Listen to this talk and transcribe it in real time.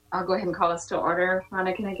I'll go ahead and call us to order.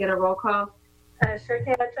 Rhonda, can I get a roll call? Sure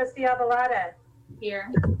can. Trustee Avalada.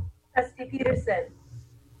 Here. Trustee Peterson.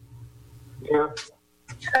 Here.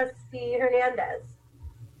 Trustee Hernandez.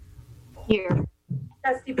 Here.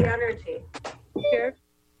 Trustee Banerjee. Here.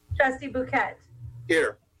 Trustee Bouquet.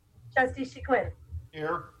 Here. Trustee Chiquin.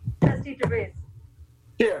 Here. Trustee DeVries.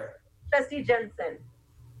 Here. Trustee Jensen.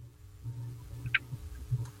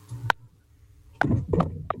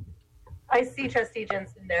 I see Trustee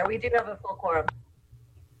Jensen there. We do have a full quorum.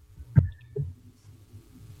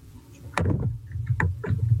 I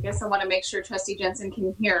guess I want to make sure Trustee Jensen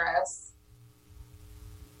can hear us.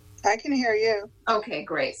 I can hear you. Okay,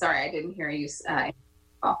 great. Sorry, I didn't hear you.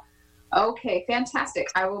 Okay, fantastic.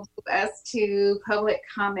 I will move us to public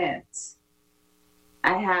comment.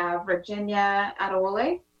 I have Virginia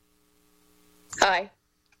Adewole. Hi.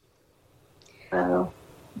 So,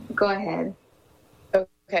 go ahead.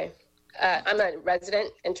 Okay. I'm a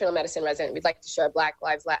resident, internal medicine resident. We'd like to share a Black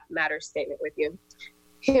Lives Matter statement with you.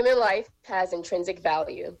 Human life has intrinsic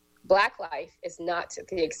value. Black life is not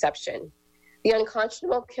the exception. The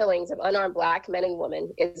unconscionable killings of unarmed Black men and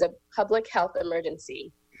women is a public health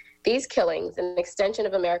emergency. These killings, an extension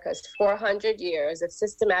of America's 400 years of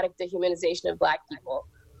systematic dehumanization of Black people,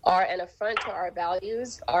 are an affront to our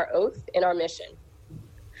values, our oath, and our mission.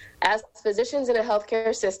 As physicians in a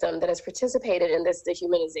healthcare system that has participated in this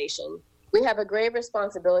dehumanization, we have a grave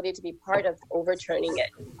responsibility to be part of overturning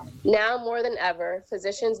it. Now more than ever,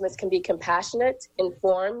 physicians can be compassionate,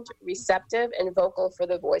 informed, receptive, and vocal for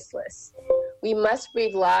the voiceless. We must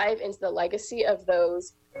breathe life into the legacy of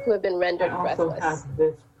those who have been rendered breathless.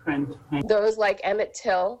 Those like Emmett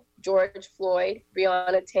Till, George Floyd,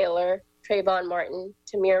 Breonna Taylor, Trayvon Martin,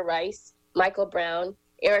 Tamir Rice, Michael Brown,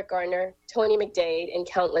 Eric Garner, Tony McDade, and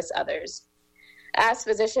countless others. As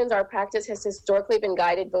physicians, our practice has historically been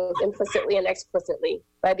guided both implicitly and explicitly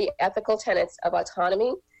by the ethical tenets of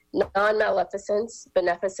autonomy, non-maleficence,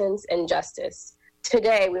 beneficence, and justice.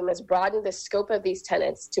 Today, we must broaden the scope of these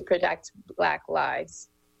tenets to protect Black lives.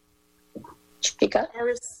 Chika?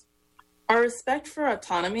 Our respect for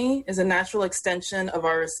autonomy is a natural extension of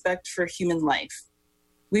our respect for human life.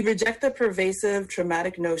 We reject the pervasive,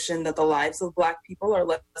 traumatic notion that the lives of Black people are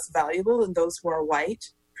less valuable than those who are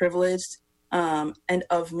white, privileged, and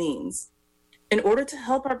of means. In order to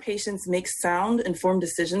help our patients make sound, informed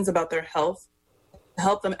decisions about their health, to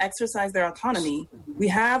help them exercise their autonomy, we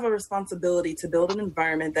have a responsibility to build an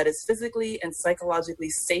environment that is physically and psychologically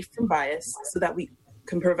safe from bias so that we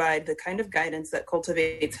can provide the kind of guidance that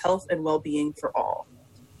cultivates health and well-being for all.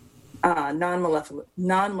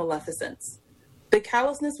 Non-maleficence. The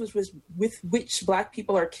callousness with which Black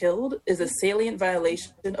people are killed is a salient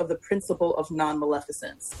violation of the principle of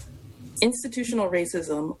non-maleficence. Institutional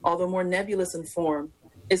racism, although more nebulous in form,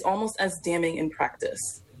 is almost as damning in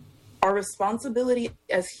practice. Our responsibility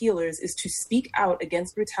as healers is to speak out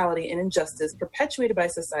against brutality and injustice perpetuated by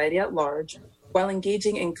society at large, while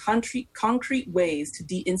engaging in concrete ways to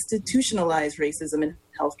deinstitutionalize racism in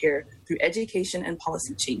healthcare through education and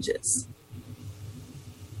policy changes.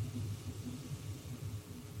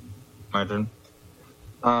 My turn.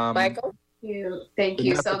 Michael? Thank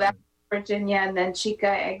you. So that's Virginia, and then Chika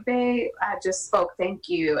Egbe just spoke. Thank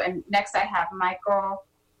you. And next I have Michael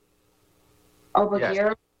Obagira.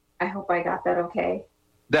 Yes. I hope I got that okay.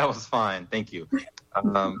 That was fine. Thank you.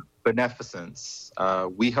 Beneficence.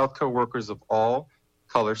 We healthcare workers of all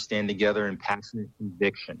colors stand together in passionate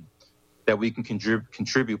conviction that we can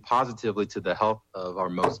contribute positively to the health of our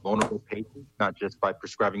most vulnerable patients, not just by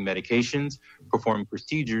prescribing medications, performing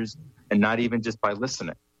procedures, and not even just by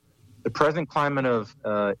listening. The present climate of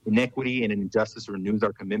inequity and injustice renews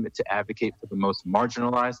our commitment to advocate for the most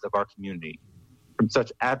marginalized of our community. From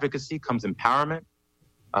such advocacy comes empowerment,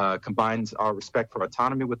 combines our respect for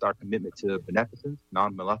autonomy with our commitment to beneficence,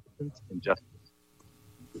 non-maleficence, and justice.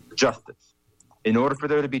 Justice. In order for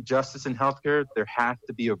there to be justice in healthcare, there has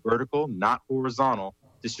to be a vertical, not horizontal,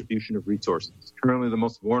 distribution of resources. Currently, the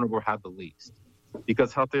most vulnerable have the least.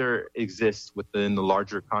 Because healthcare exists within the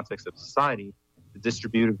larger context of society, the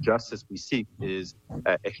distributive justice we seek is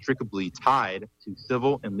inextricably tied to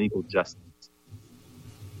civil and legal justice.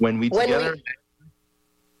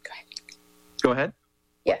 Go ahead.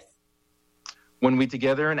 Yes. When we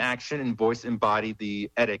together in action and voice embody the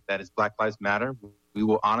ethic that is Black Lives Matter, we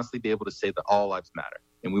will honestly be able to say that all lives matter,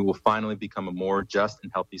 and we will finally become a more just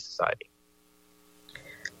and healthy society.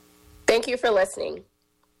 Thank you for listening.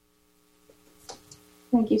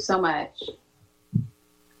 Thank you so much.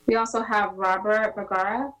 We also have Robert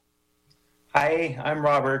Vergara. Hi, I'm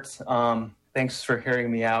Robert. Thanks for hearing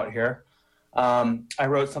me out here. I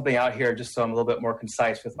wrote something out here just so I'm a little bit more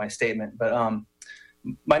concise with my statement, but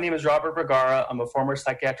My name is Robert Vergara. I'm a former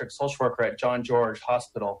psychiatric social worker at John George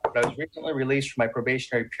Hospital, but I was recently released from my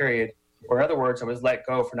probationary period, or in other words, I was let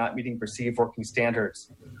go for not meeting perceived working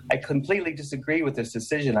standards. I completely disagree with this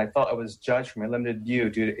decision. I felt I was judged from a limited view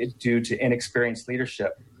due to inexperienced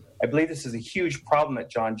leadership. I believe this is a huge problem at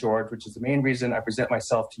John George, which is the main reason I present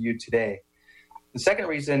myself to you today. The second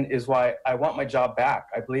reason is why I want my job back.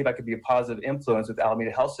 I believe I could be a positive influence with Alameda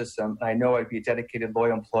Health System, and I know I'd be a dedicated,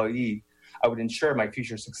 loyal employee. I would ensure my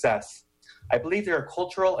future success. I believe there are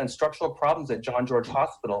cultural and structural problems at John George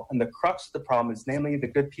Hospital, and the crux of the problem is namely the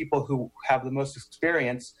good people who have the most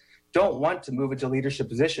experience don't want to move into leadership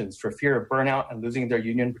positions for fear of burnout and losing their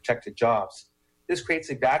union-protected jobs. This creates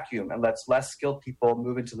a vacuum and lets less skilled people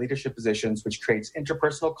move into leadership positions, which creates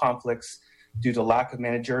interpersonal conflicts due to lack of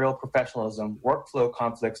managerial professionalism, workflow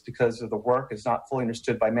conflicts because of the work is not fully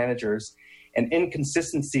understood by managers, and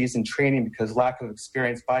inconsistencies in training because lack of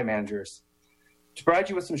experience by managers. To provide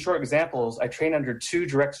you with some short examples, I trained under 2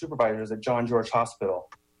 direct supervisors at John George Hospital.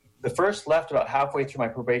 The first left about halfway through my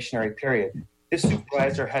probationary period. This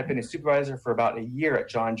supervisor had been a supervisor for about a year at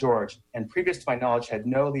John George, and previous to my knowledge had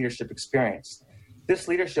no leadership experience. This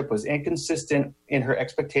leadership was inconsistent in her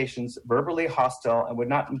expectations, verbally hostile, and would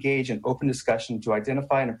not engage in open discussion to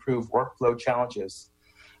identify and improve workflow challenges.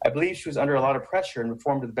 I believe she was under a lot of pressure and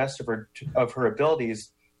performed to the best of her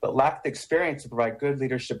abilities, but lacked the experience to provide good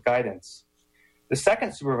leadership guidance. The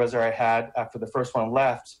second supervisor I had after the first one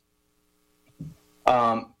left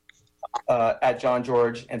at John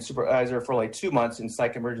George and supervisor for like 2 months in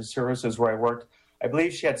psych emergency services where I worked, I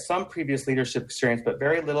believe she had some previous leadership experience, but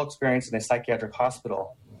very little experience in a psychiatric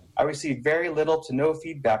hospital. I received very little to no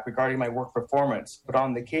feedback regarding my work performance, but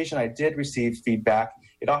on the occasion I did receive feedback,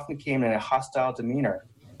 it often came in a hostile demeanor.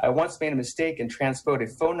 I once made a mistake and transposed a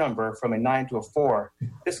phone number from a 9 to a 4.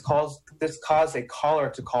 This caused a caller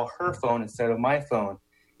to call her phone instead of my phone.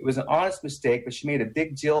 It was an honest mistake, but she made a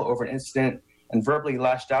big deal over an incident and verbally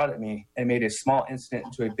lashed out at me and made a small incident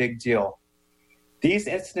into a big deal. These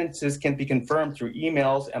incidences can be confirmed through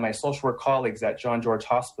emails and my social work colleagues at John George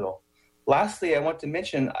Hospital. Lastly, I want to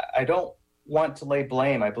mention I don't want to lay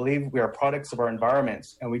blame. I believe we are products of our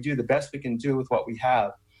environments and we do the best we can do with what we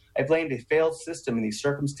have. I blamed a failed system in these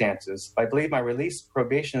circumstances, but I believe my release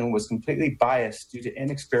probation was completely biased due to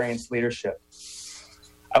inexperienced leadership.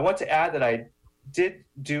 I want to add that I did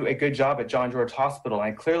do a good job at John George Hospital, and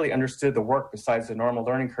I clearly understood the work besides the normal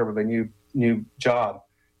learning curve of a new job.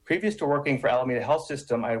 Previous to working for Alameda Health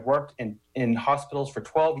System, I worked in hospitals for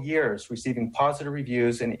 12 years, receiving positive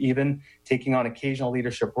reviews and even taking on occasional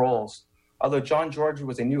leadership roles. Although John George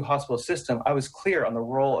was a new hospital system, I was clear on the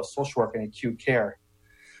role of social work in acute care.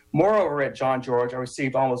 Moreover, at John George, I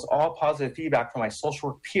received almost all positive feedback from my social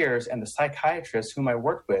work peers and the psychiatrists whom I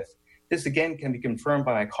worked with. This again can be confirmed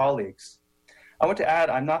by my colleagues. I want to add,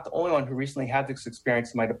 I'm not the only one who recently had this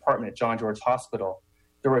experience in my department at John George Hospital.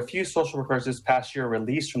 There were a few social workers this past year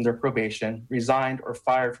released from their probation, resigned, or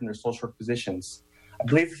fired from their social work positions. I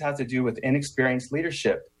believe this has to do with inexperienced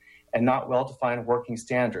leadership and not well-defined working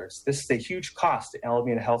standards. This is a huge cost to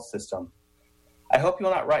Alameda Health System. I hope you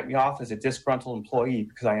will not write me off as a disgruntled employee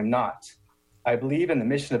because I am not. I believe in the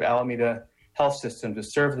mission of Alameda Health System to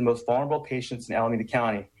serve the most vulnerable patients in Alameda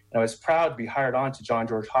County, and I was proud to be hired on to John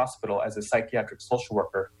George Hospital as a psychiatric social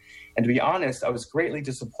worker. And to be honest, I was greatly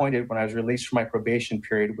disappointed when I was released from my probation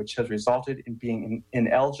period, which has resulted in being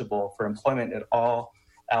ineligible for employment at all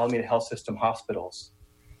Alameda Health System hospitals.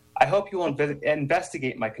 I hope you will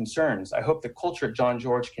investigate my concerns. I hope the culture at John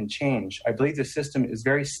George can change. I believe the system is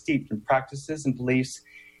very steeped in practices and beliefs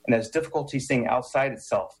and has difficulty seeing outside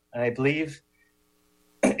itself. And I believe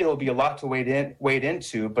it will be a lot to wade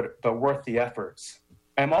into, but worth the efforts.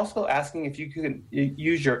 I'm also asking if you could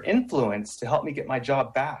use your influence to help me get my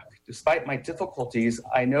job back. Despite my difficulties,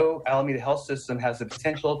 I know Alameda Health System has the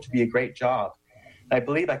potential to be a great job. And I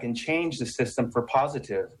believe I can change the system for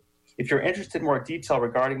positive. If you're interested in more detail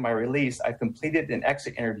regarding my release, I've completed an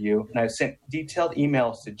exit interview and I've sent detailed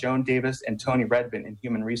emails to Joan Davis and Tony Redmond in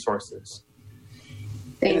Human Resources.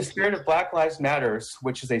 In the spirit of Black Lives Matters,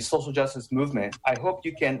 which is a social justice movement, I hope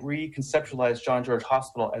you can reconceptualize John George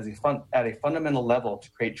Hospital as at a fundamental level to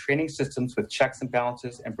create training systems with checks and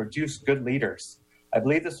balances and produce good leaders. I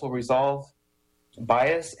believe this will resolve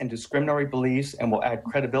bias and discriminatory beliefs and will add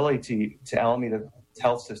credibility to Alameda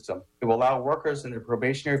Health System. It will allow workers in their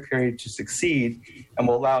probationary period to succeed and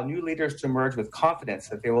will allow new leaders to emerge with confidence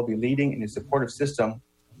that they will be leading in a supportive system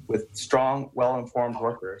with strong, well-informed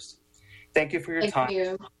workers. Thank you for your time.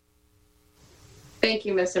 Thank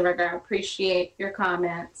you, Mr. Vergara. Appreciate your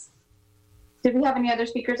comments. Did we have any other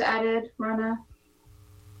speakers added, Rona?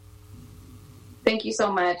 thank you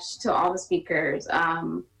so much to all the speakers.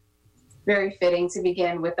 Very fitting to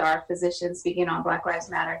begin with our physician speaking on Black Lives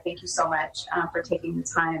Matter. Thank you so much for taking the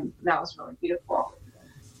time. That was really beautiful.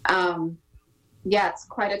 Yeah, it's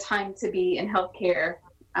quite a time to be in healthcare,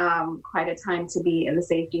 quite a time to be in the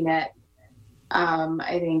safety net.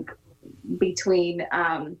 I think between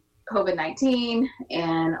COVID-19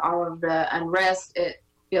 and all of the unrest, it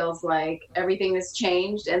feels like everything has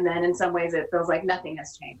changed, and then in some ways it feels like nothing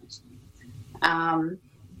has changed.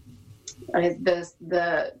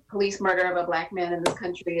 The police murder of a Black man in this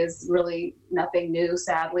country is really nothing new.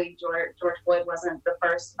 Sadly, George Floyd wasn't the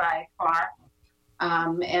first by far,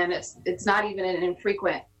 and it's not even an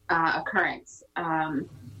infrequent occurrence.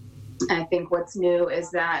 I think what's new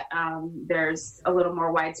is that there's a little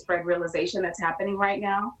more widespread realization that's happening right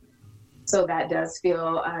now, so that does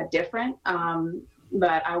feel different.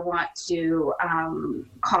 But I want to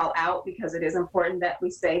call out, because it is important that we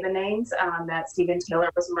say the names, that Stephen Taylor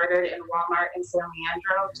was murdered in Walmart in San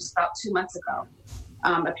Leandro just about 2 months ago,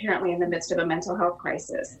 apparently in the midst of a mental health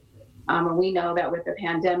crisis. And we know that with the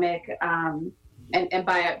pandemic, and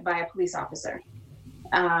by a police officer,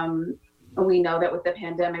 we know that with the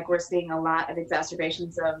pandemic, we're seeing a lot of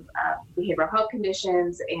exacerbations of behavioral health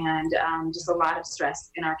conditions and just a lot of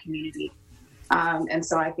stress in our community. And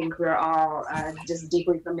so I think we're all just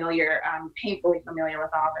deeply familiar, painfully familiar with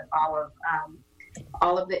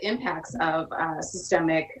all of the impacts of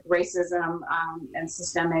systemic racism and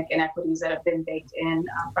systemic inequities that have been baked in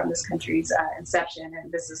from this country's inception. And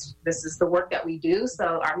this is the work that we do.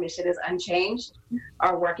 So our mission is unchanged.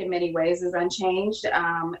 Our work in many ways is unchanged,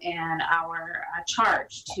 and our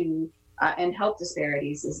charge to end health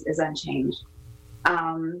disparities is unchanged.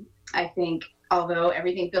 I think, although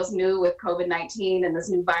everything feels new with COVID-19 and this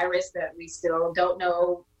new virus that we still don't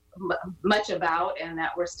know much about and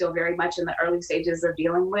that we're still very much in the early stages of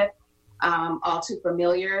dealing with, all too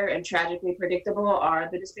familiar and tragically predictable are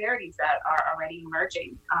the disparities that are already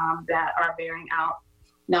emerging, that are bearing out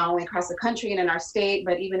not only across the country and in our state,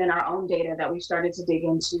 but even in our own data that we've started to dig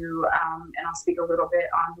into. And I'll speak a little bit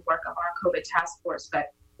on the work of our COVID task force,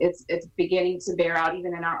 but it's beginning to bear out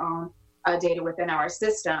even in our own data within our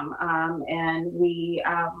system, and we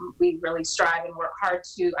really strive and work hard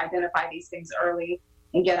to identify these things early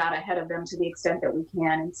and get out ahead of them to the extent that we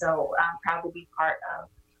can. And so I'm proud to be part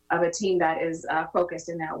of a team that is focused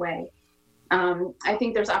in that way. I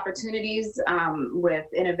think there's opportunities with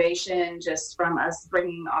innovation just from us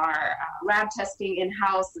bringing our lab testing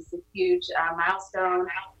in-house. It's a huge milestone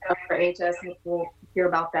for AHS, and we'll hear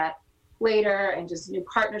about that later, and just new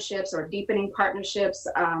partnerships or deepening partnerships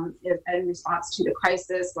in response to the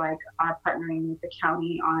crisis, like our partnering with the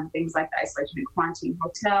county on things like the isolation and quarantine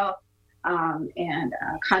hotel and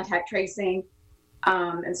contact tracing.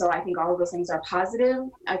 And so I think all of those things are positive.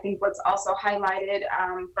 I think what's also highlighted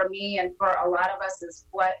for me and for a lot of us is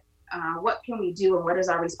what can we do and what is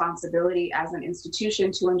our responsibility as an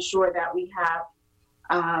institution to ensure that we have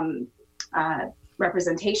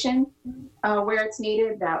representation where it's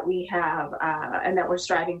needed, that we have, and that we're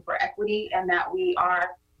striving for equity, and that we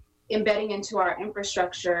are embedding into our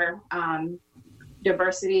infrastructure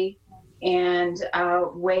diversity and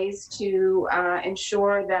ways to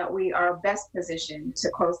ensure that we are best positioned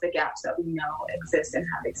to close the gaps that we know exist and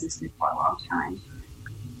have existed for a long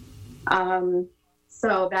time.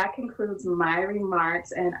 So that concludes my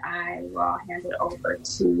remarks, and I will hand it over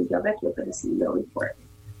to Del Vecchio for the CEO report.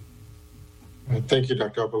 Thank you,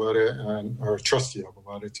 Dr. Abalade, or Trustee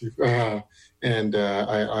Abalade, too. And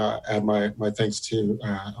I add my thanks to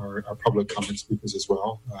our public comment speakers as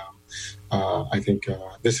well. I think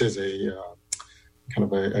this is a kind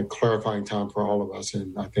of a clarifying time for all of us,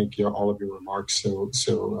 and I think all of your remarks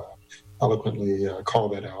so eloquently call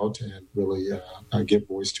that out and really give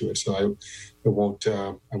voice to it. So I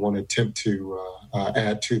won't attempt to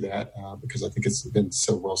add to that because I think it's been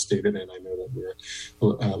so well stated, and I know that we're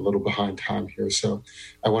a little behind time here. So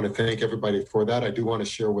I want to thank everybody for that. I do want to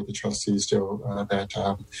share with the trustees, Joe, that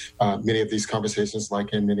many of these conversations,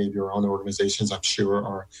 like in many of your own organizations, I'm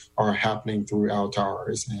sure are happening throughout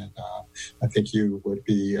ours, and I think you would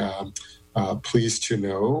be pleased to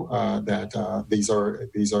know that these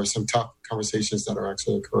are some tough conversations that are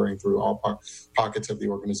actually occurring through all pockets of the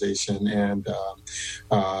organization, and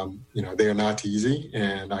they are not easy,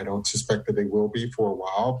 and I don't suspect that they will be for a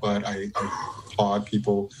while. But I applaud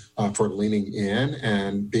people for leaning in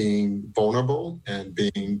and being vulnerable and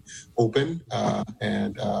being open.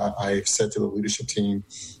 And I've said to the leadership team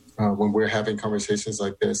when we're having conversations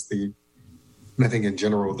like this, I think in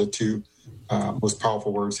general the two most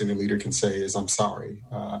powerful words any leader can say is "I'm sorry,"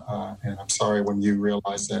 and I'm sorry when you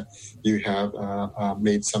realize that you have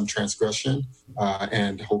made some transgression,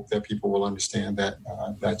 and hope that people will understand that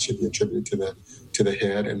that should be attributed to the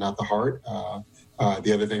head and not the heart.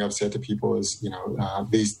 The other thing I've said to people is,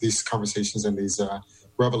 these conversations and these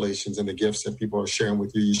revelations and the gifts that people are sharing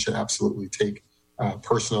with you, you should absolutely take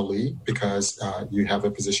personally, because you have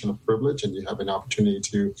a position of privilege and you have an opportunity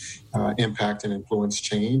to impact and influence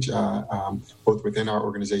change, both within our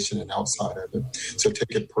organization and outside of it. So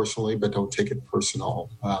take it personally, but don't take it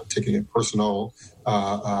personal. Taking it personal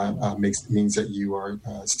means that you are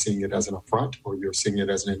seeing it as an affront, or you're seeing it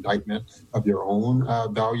as an indictment of your own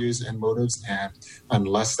values and motives. And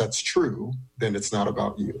unless that's true, then it's not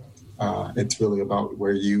about you. It's really about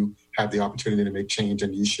where you have the opportunity to make change,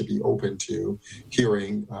 and you should be open to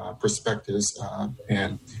hearing perspectives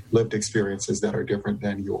and lived experiences that are different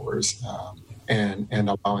than yours, and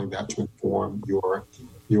allowing that to inform your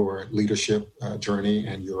leadership journey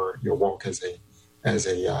and your walk as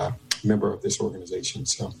a member of this organization.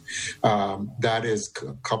 So that is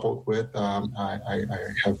coupled with, I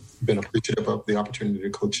have been appreciative of the opportunity to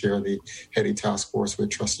co-chair the HEDI task force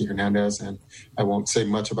with Trustee Hernandez, and I won't say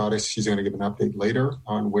much about it. She's going to give an update later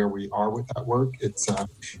on where we are with that work.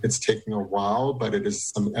 It's taking a while, but it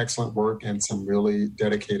is some excellent work and some really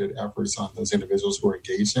dedicated efforts on those individuals who are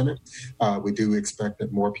engaged in it. We do expect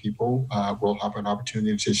that more people will have an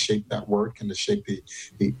opportunity to shape that work and to shape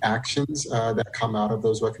the actions that come out of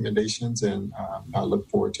those recommendations, and I look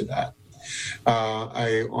forward to that.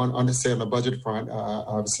 I want to say on the budget front,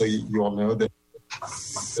 obviously you all know that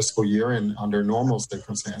fiscal year, and under normal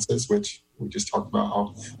circumstances, which we just talked about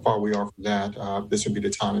how far we are from that, this would be the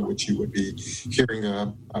time in which you would be hearing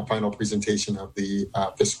a final presentation of the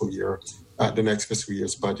fiscal year, the next fiscal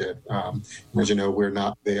year's budget. As you know, we're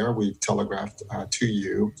not there. We've telegraphed to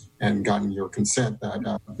you and gotten your consent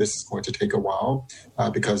that this is going to take a while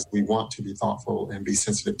because we want to be thoughtful and be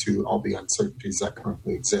sensitive to all the uncertainties that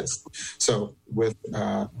currently exist. So with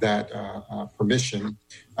that permission,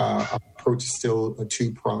 our approach is still a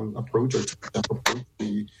two-pronged approach, or two-step approach.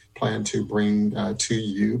 We plan to bring to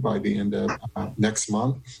you by the end of next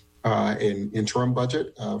month an interim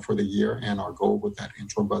budget for the year, and our goal with that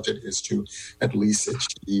interim budget is to at least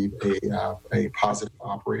achieve a positive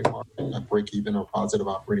operating margin, a break-even or positive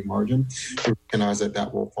operating margin. We recognize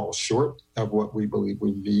that will fall short of what we believe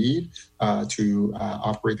we need to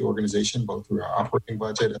operate the organization, both through our operating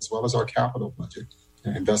budget as well as our capital budget.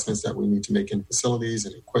 Investments that we need to make in facilities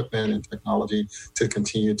and equipment and technology to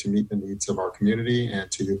continue to meet the needs of our community and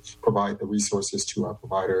to provide the resources to our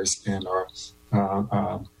providers and our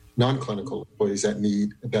non-clinical employees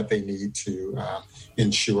that they need to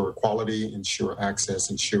ensure quality, ensure access,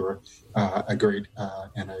 ensure a great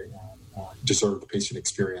and a deserved patient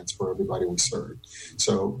experience for everybody we serve.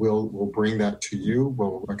 So we'll bring that to you.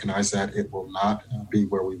 We'll recognize that it will not be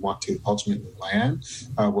where we want to ultimately land.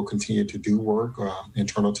 We'll continue to do work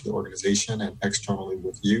internal to the organization and externally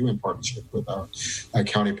with you in partnership with our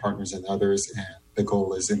county partners and others. And the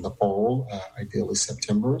goal is in the fall, ideally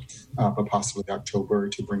September, but possibly October,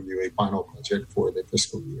 to bring you a final budget for the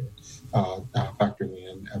fiscal year, factoring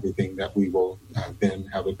in everything that we will then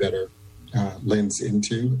have a better lens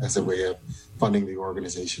into as a way of funding the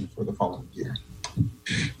organization for the following year.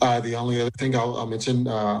 The only other thing I'll mention,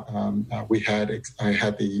 I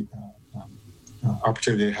had the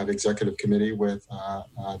opportunity to have executive committee with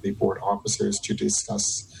the board officers to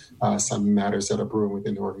discuss some matters that are brewing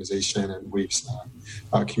within the organization, and we've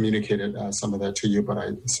communicated some of that to you, but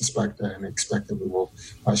I suspect and expect that we will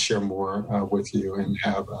share more with you and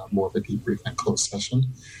have more of a debrief and closed session.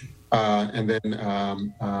 And then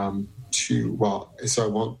so I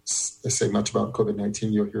won't say much about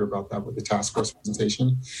COVID-19. You'll hear about that with the task force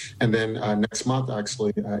presentation. And then next month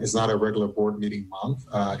actually is not a regular board meeting month.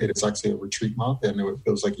 It is actually a retreat month, and it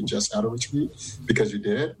feels like you just had a retreat because you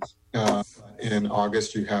did. In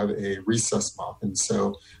August, you have a recess month. And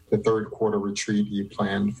so the third quarter retreat you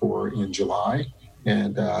planned for in July.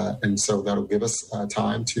 And so that'll give us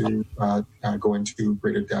time to go into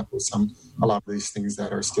greater depth with a lot of these things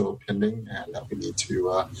that are still pending and that we need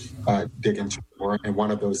to dig into more. And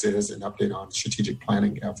one of those is an update on strategic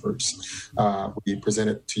planning efforts. We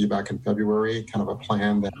presented to you back in February, kind of a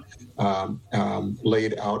plan that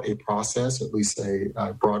laid out a process, at least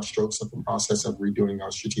a broad strokes of the process of redoing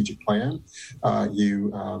our strategic plan.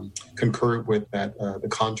 You concurred with that, the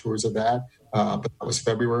contours of that. But that was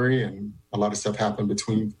February, and a lot of stuff happened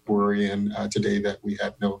between February and today that we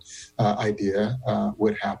had no idea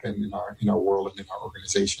would happen in our world and in our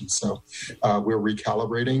organization. So we're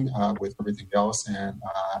recalibrating with everything else. House, and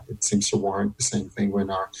it seems to warrant the same thing in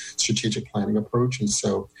our strategic planning approach. And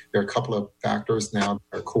so there are a couple of factors now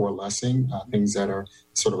that are coalescing, things that are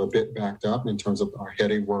sort of a bit backed up in terms of our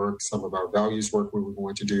heady work, some of our values work we were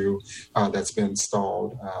going to do that's been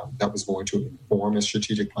stalled, that was going to inform a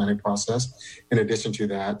strategic planning process. In addition to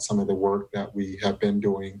that, some of the work that we have been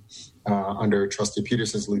doing under Trustee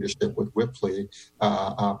Peterson's leadership with WIPFLE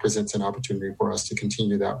presents an opportunity for us to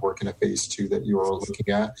continue that work in a phase 2 that you are looking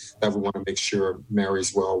at, that we want to make sure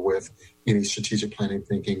marries well with any strategic planning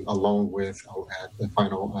thinking, along with the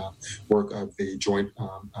final work of the joint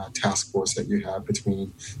task force that you have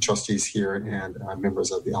between trustees here and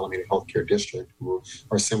members of the Alameda Healthcare District, who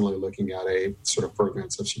are similarly looking at a sort of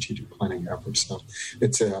furtherance of strategic planning efforts. So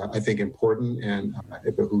it's, I think, important, and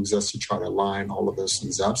it behooves us to try to align all of those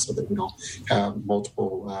things up so that we don't have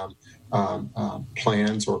multiple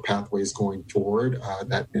plans or pathways going forward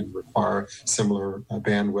that then require similar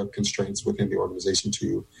bandwidth constraints within the organization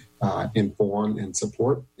to inform and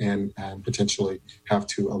support and potentially have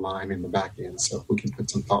to align in the back end. So if we can put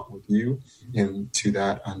some thought with you into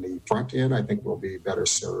that on the front end, I think we'll be better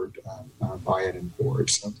served by it and forward.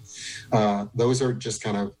 So those are just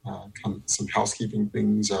kind of some housekeeping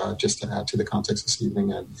things just to add to the context this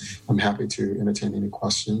evening. And I'm happy to entertain any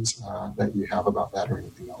questions that you have about that or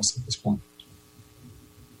anything else at this point.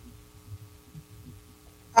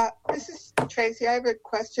 This is Tracy. I have a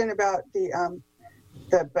question about the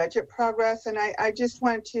budget progress, and I just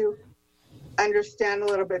want to understand a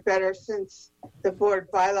little bit better, since the board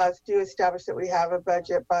bylaws do establish that we have a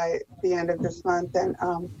budget by the end of this month, and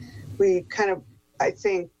we kind of, I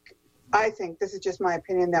think this is just my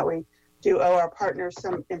opinion, that we do owe our partners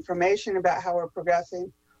some information about how we're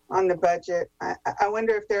progressing on the budget. I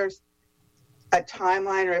wonder if there's a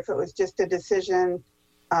timeline, or if it was just a decision,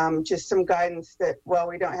 just some guidance that, well,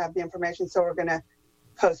 we don't have the information, so we're going to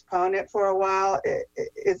postpone it for a while.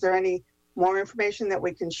 Is there any more information that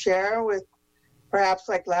we can share with, perhaps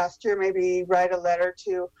like last year, maybe write a letter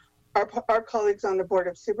to our colleagues on the Board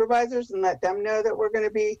of Supervisors and let them know that we're going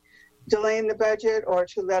to be delaying the budget, or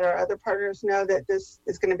to let our other partners know that this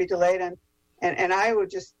is going to be delayed? And I would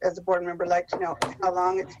just, as a board member, like to know how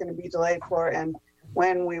long it's going to be delayed for, and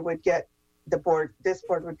when we would get this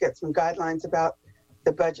board would get some guidelines about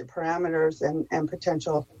the budget parameters and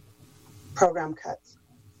potential program cuts.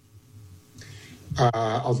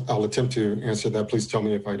 I'll attempt to answer that. Please tell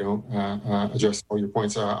me if I don't address all your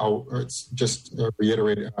points. I'll just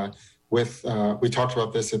reiterate we talked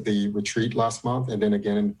about this at the retreat last month, and then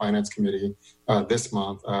again in the Finance Committee this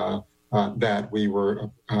month, that we were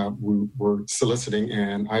soliciting,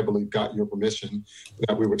 and I believe got your permission,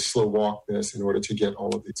 that we would slow walk this in order to get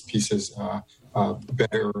all of these pieces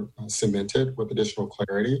better cemented with additional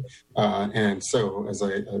clarity. And so, as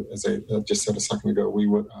I just said a second ago,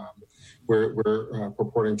 we're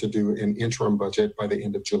purporting to do an interim budget by the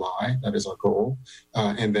end of July. That is our goal,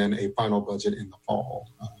 and then a final budget in the fall.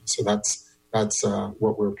 So that's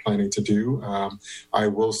what we're planning to do. I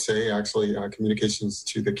will say, actually, communications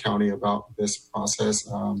to the county about this process,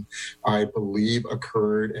 I believe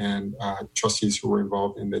occurred, and trustees who were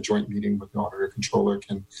involved in the joint meeting with the Auditor Controller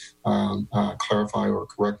can clarify or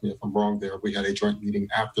correct me if I'm wrong there. We had a joint meeting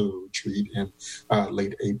after the retreat in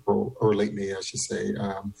late April, or late May, I should say,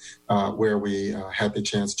 where we had the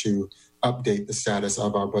chance to update the status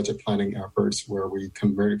of our budget planning efforts, where we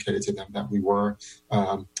communicated to them that we were,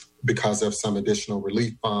 because of some additional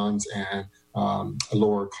relief funds and a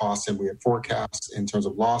lower cost than we had forecast in terms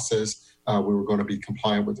of losses, we were going to be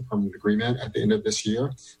compliant with the permanent agreement at the end of this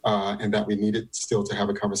year, and that we needed still to have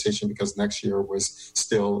a conversation, because next year was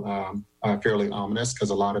still fairly ominous,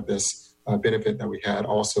 because a lot of this benefit that we had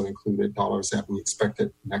also included dollars that we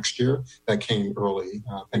expected next year that came early,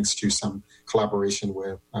 thanks to some collaboration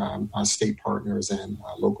with state partners and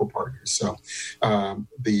local partners. So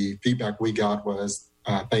the feedback we got was,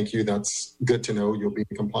 thank you, that's good to know, you'll be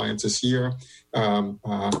in compliance this year.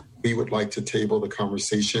 We would like to table the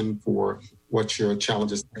conversation for what's your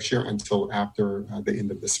challenges next year until after the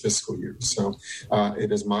end of this fiscal year. So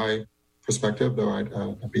it is my perspective, though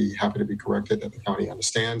I'd be happy to be corrected, that the county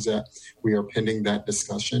understands that we are pending that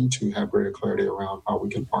discussion to have greater clarity around how we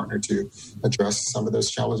can partner to address some of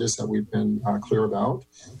those challenges that we've been clear about,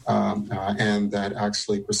 and that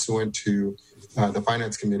actually, pursuant to the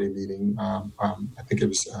Finance Committee meeting, I think it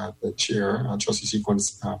was the chair, Trustee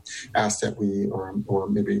Sequence, asked that we, or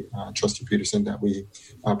maybe Trustee Peterson, that we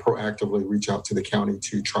proactively reach out to the county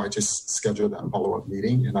to try to schedule that follow-up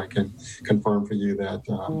meeting. And I can confirm for you that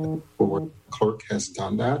the board clerk has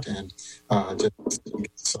done that, and just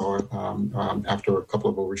saw after a couple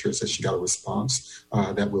of overtures that she got a response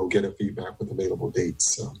that we'll get a feedback with available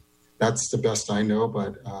dates. So that's the best I know.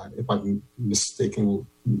 But if I'm mistaken,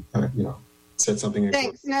 said something.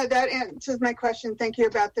 Thanks. No, that answers my question. Thank you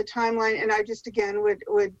about the timeline. And I just, again,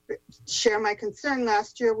 would share my concern.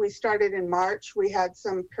 Last year, we started in March. We had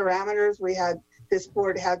some parameters. This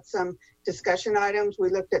board had some discussion items. We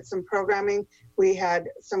looked at some programming. We had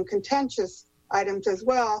some contentious items as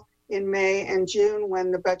well in May and June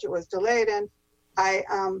when the budget was delayed. And I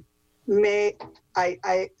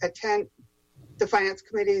attend the finance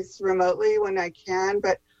committees remotely when I can,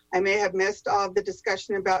 but I may have missed all of the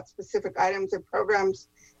discussion about specific items and programs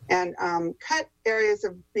and cut areas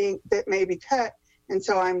that may be cut. And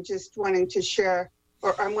so I'm just wanting to share,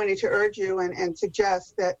 or I'm wanting to urge you and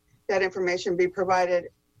suggest that that information be provided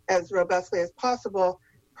as robustly as possible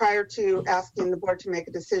prior to asking the board to make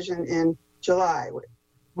a decision in July.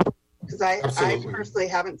 Because I personally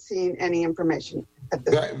haven't seen any information at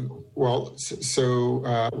this point. Well,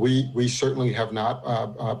 we certainly have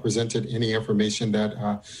not presented any information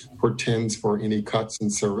that portends for any cuts in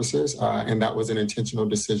services, and that was an intentional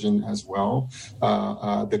decision as well.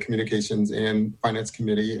 The Communications and Finance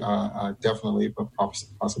Committee definitely, but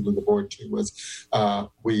possibly the board too, was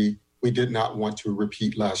we did not want to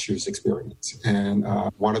repeat last year's experience. And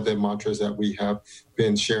one of the mantras that we have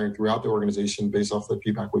been sharing throughout the organization based off the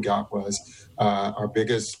feedback we got was our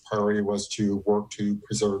biggest priority was to work to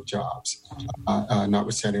preserve jobs,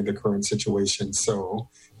 notwithstanding the current situation. So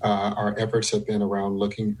our efforts have been around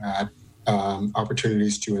looking at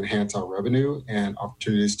opportunities to enhance our revenue and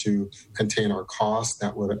opportunities to contain our costs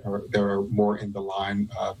that are more in the line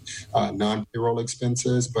of non-payroll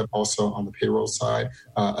expenses, but also on the payroll side,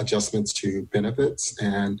 adjustments to benefits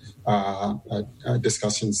and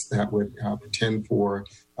discussions that would pretend for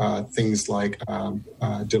things like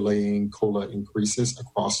delaying COLA increases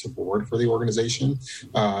across the board for the organization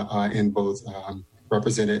in both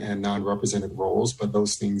represented and non-represented roles, but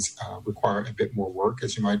those things require a bit more work,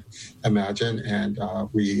 as you might imagine, and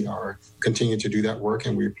we are continuing to do that work,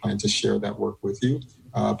 and we plan to share that work with you.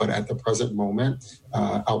 But at the present moment,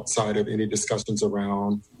 outside of any discussions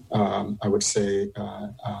around, I would say,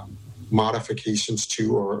 modifications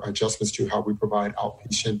to or adjustments to how we provide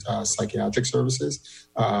outpatient psychiatric services,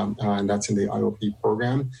 and that's in the IOP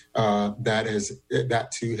program.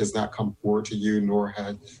 That too has not come forward to you, nor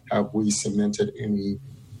have we cemented any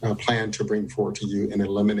plan to bring forward to you an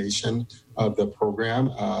elimination of the program,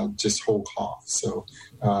 just whole cloth. So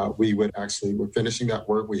we're finishing that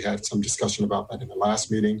work. We had some discussion about that in the last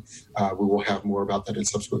meeting. We will have more about that in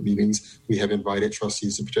subsequent meetings. We have invited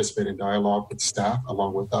trustees to participate in dialogue with staff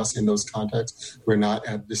along with us in those contexts. We're not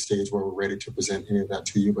at the stage where we're ready to present any of that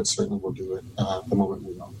to you, but certainly we'll do it the moment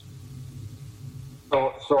we know.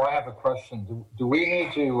 So I have a question. Do we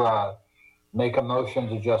need to make a motion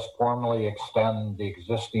to just formally extend the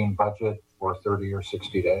existing budget for 30 or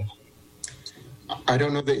 60 days? I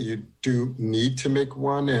don't know that you do need to make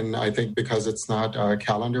one, and I think because it's not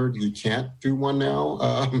calendared, you can't do one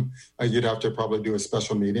now. You'd have to probably do a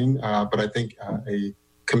special meeting, but I think a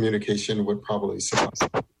communication would probably suffice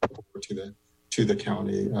to the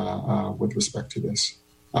county with respect to this.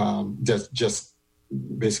 Just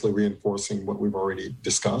basically reinforcing what we've already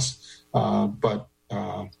discussed, but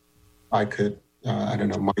I could, I don't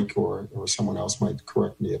know, Mike or someone else might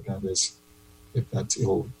correct me if that's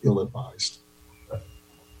ill-advised.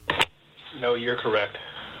 No, you're correct.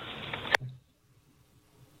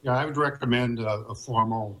 Yeah, I would recommend a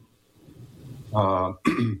formal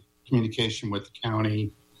communication with the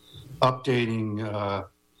county, updating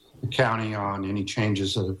the county on any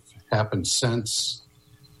changes that have happened since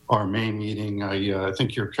our May meeting. I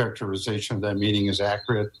think your characterization of that meeting is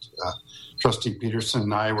accurate. Trustee Peterson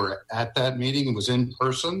and I were at that meeting. It was in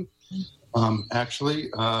person, actually.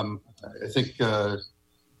 I think Del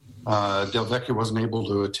Vecchio wasn't able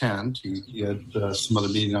to attend. He had some other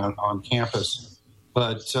meeting on campus,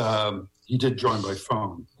 but he did join by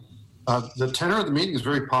phone. The tenor of the meeting is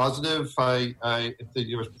very positive. I think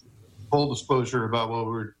there was full disclosure about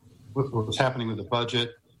what was happening with the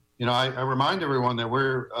budget. You know, I remind everyone that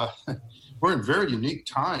we're in very unique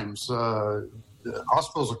times.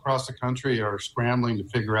 Hospitals across the country are scrambling to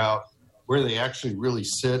figure out where they actually really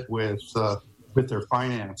sit with their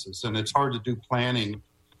finances, and it's hard to do planning.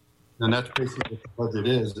 And that's basically what the budget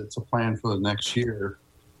is. It's a plan for the next year.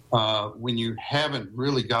 When you haven't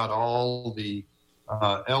really got all the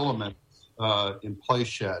elements in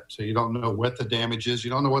place yet, so you don't know what the damage is, you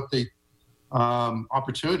don't know what the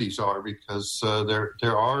opportunities are, because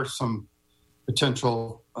there are some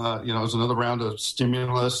potential, there's another round of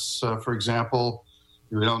stimulus, for example.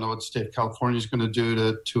 We don't know what the state of California is going to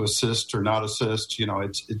do to assist or not assist.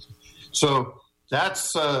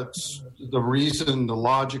 that's the reason, the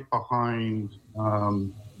logic behind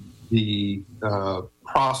the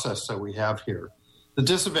process that we have here. The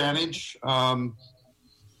disadvantage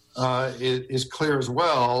is clear as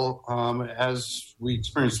well. As we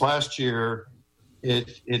experienced last year,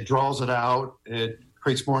 it draws it out. It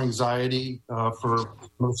creates more anxiety for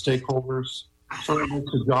most stakeholders. So it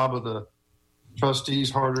makes the job of the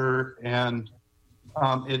trustees harder, and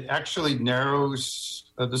it actually narrows.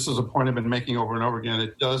 This is a point I've been making over and over again.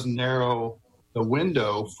 It does narrow the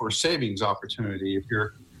window for savings opportunity. If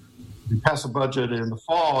you pass a budget in the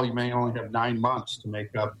fall, you may only have 9 months to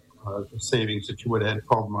make up the savings that you would have had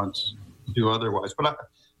 12 months to do otherwise. But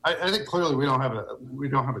I think clearly we don't have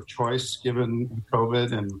a choice given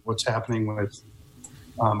COVID and what's happening with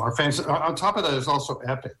our fans. On top of that, it's also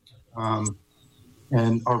Epic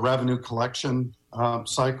and our revenue collection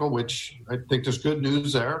cycle, which I think there's good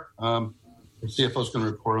news there. The CFO is going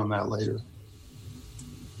to report on that later.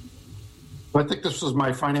 But I think this was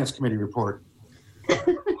my finance committee report.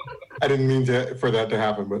 I didn't mean for that to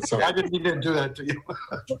happen, but sorry. I didn't mean to do that to you.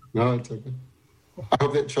 No, it's okay. I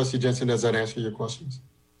hope that Trustee Jensen, does that answer your questions?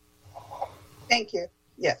 Thank you.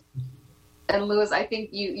 Yeah. And Louis, I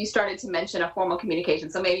think you started to mention a formal communication,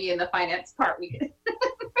 so maybe in the finance part we can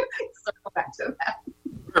circle back to that.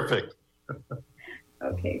 Perfect.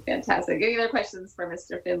 Okay, fantastic. Any other questions for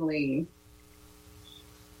Mr. Finley?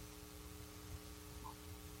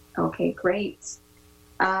 Okay, great.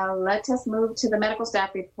 Let us move to the medical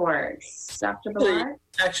staff reports. Dr. Ballard?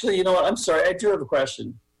 Actually, you know what? I'm sorry. I do have a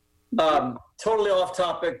question. Totally off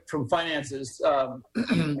topic from finances.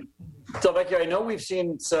 Delvecchio, I know we've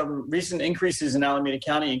seen some recent increases in Alameda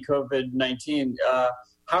County in COVID-19.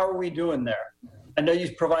 How are we doing there? I know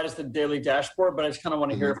you provide us the daily dashboard, but I just kind of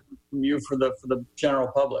want to hear from you for the general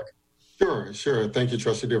public. Sure. Thank you,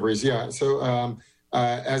 Trustee DeVries. Yeah. So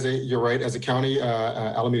you're right. As a county,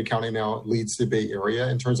 Alameda County now leads the Bay Area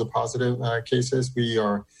in terms of positive cases. We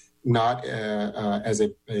are not, as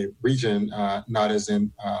a region, not as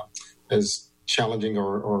challenging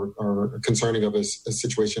or concerning of a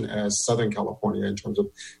situation as Southern California in terms of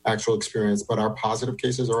actual experience, but our positive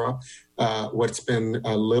cases are up. What's been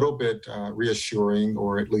a little bit reassuring,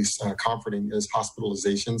 or at least comforting, is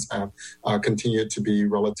hospitalizations have continued to be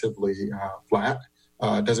relatively flat.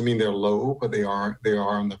 Doesn't mean they're low, but they are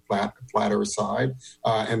on the flatter side,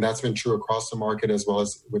 and that's been true across the market as well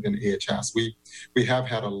as within AHS. We have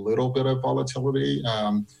had a little bit of volatility,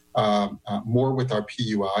 more with our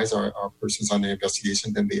PUIs, our persons on the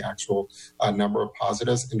investigation, than the actual number of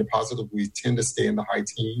positives. In the positive, we tend to stay in the high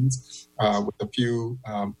teens, with a few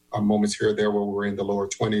moments here or there where we're in the lower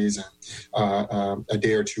 20s, and a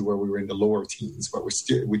day or two where we were in the lower teens. But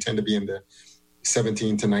we tend to be in the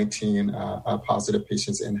 17 to 19 positive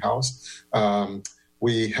patients in-house.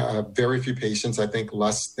 We have very few patients, I think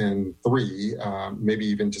less than 3, maybe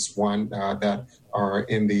even just 1, that are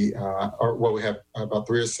in the, we have about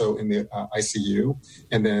 3 or so in the ICU,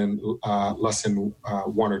 and then less than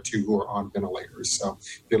 1 or 2 who are on ventilators. So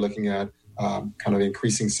if you're looking at kind of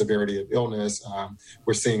increasing severity of illness,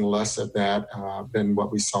 we're seeing less of that than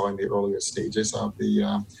what we saw in the earlier stages of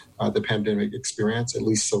the pandemic experience, at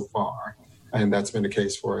least so far. And that's been the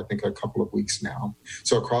case for, I think, a couple of weeks now.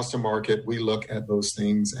 So across the market, we look at those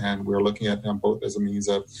things, and we're looking at them both as a means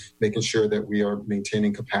of making sure that we are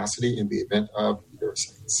maintaining capacity in the event of either a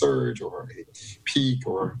surge or a peak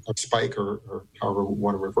or a spike, or however we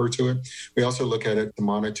want to refer to it. We also look at it to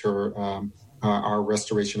monitor our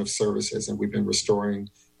restoration of services, and we've been restoring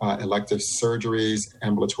elective surgeries,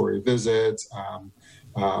 ambulatory visits,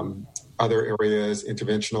 other areas,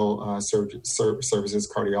 interventional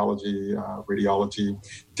services, cardiology, radiology,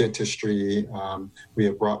 dentistry. We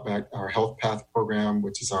have brought back our Health Path program,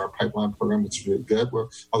 which is our pipeline program, which is really good.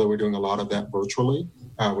 Although we're doing a lot of that virtually,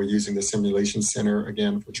 we're using the simulation center,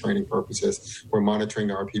 again, for training purposes. We're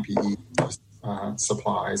monitoring our PPE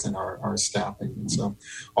supplies and our staffing. And so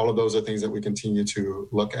all of those are things that we continue to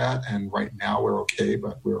look at. And right now we're okay,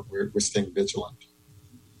 but we're staying vigilant.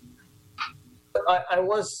 I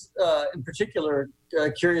was, in particular,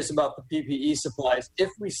 curious about the PPE supplies. If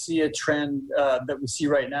we see a trend that we see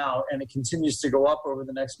right now and it continues to go up over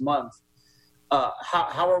the next month,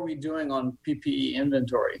 how are we doing on PPE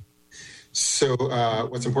inventory? So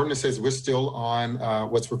what's important to say is we're still on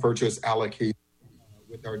what's referred to as allocation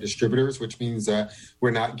with our distributors, which means that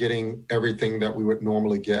we're not getting everything that we would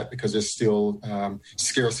normally get because there's still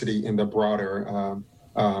scarcity in the broader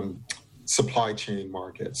supply chain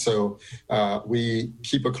market. So we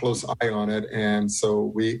keep a close eye on it. And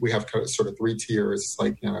so we have sort of 3 tiers,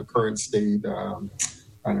 like current state,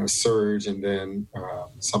 I know surge and then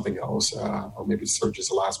something else, or maybe surge is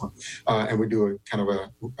the last one. And we do a kind of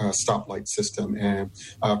a stoplight system. And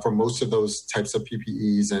for most of those types of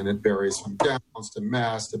PPEs, and it varies from gowns to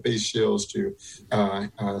masks to face shields to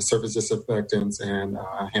surface disinfectants and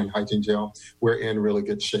hand hygiene gel, we're in really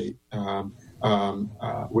good shape.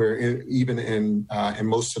 We're even in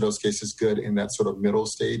most of those cases good in that sort of middle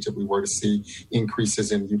stage if we were to see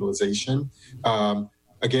increases in utilization.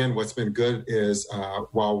 Again, what's been good is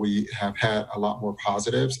while we have had a lot more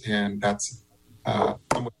positives, and that's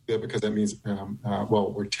somewhat good because that means,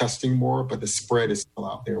 we're testing more, but the spread is still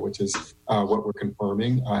out there, which is what we're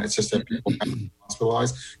confirming. It's just that people have been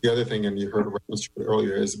hospitalized. The other thing, and you heard a reference to it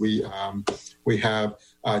earlier, is we have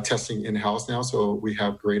testing in-house now, so we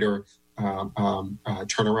have greater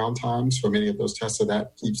turnaround times for many of those tests. So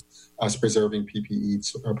that keeps us preserving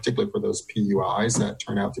PPEs, particularly for those PUIs that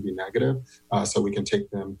turn out to be negative, so we can take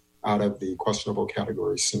them out of the questionable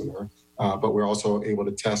category sooner. But we're also able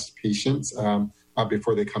to test patients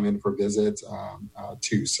before they come in for visits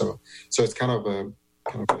too. So it's kind of a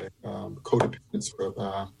codependent sort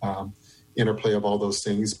of interplay of all those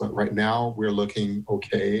things. But right now we're looking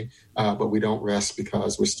okay, but we don't rest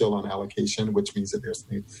because we're still on allocation, which means that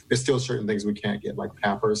there's still certain things we can't get, like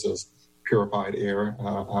PAPRs, as purified air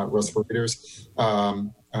respirators,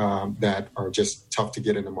 that are just tough to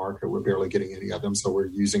get in the market. We're barely getting any of them. So we're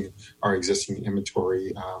using our existing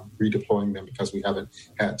inventory, redeploying them because we haven't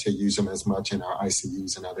had to use them as much in our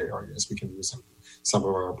ICUs and other areas. We can use them in some of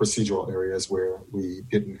our procedural areas where we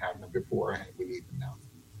didn't have them before and we need them now.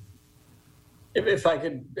 If I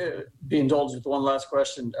could be indulged with one last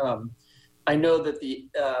question, I know that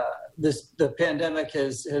the pandemic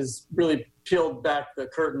has really peeled back the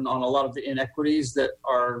curtain on a lot of the inequities that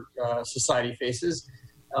our society faces.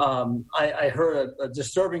 I heard a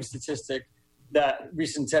disturbing statistic that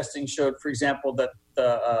recent testing showed, for example, that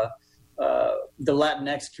the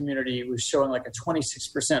Latinx community was showing like a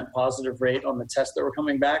 26% positive rate on the tests that were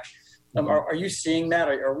coming back. Are you seeing that?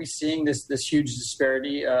 Are we seeing this huge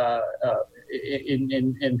disparity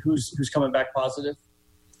in who's coming back positive?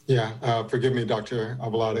 Yeah, forgive me, Dr.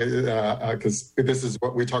 Abalade, because this is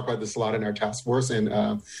what we talk about this a lot in our task force, and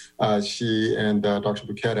she and Dr.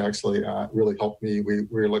 Bouquet actually really helped me.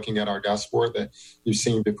 We're looking at our dashboard that you've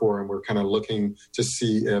seen before, and we're kind of looking to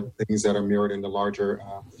see if things that are mirrored in the larger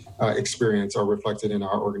experience are reflected in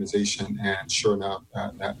our organization, and sure enough,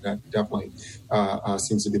 that definitely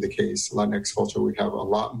seems to be the case. Latinx culture, we have a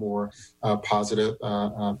lot more positive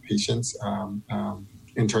patients.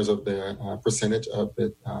 In terms of the percentage of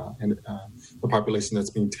the population that's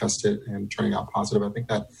being tested and turning out positive. I think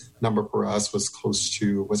that number for us was close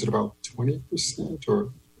to, was it about 20%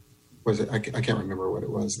 or was it, I can't remember what it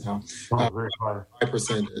was now. Very high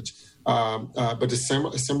percentage. But a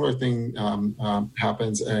similar thing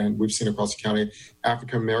happens, and we've seen across the county.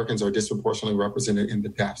 African Americans are disproportionately represented in the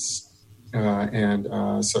deaths.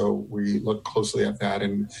 So we look closely at that,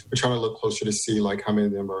 and we're trying to look closer to see like how many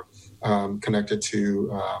of them are connected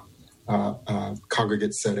to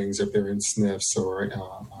congregate settings, if they're in SNFs or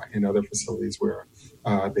in other facilities where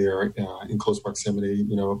they are in close proximity.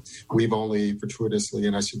 You know, we've only fortuitously,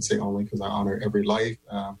 and I should say only because I honor every life,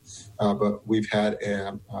 but we've had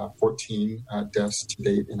 14 deaths to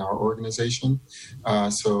date in our organization.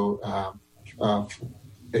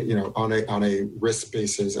 You know, on a risk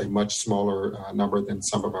basis, a much smaller number than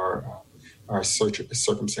some of our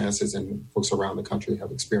circumstances and folks around the country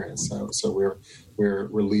have experienced. So we're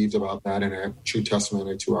relieved about that, and a true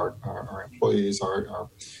testimony to our employees, our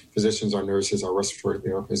physicians, our nurses, our respiratory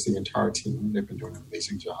therapists, the entire team. They've been doing an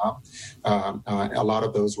amazing job. A lot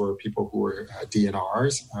of those were people who were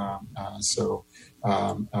DNRs.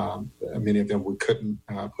 Many of them we couldn't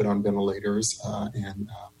put on ventilators and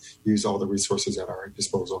use all the resources at our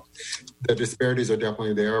disposal. The disparities are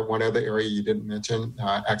definitely there. One other area you didn't mention,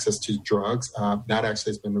 access to drugs. That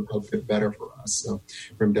actually has been a bit better for us. So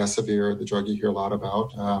remdesivir, the drug you hear a lot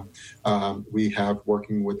about, we have,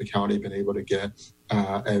 working with the county, been able to get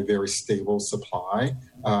a very stable supply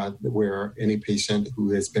where any patient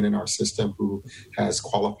who has been in our system who has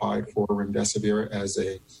qualified for remdesivir as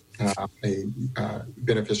a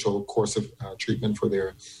beneficial course of treatment for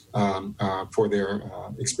their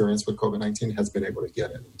experience with COVID-19 has been able to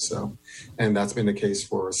get it. So, and that's been the case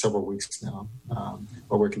for several weeks now.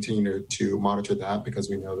 But we're continuing to monitor that because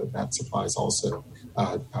we know that supply is also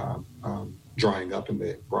drying up in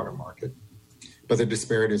the broader market. But the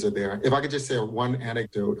disparities are there. If I could just say one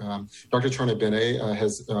anecdote, Dr. Chernabene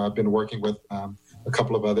has been working with a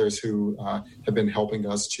couple of others who have been helping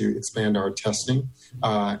us to expand our testing.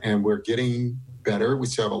 And we're getting better. We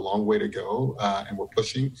still have a long way to go, and we're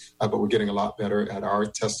pushing, but we're getting a lot better at our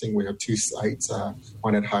testing. We have 2 sites,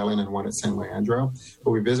 one at Highland and one at San Leandro.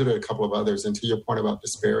 But we visited a couple of others. And to your point about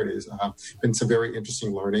disparities, been some very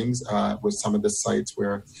interesting learnings with some of the sites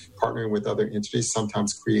where partnering with other entities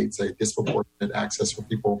sometimes creates a disproportionate access for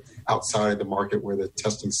people outside of the market where the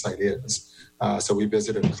testing site is. So we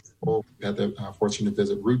visited a couple. We had the fortune to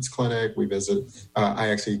visit Roots Clinic. We visited, I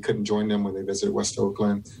actually couldn't join them when they visited West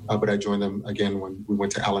Oakland, but I joined them again when we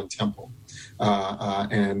went to Allen Temple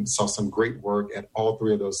and saw some great work at all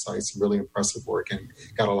 3 of those sites, really impressive work, and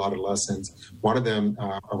got a lot of lessons. One of them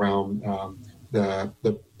around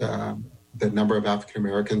the number of African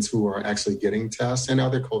Americans who are actually getting tests, and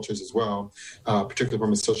other cultures as well, particularly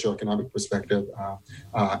from a socioeconomic perspective.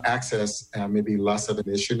 Access may be less of an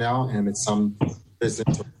issue now, and it's some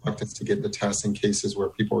business reluctance to get the tests in cases where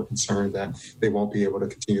people are concerned that they won't be able to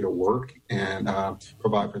continue to work and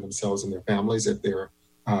provide for themselves and their families if they're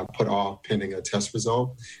put off pending a test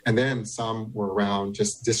result. And then some were around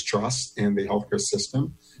just distrust in the healthcare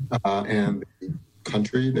system and the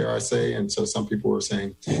country, dare I say. And so some people were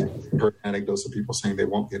saying, heard anecdotes of people saying they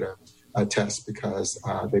won't get a test because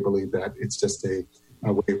they believe that it's just a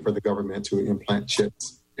way for the government to implant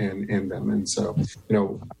chips in them. And so,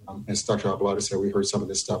 as Dr. Abalata said, we heard some of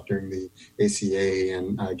this stuff during the ACA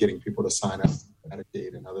and getting people to sign up for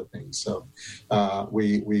Medicaid and other things. So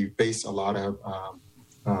we face a lot of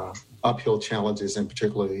uphill challenges, and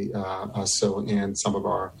particularly so in some of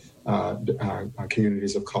our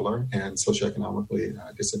communities of color and socioeconomically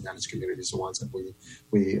disadvantaged communities, the ones that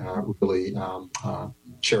we really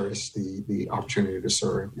cherish the opportunity to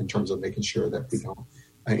serve in terms of making sure that we don't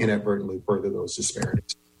inadvertently further those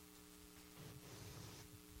disparities.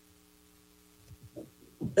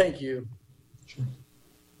 Thank you. Sure.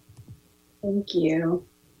 Thank you.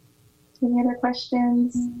 Any other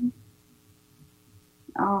questions?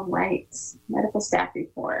 All right. Medical staff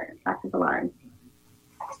report. Dr. Ballard.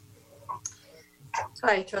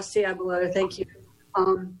 Hi, Trustee Abalata. Thank you.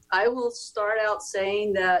 I will start out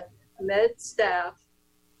saying that med staff's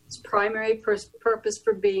primary purpose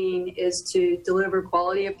for being is to deliver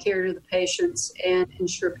quality of care to the patients and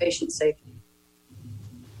ensure patient safety.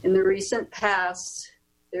 In the recent past,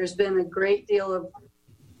 there's been a great deal of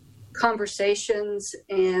conversations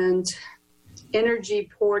and energy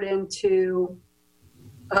poured into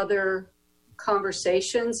other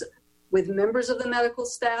conversations with members of the medical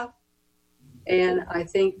staff. And I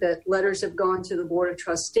think that letters have gone to the Board of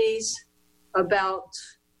Trustees about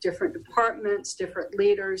different departments, different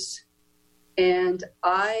leaders. And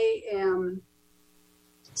I am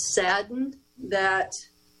saddened that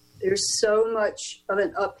there's so much of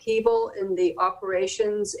an upheaval in the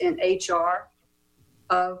operations and HR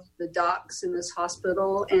of the docs in this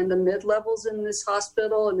hospital and the mid-levels in this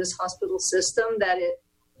hospital and this hospital system that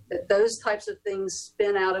those types of things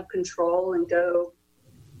spin out of control and go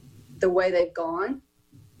the way they've gone.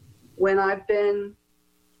 When I've been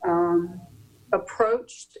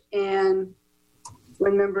approached and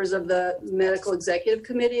when members of the medical executive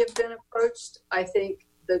committee have been approached, I think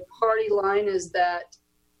the party line is that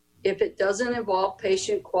if it doesn't involve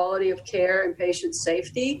patient quality of care and patient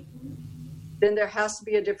safety, then there has to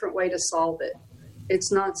be a different way to solve it.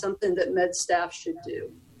 It's not something that med staff should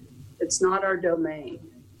do. It's not our domain.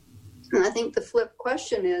 And I think the flip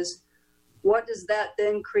question is, what does that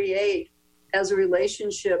then create as a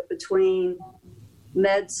relationship between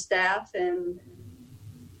med staff and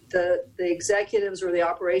the executives or the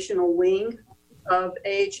operational wing of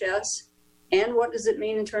AHS? And what does it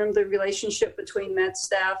mean in terms of the relationship between med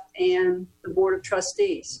staff and the Board of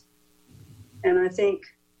Trustees? And I think,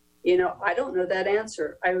 I don't know that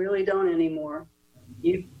answer. I really don't anymore.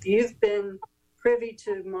 You've been privy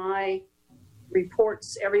to my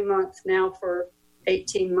reports every month now for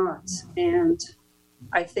 18 months. And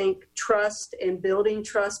I think trust and building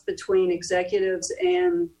trust between executives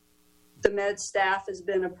and the med staff has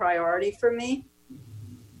been a priority for me.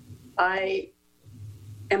 I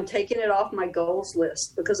am taking it off my goals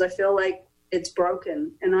list because I feel like it's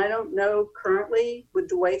broken. And I don't know currently with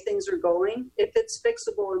the way things are going if it's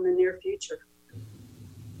fixable in the near future.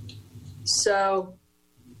 So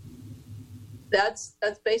that's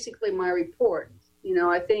basically my report.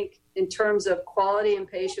 I think in terms of quality and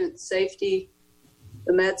patient safety,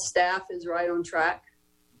 the med staff is right on track.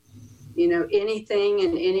 Anything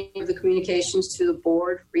in any of the communications to the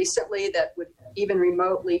board recently that would even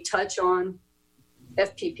remotely touch on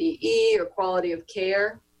FPPE or quality of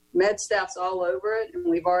care, med staff's all over it, and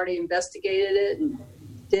we've already investigated it and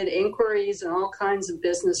did inquiries and all kinds of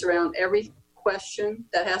business around every question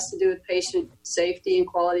that has to do with patient safety and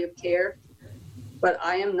quality of care. but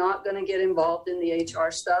I am not going to get involved in the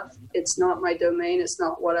HR stuff. It's not my domain. It's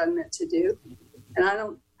not what I'm meant to do. And I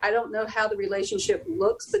don't know how the relationship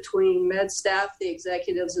looks between med staff, the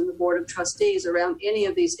executives, and the board of trustees around any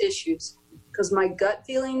of these issues. Because my gut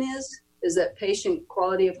feeling is that patient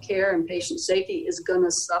quality of care and patient safety is going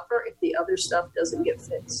to suffer if the other stuff doesn't get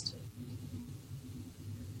fixed.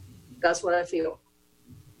 That's what I feel.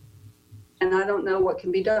 And I don't know what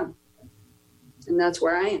can be done. And that's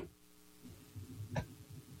where I am.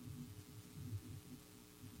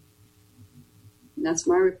 And that's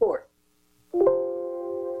my report.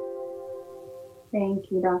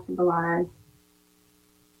 Thank you, Dr. Ballard.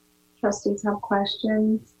 Trustees have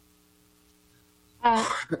questions?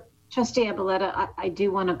 Trustee Abaleta, I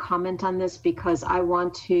do want to comment on this because I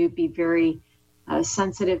want to be very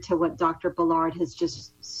sensitive to what Dr. Ballard has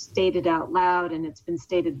just stated out loud, and it's been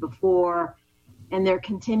stated before. And there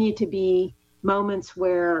continue to be moments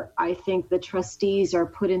where I think the trustees are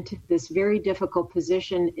put into this very difficult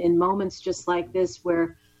position in moments just like this,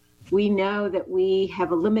 where we know that we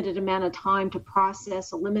have a limited amount of time to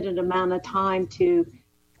process, a limited amount of time to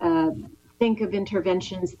think of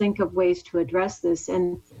interventions, think of ways to address this.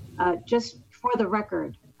 And just for the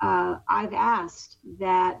record, I've asked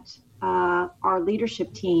that our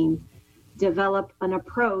leadership team develop an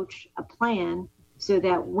approach, a plan, so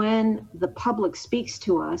that when the public speaks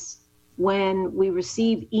to us, when we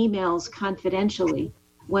receive emails confidentially,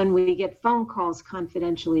 when we get phone calls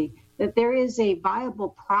confidentially, that there is a viable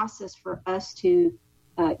process for us to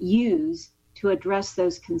use to address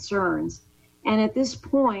those concerns. And at this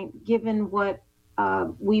point, given what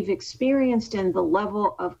we've experienced and the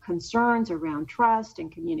level of concerns around trust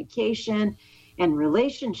and communication and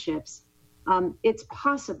relationships, it's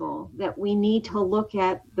possible that we need to look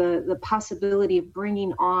at the possibility of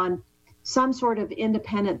bringing on some sort of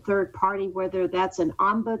independent third party, whether that's an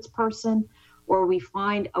ombudsperson or we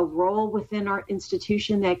find a role within our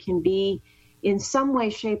institution that can be in some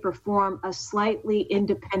way, shape, or form a slightly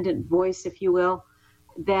independent voice, if you will,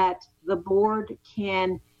 that the board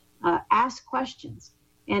can ask questions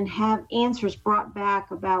and have answers brought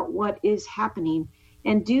back about what is happening,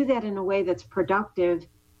 and do that in a way that's productive,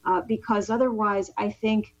 because otherwise I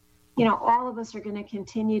think, all of us are going to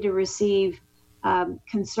continue to receive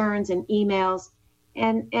concerns and emails,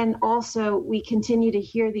 and also we continue to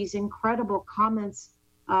hear these incredible comments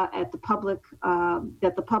at the public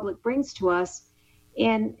that the public brings to us,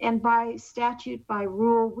 and by statute, by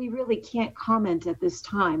rule, we really can't comment at this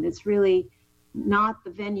time. It's really not the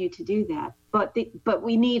venue to do that, but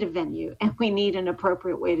we need a venue and we need an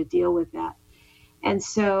appropriate way to deal with that. And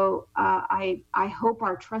so I hope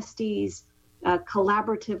our trustees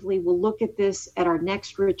collaboratively will look at this at our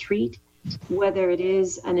next retreat, whether it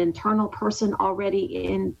is an internal person already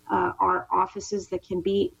in our offices that can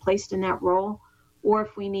be placed in that role, or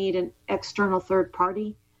if we need an external third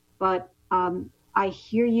party. But I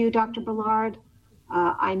hear you, Dr. Ballard.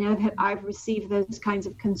 I know that I've received those kinds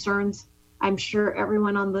of concerns. I'm sure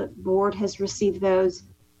everyone on the board has received those.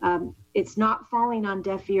 It's not falling on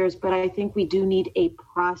deaf ears, but I think we do need a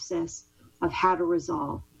process of how to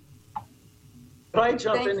resolve. Can I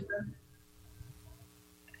jump in here?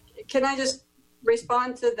 Can I just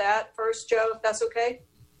respond to that first, Joe, if that's okay?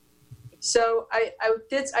 So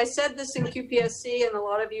I said this in QPSC, and a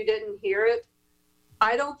lot of you didn't hear it.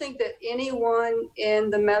 I don't think that anyone in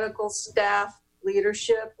the medical staff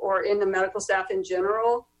leadership or in the medical staff in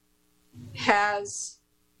general has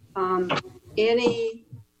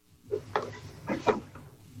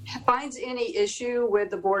finds any issue with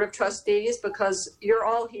the Board of Trustees, because you're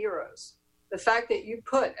all heroes. The fact that you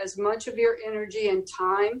put as much of your energy and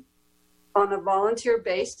time on a volunteer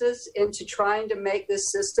basis into trying to make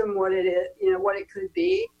this system what it is, what it could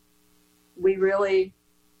be, we really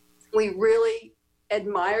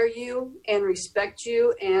admire you and respect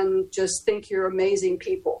you and just think you're amazing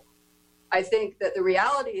people. I think that the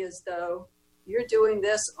reality is, though, you're doing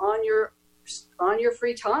this on your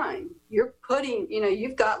free time. You're putting,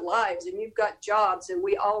 you've got lives and you've got jobs, and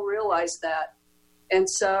we all realize that. And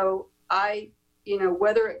so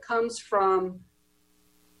whether it comes from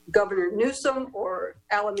Governor Newsom or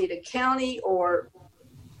Alameda County or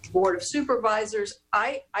Board of Supervisors,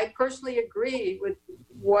 I personally agree with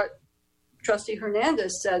what Trustee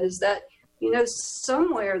Hernandez said, is that,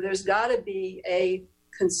 somewhere there's got to be a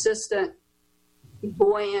consistent,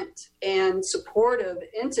 buoyant, and supportive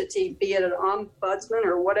entity, be it an ombudsman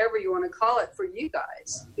or whatever you want to call it, for you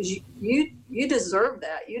guys. Because you deserve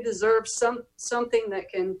that. You deserve something that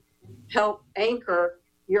can help anchor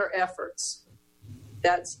your efforts.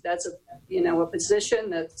 That's a position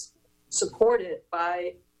that's supported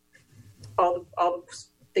by all the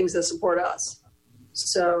things that support us.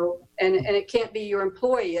 So, and it can't be your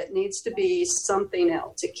employee. It needs to be something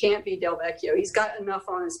else. It can't be Delvecchio. He's got enough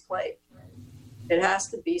on his plate. It has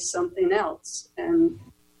to be something else. And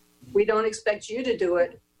we don't expect you to do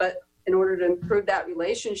it, but in order to improve that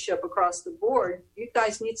relationship across the board, you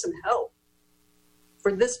guys need some help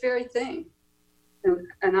for this very thing.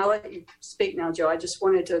 And I'll let you speak now, Joe. I just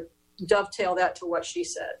wanted to dovetail that to what she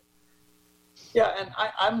said. Yeah, and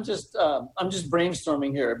I'm just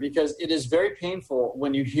brainstorming here because it is very painful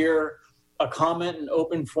when you hear a comment in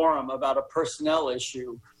open forum about a personnel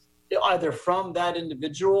issue, either from that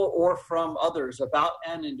individual or from others about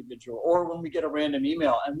an individual, or when we get a random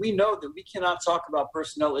email. And we know that we cannot talk about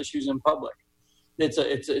personnel issues in public.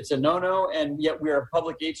 It's a no-no, and yet we are a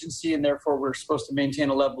public agency, and therefore we're supposed to maintain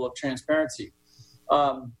a level of transparency.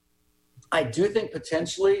 I do think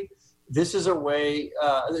potentially this is a way,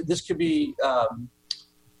 this could be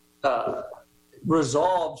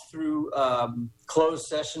resolved through closed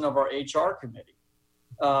session of our HR committee.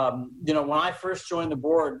 When I first joined the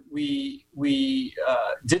board, we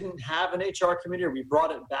didn't have an HR committee, or we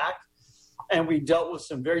brought it back, and we dealt with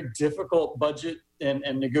some very difficult budget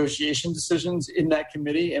and negotiation decisions in that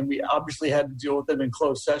committee, and we obviously had to deal with them in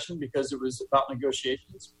closed session because it was about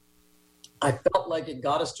negotiations. I felt like it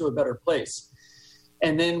got us to a better place.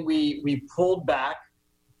 And then we pulled back,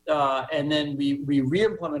 and then we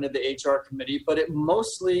re-implemented the HR committee, but it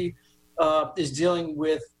mostly is dealing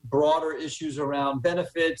with broader issues around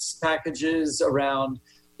benefits packages, around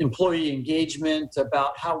employee engagement,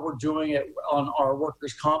 about how we're doing it on our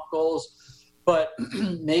workers' comp goals. But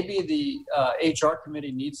maybe the HR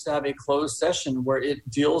committee needs to have a closed session where it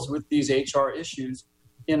deals with these HR issues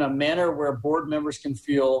in a manner where board members can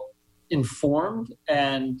feel informed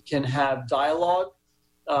and can have dialogue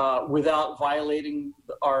without violating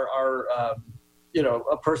a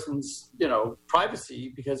person's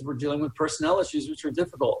privacy, because we're dealing with personnel issues which are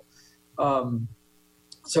difficult. It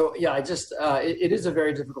is a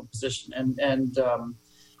very difficult position, and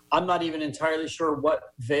I'm not even entirely sure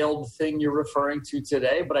what veiled thing you're referring to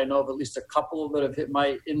today, but I know of at least a couple that have hit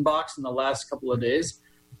my inbox in the last couple of days.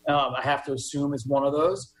 I have to assume it's one of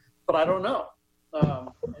those, but I don't know.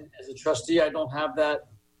 As a trustee, I don't have that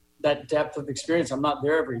depth of experience. I'm not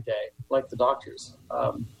there every day like the doctors.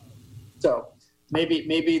 So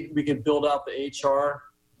maybe we could build out the HR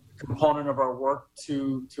component of our work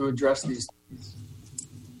to address these things.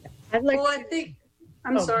 I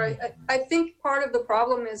think part of the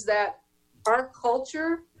problem is that our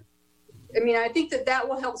culture, I think that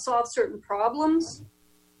will help solve certain problems,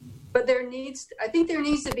 but I think there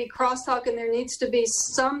needs to be crosstalk, and there needs to be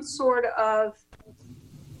some sort of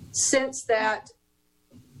sense that,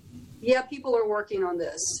 people are working on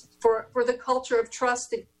this for the culture of trust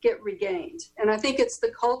to get regained. And I think it's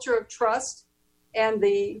the culture of trust and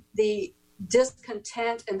the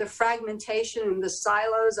discontent and the fragmentation and the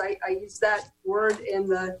silos. I used that word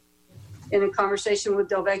in a conversation with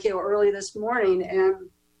Delvecchio early this morning. And,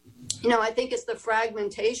 I think it's the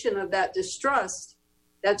fragmentation of that distrust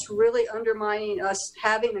that's really undermining us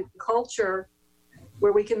having a culture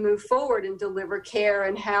where we can move forward and deliver care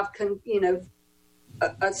and have,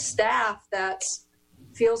 a staff that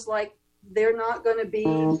feels like they're not going to be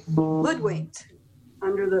hoodwinked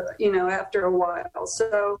after a while.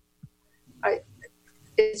 So I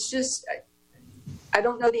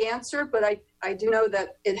don't know the answer, but I do know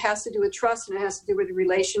that it has to do with trust, and it has to do with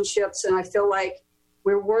relationships. And I feel like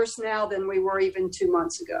we're worse now than we were even 2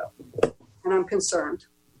 months ago. And I'm concerned.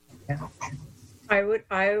 Yeah. I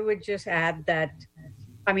would just add that,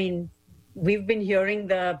 we've been hearing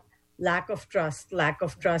the lack of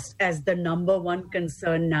trust as the number one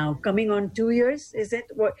concern now. Coming on 2 years, is it?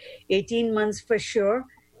 18 months for sure.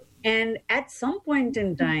 And at some point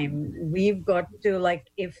in time, we've got to,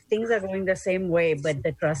 if things are going the same way, but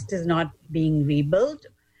the trust is not being rebuilt,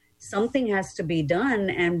 something has to be done.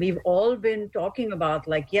 And we've all been talking about,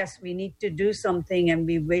 yes, we need to do something, and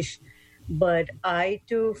we wish, but I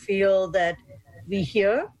too feel that we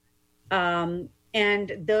hear,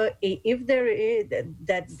 and if there is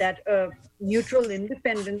that neutral,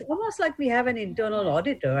 independent, almost like we have an internal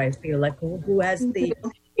auditor, I feel like, who has the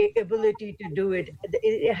ability to do it.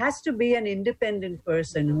 It has to be an independent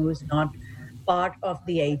person who's not part of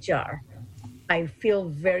the HR. I feel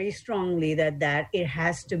very strongly that it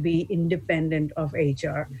has to be independent of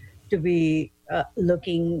HR to be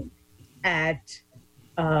looking at,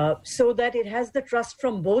 so that it has the trust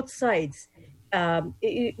from both sides.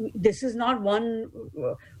 This is not one,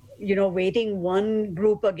 weighting one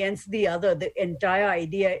group against the other. The entire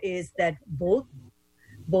idea is that both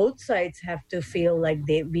sides have to feel like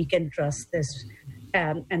we can trust this,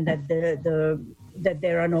 and that that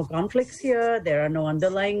there are no conflicts here, there are no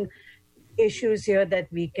underlying issues here, that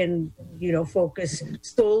we can, focus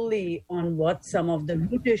solely on what some of the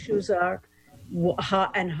root issues are,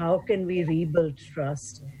 how can we rebuild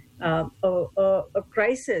trust. A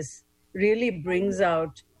crisis really brings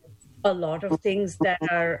out a lot of things that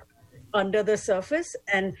are under the surface,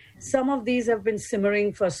 and some of these have been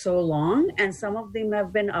simmering for so long, and some of them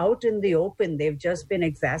have been out in the open. They've just been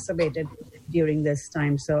exacerbated during this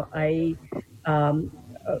time. So I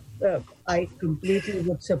completely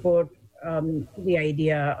would support the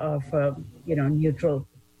idea of neutral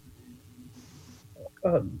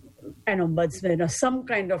an ombudsman or some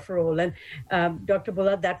kind of role. And Dr.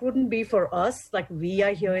 Bullard, that wouldn't be for us. Like, we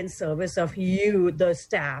are here in service of you, the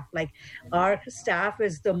staff. Like, our staff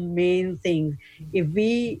is the main thing. If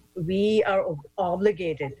we are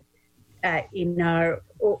obligated in our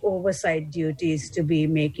oversight duties to be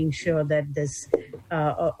making sure that this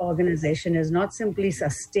organization is not simply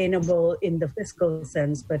sustainable in the fiscal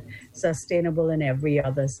sense, but sustainable in every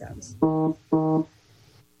other sense.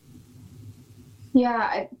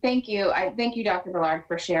 Yeah, thank you. Thank you, Dr. Bullard,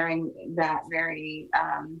 for sharing that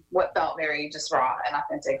what felt very just raw and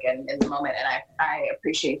authentic and in the moment. And I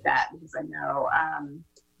appreciate that, because I know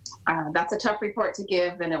that's a tough report to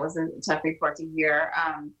give, and it was a tough report to hear.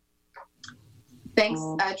 Thanks,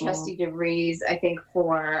 Trustee DeVries, I think,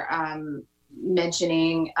 for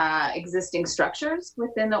mentioning existing structures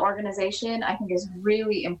within the organization. I think it's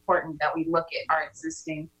really important that we look at our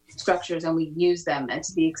existing structures and we use them. And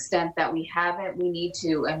to the extent that we haven't, we need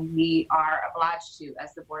to, and we are obliged to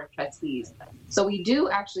as the Board of Trustees. So we do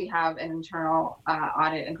actually have an internal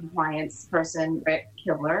audit and compliance person, Rick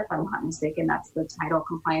Kibler, if I'm not mistaken. That's the title,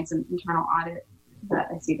 Compliance and Internal Audit. That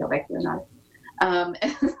I see Vivek not.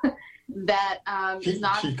 That is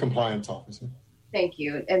not Chief Compliance Officer. Thank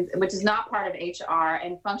you, and which is not part of HR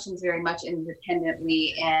and functions very much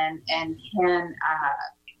independently and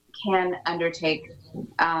can undertake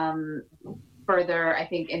further, I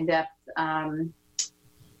think, in-depth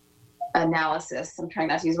analysis. I'm trying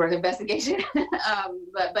not to use the word investigation,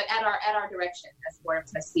 but at our direction as Board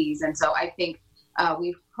of Trustees. And so I think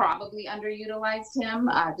we've probably underutilized him.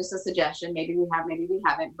 Just a suggestion. Maybe we have, maybe we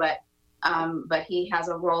haven't, but he has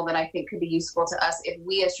a role that I think could be useful to us if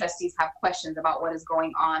we as trustees have questions about what is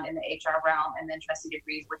going on in the HR realm. And then Trustee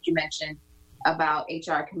DeVries, what you mentioned about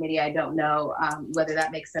HR committee, I don't know whether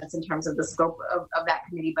that makes sense in terms of the scope of that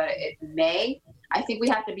committee, but it may. I think we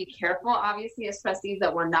have to be careful, obviously, as trustees,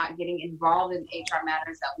 that we're not getting involved in HR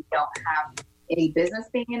matters that we don't have any business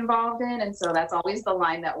being involved in. And so that's always the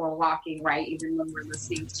line that we're walking, right? Even when we're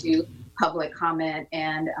listening to public comment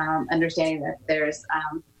and understanding that there's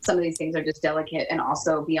some of these things are just delicate and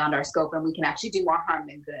also beyond our scope, and we can actually do more harm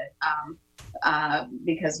than good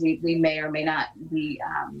because we may or may not be,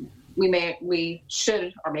 we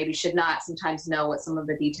should or maybe should not sometimes know what some of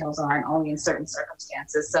the details are, and only in certain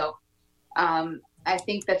circumstances. So I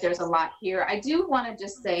think that there's a lot here. I do want to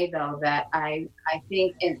just say, though, that I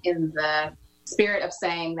think in the spirit of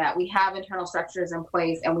saying that we have internal structures in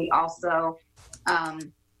place, and we also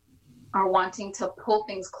are wanting to pull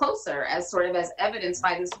things closer as sort of as evidenced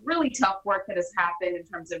by this really tough work that has happened in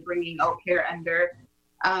terms of bringing Oak Care under,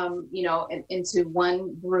 into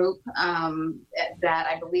one group that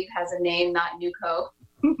I believe has a name, not NewCo,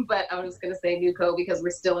 but I'm just going to say NewCo because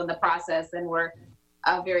we're still in the process and we're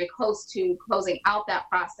very close to closing out that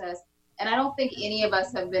process. And I don't think any of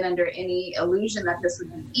us have been under any illusion that this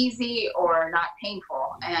would be easy or not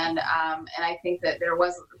painful. And I think that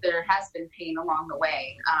there has been pain along the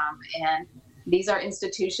way. And these are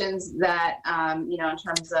institutions that, in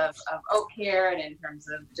terms of Oak Care and in terms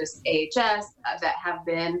of just AHS, that have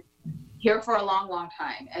been here for a long, long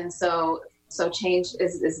time. And so change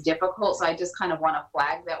is difficult. So I just kind of want to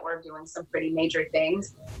flag that we're doing some pretty major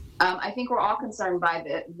things. I think we're all concerned by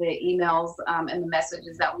the emails and the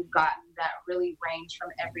messages that we've gotten that really range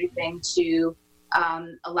from everything to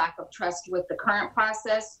a lack of trust with the current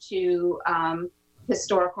process to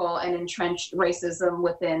historical and entrenched racism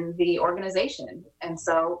within the organization. And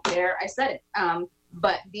so there, I said it.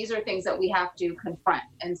 But these are things that we have to confront.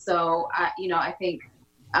 And so, I think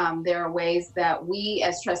there are ways that we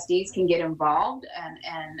as trustees can get involved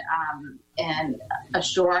and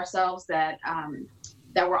assure ourselves that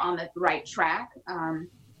we're on the right track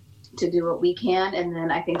to do what we can. And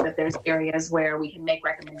then I think that there's areas where we can make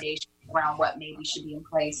recommendations around what maybe should be in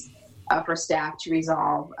place for staff to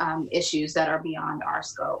resolve issues that are beyond our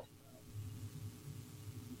scope.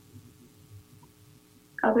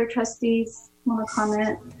 Other trustees want to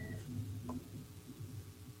comment?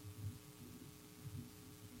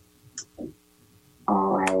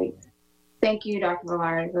 All right. Thank you, Dr.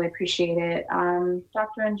 Villard. I really appreciate it.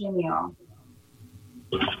 Dr. Ingenio.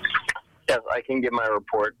 Yes, I can give my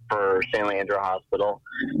report for San Leandro Hospital.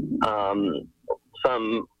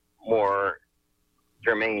 Some more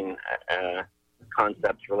germane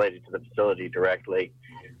concepts related to the facility directly.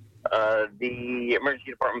 The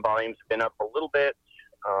emergency department volumes have been up a little bit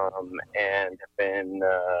and have been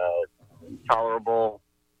tolerable,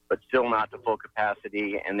 but still not to full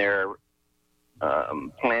capacity. And they're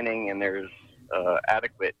planning, and there's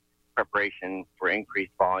adequate preparation for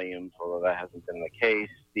increased volumes, although that hasn't been the case.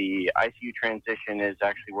 The ICU transition is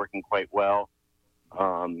actually working quite well,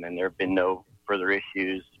 and there have been no further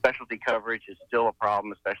issues. Specialty coverage is still a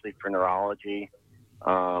problem, especially for neurology,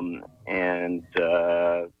 and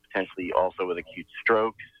potentially also with acute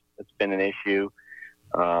strokes. It's been an issue.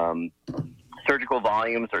 Surgical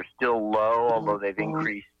volumes are still low, although they've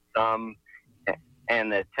increased some,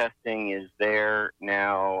 and the testing is there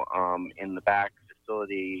now in the back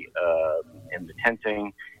facility in the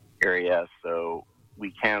tenting area, so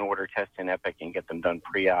we can order tests in Epic and get them done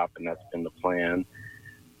pre-op, and that's been the plan.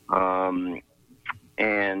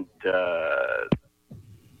 And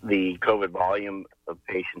the COVID volume of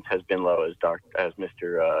patients has been low, as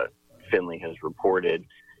Mr. Finley has reported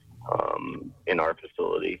in our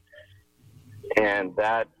facility. And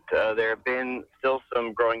that there have been still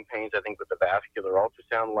some growing pains, I think, with the vascular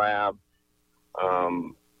ultrasound lab.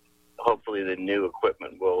 Hopefully the new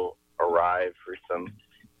equipment will arrive for some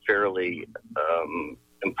fairly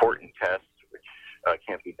important tests, which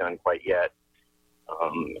can't be done quite yet.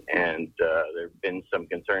 And there have been some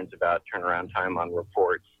concerns about turnaround time on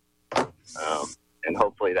reports. And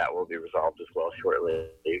hopefully that will be resolved as well shortly.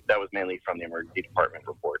 That was mainly from the emergency department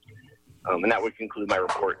report. And that would conclude my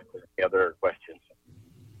report. If any other questions,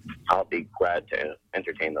 I'll be glad to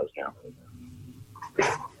entertain those now.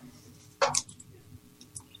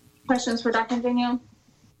 Questions for Dr. Ingenio?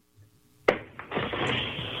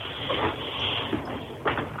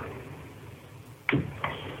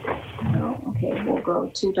 No? Okay, we'll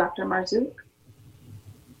go to Dr. Marzouk.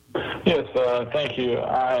 Yes, thank you.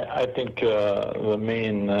 I think the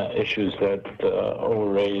main issues that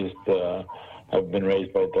were raised have been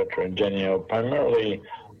raised by Dr. Ingenio, primarily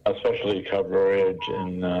specialty coverage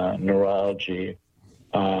in neurology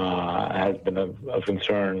has been of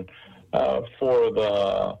concern for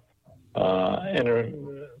the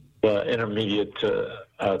intermediate to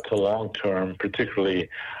long term. Particularly,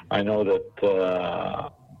 I know that the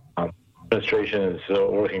administration is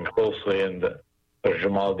working closely, and Dr.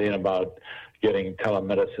 Jamaldeen, about getting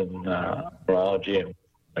telemedicine neurology and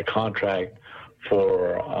a contract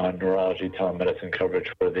for neurology telemedicine coverage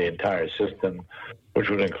for the entire system, which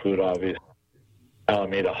would include, obviously,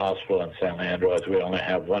 Alameda Hospital and San Leandro, as we only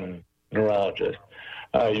have one neurologist.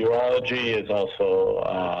 Urology is also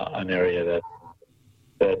an area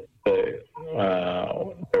that they're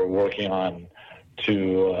working on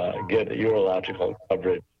to get urological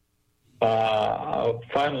coverage.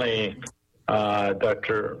 Finally,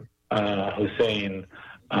 Dr. Hussain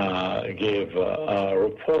gave a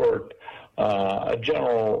report, a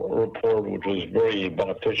general report, which was very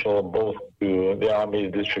beneficial both to the Alameda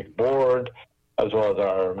District Board as well as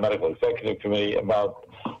our Medical Executive Committee about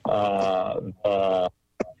the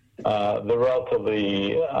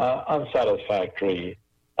relatively unsatisfactory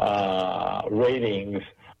ratings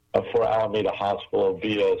for Alameda Hospital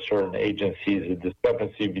via certain agencies, the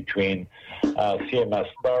discrepancy between CMS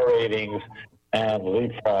star ratings and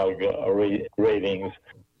Leapfrog ratings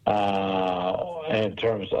in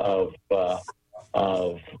terms of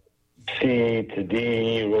C to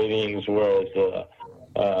D ratings, whereas the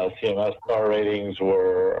CMS star ratings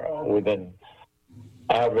were within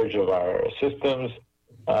average of our systems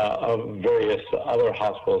of various other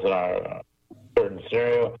hospitals in our certain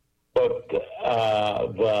scenario. But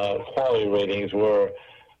the quality ratings were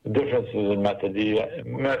differences in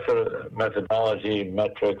methodology,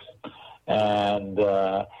 metrics, and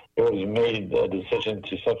it was made a decision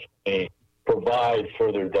to subsequently provide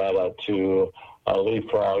further data to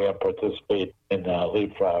Leapfrog and participate in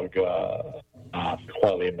Leapfrog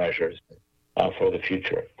quality measures for the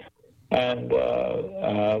future. And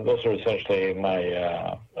those are essentially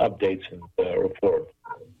my updates in the report.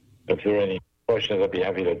 If there are any questions, I'd be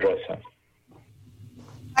happy to address them.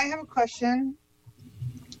 I have a question.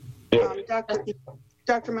 Yes.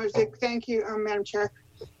 Dr. Marzouk, thank you, Madam Chair.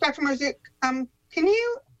 Dr. Marzouk, can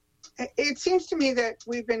you, it seems to me that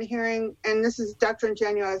we've been hearing, and this is Dr.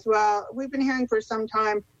 Ingenio as well, we've been hearing for some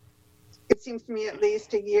time, it seems to me at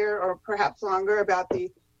least a year or perhaps longer, about the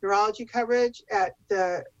neurology coverage at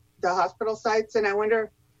the hospital sites. And I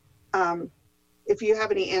wonder if you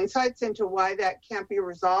have any insights into why that can't be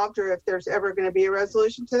resolved, or if there's ever going to be a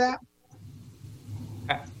resolution to that.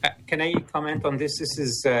 Can I comment on this? This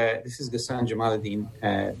is Ghassan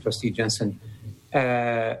Jamaluddin, Trustee Jensen.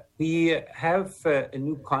 We have a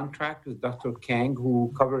new contract with Dr. Kang,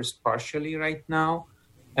 who covers partially right now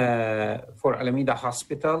for Alameda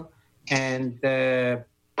Hospital, and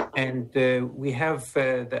we have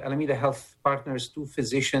the Alameda Health Partners, 2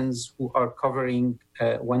 physicians who are covering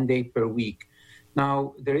 1 day per week.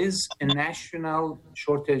 Now, there is a national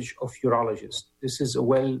shortage of urologists. This is a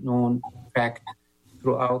well-known fact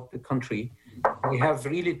throughout the country. We have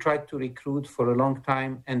really tried to recruit for a long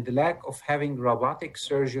time, and the lack of having robotic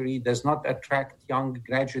surgery does not attract young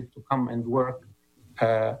graduates to come and work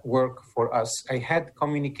for us. I had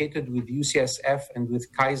communicated with UCSF and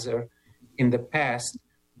with Kaiser in the past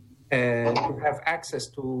to have access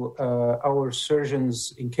to our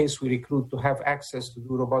surgeons in case we recruit, to have access to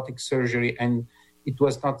do robotic surgery, and it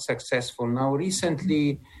was not successful. Now,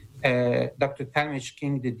 recently, Dr. Talmadge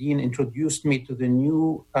King, the dean, introduced me to the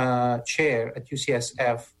new chair at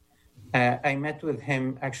UCSF. I met with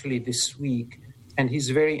him actually this week, and he's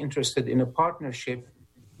very interested in a partnership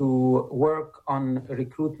to work on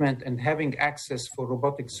recruitment and having access for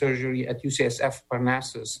robotic surgery at UCSF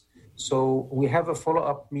Parnassus. So we have a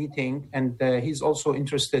follow-up meeting, and he's also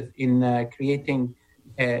interested in creating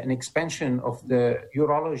an expansion of the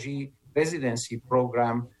urology residency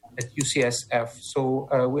program at UCSF.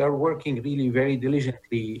 So we are working really very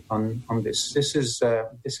diligently on this. This is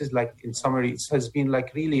like, in summary, it has been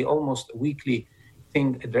like really almost a weekly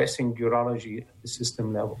thing addressing urology at the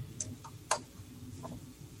system level.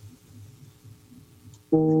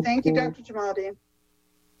 Thank you, Dr. Jamaluddin.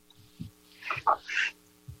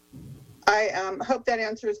 I hope that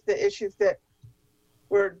answers the issues that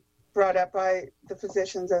were brought up by the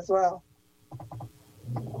physicians as well.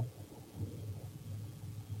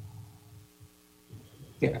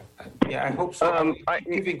 Yeah, I hope so. I'm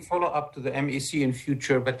giving follow-up to the MEC in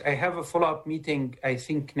future, but I have a follow-up meeting, I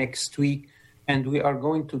think, next week, and we are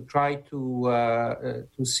going to try to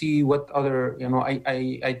see what other,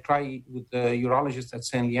 I try with the urologists at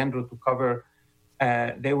San Leandro to cover.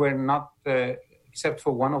 They were not, except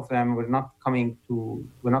for one of them, we're not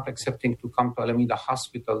accepting to come to Alameda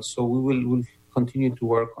Hospital. So we'll continue to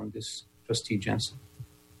work on this, Trustee Jensen.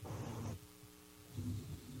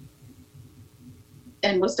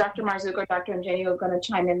 And was Dr. Marzouk or Dr. Ingenio going to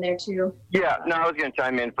chime in there too? Yeah, no, I was going to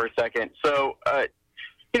chime in for a second. So,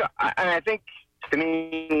 I think to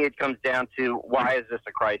me it comes down to, why is this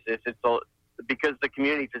a crisis? It's because the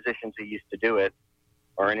community physicians who used to do it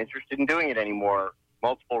aren't interested in doing it anymore.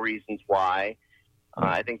 Multiple reasons why.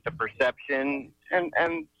 I think the perception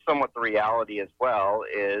and somewhat the reality as well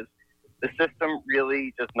is the system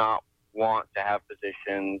really does not want to have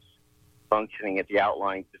physicians functioning at the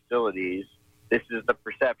outlying facilities. This is the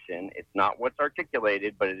perception. It's not what's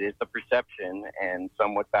articulated, but it is the perception, and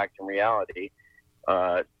somewhat fact and reality.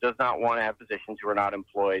 Does not want to have physicians who are not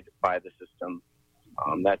employed by the system.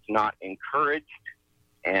 That's not encouraged,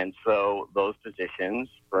 and so those physicians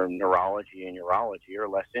for neurology and urology are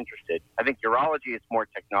less interested. I think urology is more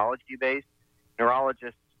technology-based,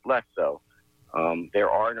 neurologists less so. There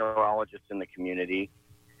are neurologists in the community.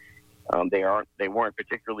 They weren't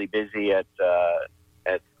particularly busy at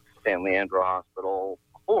San Leandro Hospital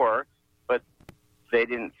before, but they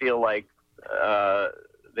didn't feel like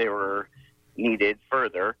they were needed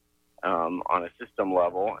further on a system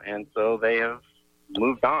level, and so they have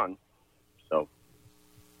moved on. So,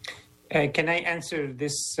 can I answer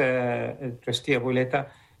this, Trustee Abuleta?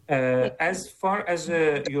 As far as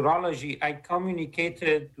urology, I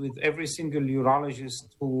communicated with every single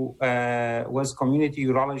urologist who was community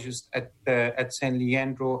urologist at San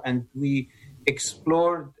Leandro, and we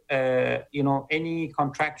explored, any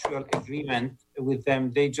contractual agreement with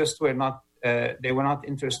them. They just were not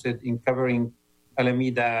interested in covering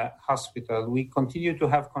Alameda Hospital. We continue to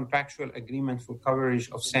have contractual agreement for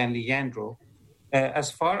coverage of San Leandro.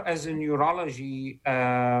 As far as in urology,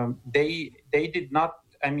 they did not.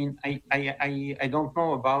 I mean, I don't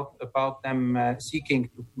know about them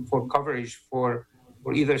seeking for coverage for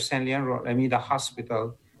either San Leandro or Alameda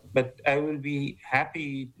Hospital. But I will be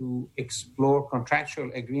happy to explore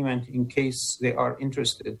contractual agreement in case they are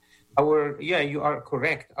interested. You are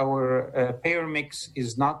correct. Our payer mix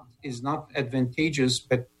is not advantageous,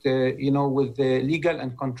 but with the legal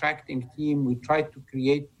and contracting team, we try to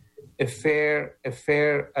create a fair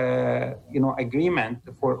agreement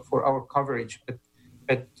for our coverage.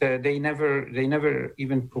 But they never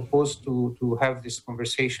even proposed to have this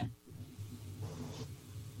conversation.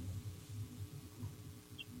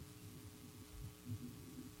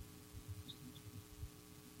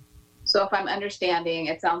 So if I'm understanding,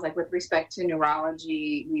 it sounds like with respect to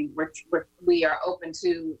neurology, we are open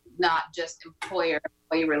to not just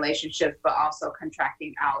employer-employee relationships, but also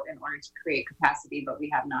contracting out in order to create capacity, but we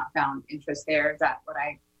have not found interest there. Is that what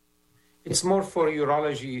I... It's more for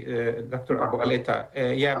urology, Dr. Abualeta.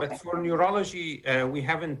 But for neurology, we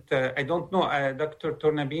haven't, I don't know, Dr.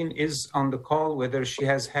 Tornabin is on the call, whether she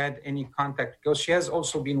has had any contact, because she has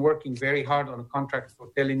also been working very hard on a contract for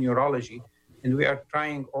teleneurology, and we are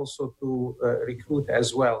trying also to recruit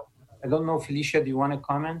as well. I don't know, Felicia, do you want to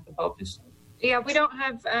comment about this? Yeah, we don't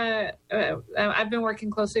have, I've been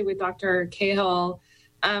working closely with Dr. Cahill,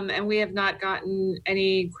 and we have not gotten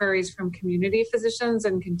any queries from community physicians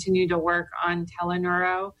and continue to work on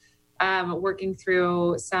teleneuro, working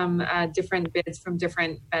through some different bids from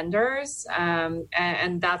different vendors.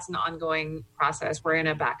 And that's an ongoing process. We're in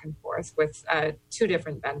a back and forth with 2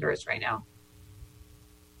 different vendors right now.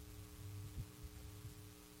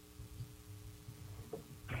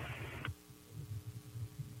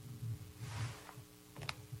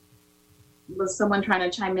 Was someone trying to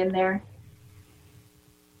chime in there?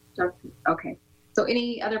 Okay. So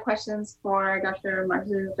any other questions for Dr.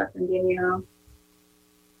 Marzu, Dr. Daniel?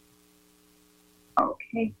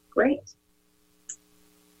 Okay, great.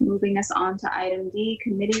 Moving us on to item D,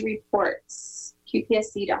 committee reports.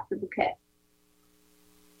 QPSC, Dr. Bouquet.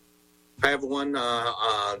 I have one,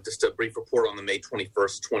 just a brief report on the May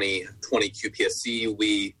 21st, 2020 QPSC.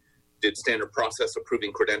 We did standard process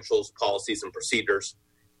approving credentials, policies, and procedures.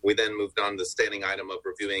 We then moved on to the standing item of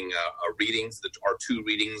reviewing readings. Our 2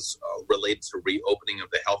 readings relate to reopening of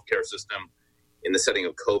the healthcare system in the setting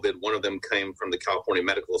of COVID. One of them came from the California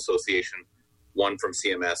Medical Association, one from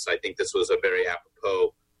CMS. I think this was a very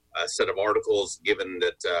apropos set of articles, given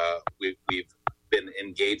that we've been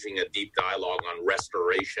engaging a deep dialogue on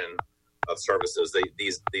restoration of services.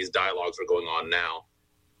 These dialogues are going on now.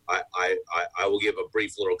 I will give a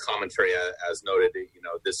brief little commentary as noted.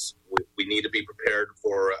 We need to be prepared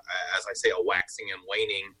for, as I say, a waxing and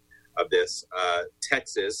waning of this.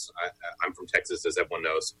 Texas, I'm from Texas, as everyone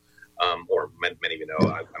knows, or many of you know,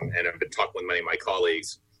 and I've been talking with many of my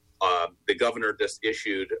colleagues. The governor just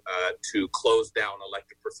issued to close down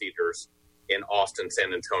elective procedures in Austin,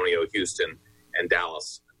 San Antonio, Houston, and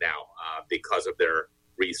Dallas now because of their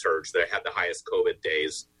resurge. They had the highest COVID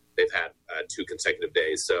days. They've had 2 consecutive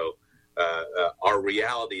days. So our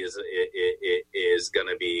reality is going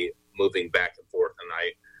to be moving back and forth. And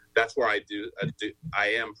that's where I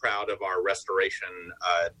am proud of our restoration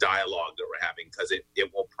dialogue that we're having, because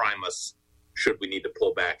it will prime us should we need to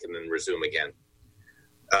pull back and then resume again.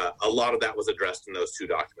 A lot of that was addressed in those 2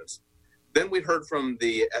 documents. Then we heard from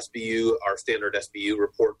the SBU, our standard SBU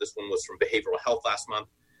report. This one was from behavioral health last month.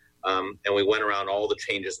 And we went around all the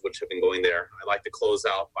changes which have been going there. I'd like to close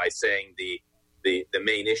out by saying the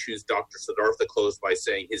main issues. Dr. Siddhartha closed by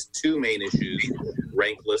saying his 2 main issues,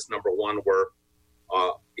 rank list number 1, were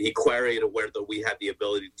he queried whether we had the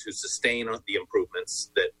ability to sustain the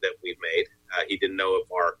improvements that we've made. He didn't know if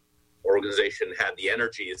our organization had the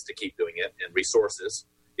energies to keep doing it and resources.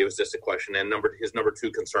 It was just a question. And his number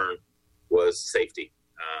 2 concern was safety.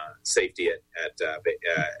 Safety in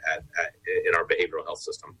our behavioral health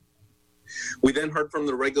system. We then heard from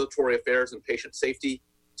the regulatory affairs and patient safety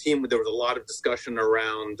team. There was a lot of discussion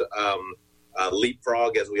around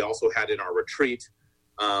Leapfrog, as we also had in our retreat.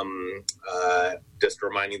 Just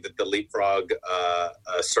reminding that the Leapfrog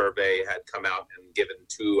survey had come out and given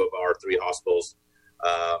 2 of our 3 hospitals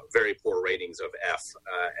very poor ratings of F.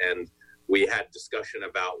 And we had discussion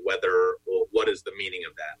about what is the meaning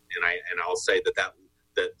of that. And I'll say that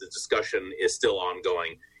the discussion is still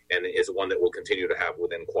ongoing and is one that we'll continue to have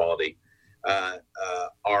within quality.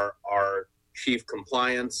 Our chief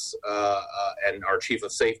compliance and our chief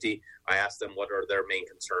of safety, I asked them what are their main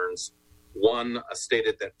concerns. One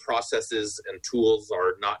stated that processes and tools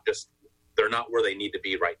they're not where they need to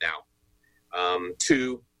be right now.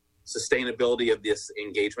 2, sustainability of this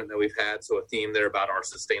engagement that we've had. So a theme there about our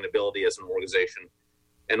sustainability as an organization.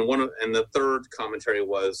 And the third commentary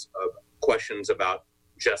was questions about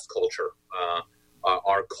just culture.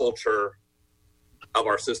 Our culture of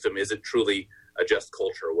our system, is it truly a just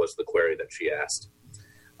culture, was the query that she asked,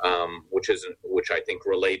 which I think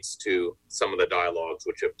relates to some of the dialogues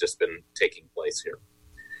which have just been taking place here.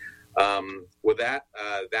 With that,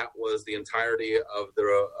 that was the entirety of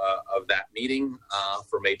that meeting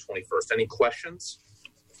for May 21st. Any questions?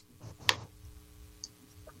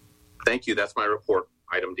 Thank you. That's my report,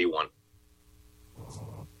 item D1.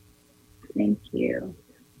 Thank you.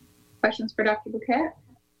 Questions for Dr. Bouquet?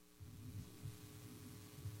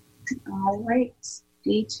 All right.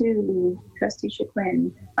 D2, Trustee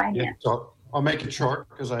Shaquin, Finance. I'll make it short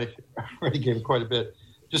because I already gave quite a bit.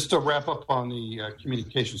 Just to wrap up on the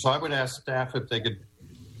communication. So I would ask staff if they could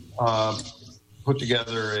put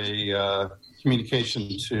together a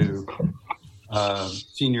communication to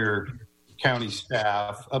senior county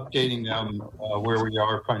staff, updating them where we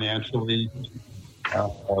are financially,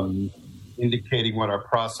 indicating what our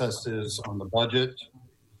process is on the budget,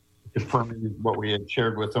 confirming what we had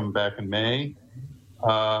shared with them back in May,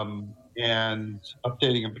 and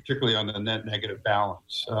updating them particularly on the net negative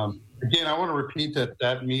balance. Again, I want to repeat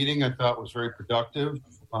that meeting I thought was very productive.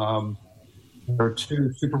 There were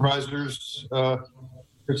 2 supervisors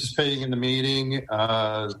participating in the meeting.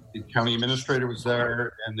 The county administrator was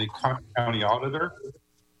there and the county auditor.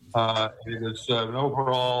 It was an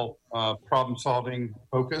overall problem-solving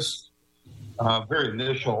focus, very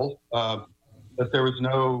initial, but there was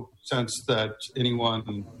no sense that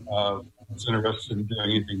anyone was interested in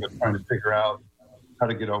doing anything but trying to figure out how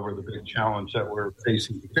to get over the big challenge that we're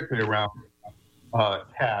facing, particularly around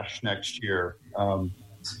cash next year.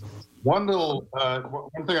 One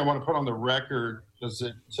thing I want to put on the record is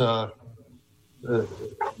that it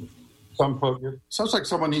sounds like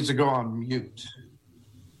someone needs to go on mute.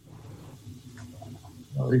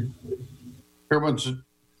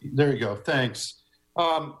 There you go. Thanks.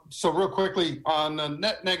 So real quickly on the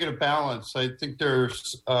net negative balance, I think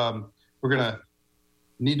we're going to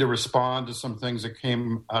need to respond to some things that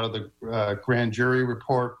came out of the grand jury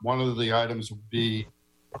report. One of the items would be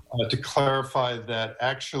to clarify that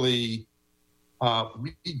actually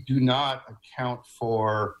we do not account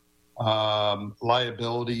for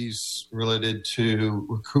liabilities related to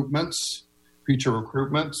recoupments, future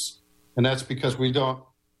recoupments. And that's because we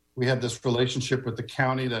have this relationship with the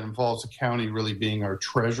county that involves the county really being our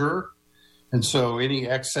treasurer. And so any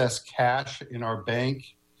excess cash in our bank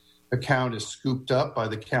account is scooped up by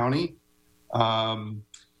the county.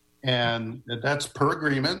 And that's per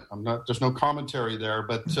agreement. There's no commentary there,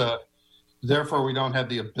 but therefore we don't have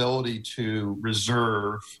the ability to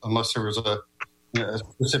reserve unless there was a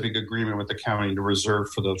specific agreement with the county to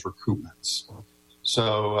reserve for those recoupments.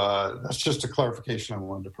 So that's just a clarification I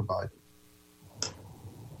wanted to provide.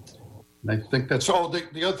 And I think that's all.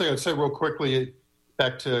 The other thing I'd say real quickly,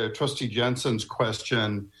 back to Trustee Jensen's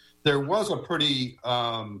question, there was a pretty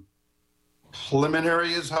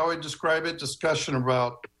preliminary, is how I describe it, discussion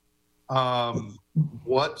about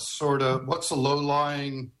what's the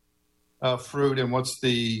low-lying fruit and what's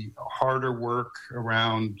the harder work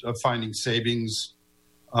around finding savings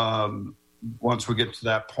once we get to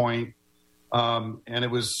that point. And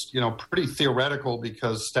it was, pretty theoretical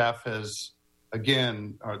because staff has,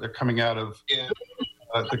 again, they're coming out of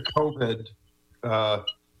the COVID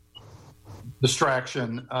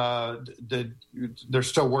distraction. They're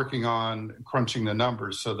still working on crunching the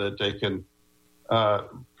numbers so that they can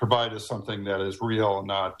provide us something that is real and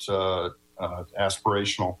not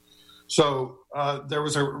aspirational. So there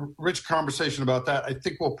was a rich conversation about that. I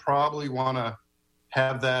think we'll probably want to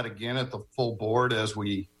have that again at the full board as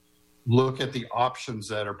we look at the options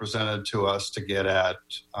that are presented to us to get at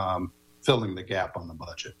filling the gap on the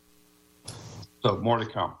budget. So more to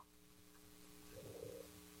come.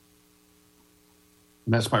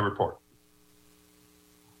 And that's my report.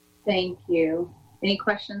 Thank you. Any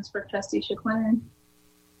questions for Trustee Shaquin?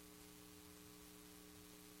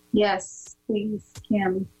 Yes, please,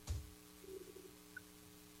 Kim.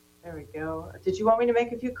 There we go. Did you want me to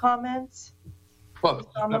make a few comments? Well,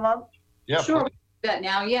 on the month? Yeah. Sure. That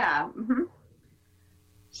now, yeah. Mm-hmm.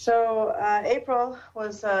 So April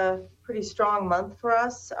was a pretty strong month for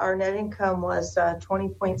us. Our net income was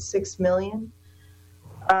 $20.6 million.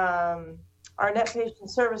 Our net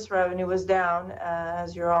patient service revenue was down,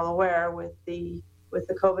 as you're all aware, with the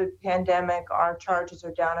COVID pandemic. Our charges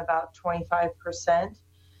are down about 25%.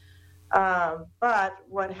 But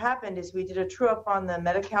what happened is we did a true up on the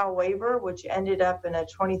Medi-Cal waiver, which ended up in a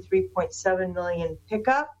 $23.7 million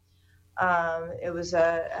pickup. It was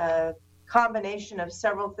a combination of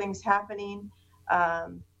several things happening.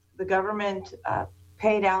 The government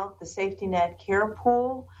paid out the safety net care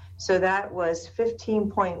pool. So that was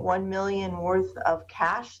 $15.1 million worth of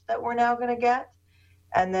cash that we're now going to get.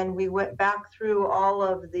 And then we went back through all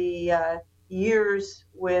of the years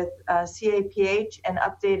with CAPH and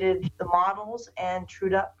updated the models and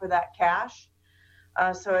trued up for that cash.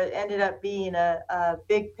 So it ended up being a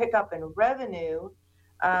big pickup in revenue,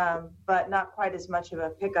 but not quite as much of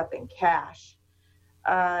a pickup in cash.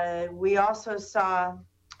 We also saw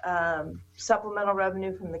supplemental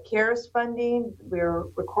revenue from the CARES funding. We're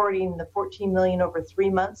recording the $14 million over 3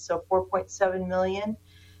 months, so $4.7 million,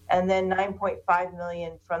 and then $9.5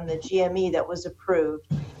 million from the GME that was approved.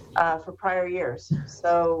 for prior years.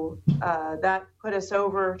 So that put us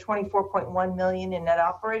over 24.1 million in net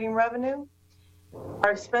operating revenue.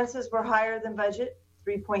 Our expenses were higher than budget,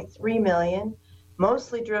 3.3 million,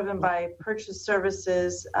 mostly driven by purchase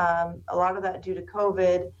services, a lot of that due to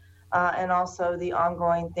COVID, and also the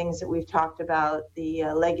ongoing things that we've talked about, the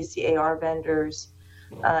legacy AR vendors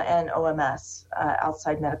and OMS,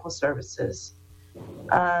 outside medical services.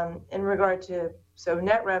 In regard to, so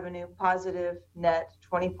net revenue, positive net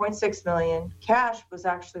 20.6 million. Cash was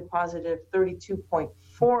actually positive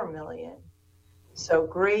 32.4 million. So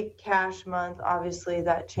great cash month. Obviously,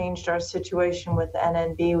 that changed our situation with the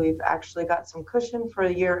NNB. We've actually got some cushion for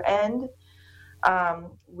year end.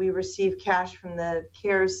 We received cash from the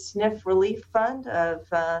CARES SNF Relief Fund of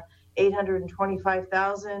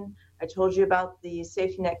 825,000. I told you about the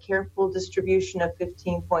Safety Net Care Pool distribution of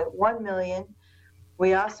 15.1 million.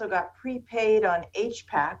 We also got prepaid on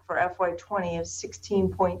HPAC for FY20 of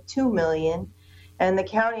 16.2 million. And the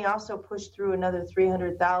county also pushed through another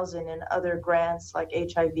 300,000 in other grants like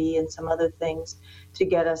HIV and some other things to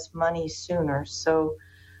get us money sooner. So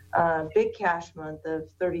big cash month of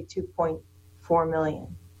 32.4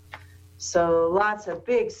 million. So lots of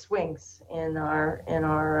big swings in our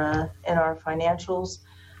financials.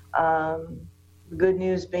 Good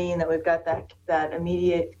news being that we've got that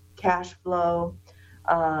immediate cash flow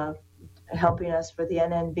helping us for the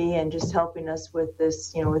NNB and just helping us with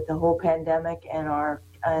this, with the whole pandemic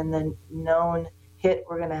and the known hit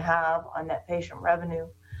we're going to have on net patient revenue.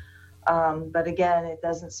 But again, it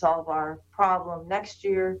doesn't solve our problem next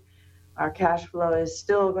year. Our cash flow is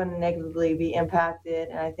still going to negatively be impacted,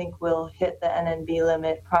 and I think we'll hit the NNB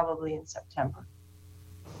limit probably in September.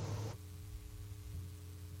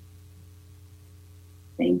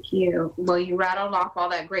 Thank you. Well, you rattled off all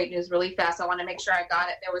that great news really fast. I want to make sure I got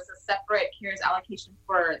it. There was a separate CARES allocation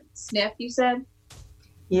for SNF, you said?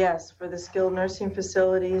 Yes, for the skilled nursing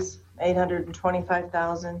facilities,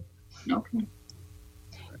 825,000. Okay.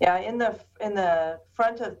 Yeah, in the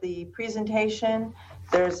front of the presentation,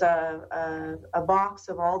 there's a box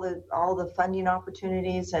of all the funding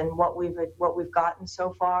opportunities and what we've gotten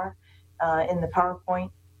so far in the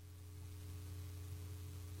PowerPoint.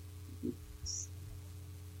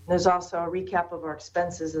 There's also a recap of our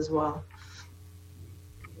expenses as well.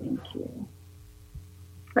 Thank you.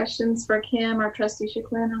 Questions for Kim or Trustee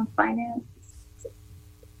Chiquin on finance?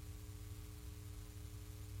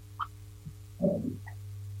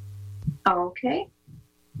 Okay.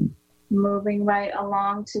 Moving right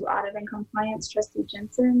along to audit and compliance, Trustee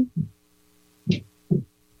Jensen.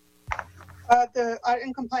 The Audit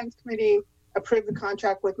and Compliance Committee approved the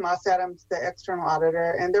contract with Moss Adams, the external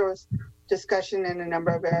auditor, and there was discussion in a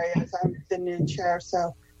number of areas. I'm the new chair,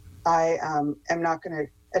 so I am not going to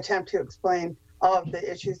attempt to explain all of the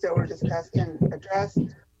issues that were discussed and addressed.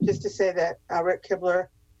 Just to say that Rick Kibler,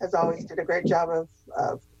 as always, did a great job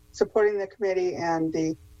of supporting the committee, and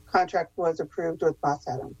the contract was approved with Moss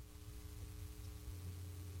Adams.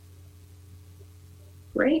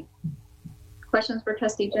 Great. Questions for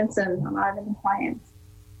Trustee Jensen on audit and compliance?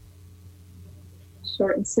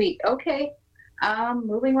 Short and sweet. Okay.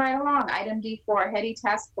 Moving right along, item D4, Heady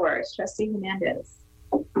Task Force, Trustee Hernandez.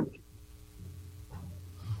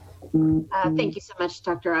 Thank you so much,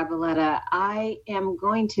 Dr. Avaleta. I am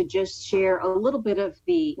going to just share a little bit of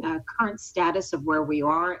the current status of where we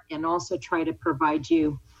are and also try to provide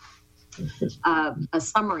you a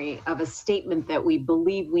summary of a statement that we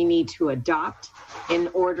believe we need to adopt in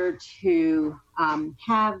order to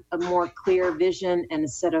have a more clear vision and a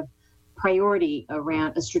set of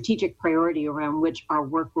a strategic priority around which our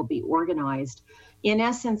work will be organized. In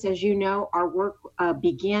essence, as you know, our work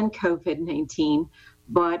began COVID-19,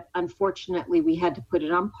 but unfortunately we had to put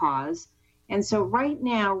it on pause. And so right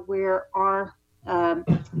now where our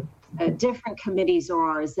different committees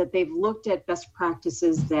are is that they've looked at best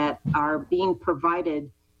practices that are being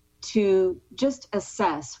provided to just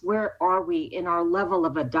assess where are we in our level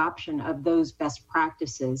of adoption of those best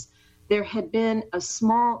practices. There had been a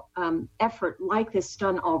small effort like this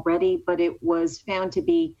done already, but it was found to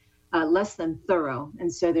be less than thorough.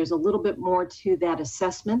 And so there's a little bit more to that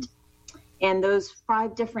assessment. And those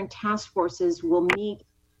 5 different task forces will meet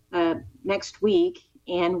next week,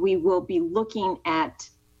 and we will be looking at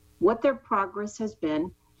what their progress has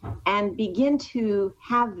been and begin to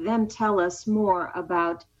have them tell us more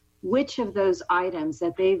about which of those items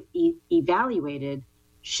that they've evaluated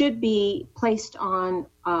should be placed on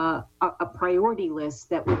a priority list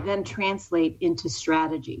that would then translate into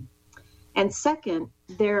strategy. And second,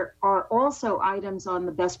 there are also items on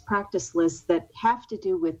the best practice list that have to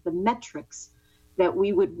do with the metrics that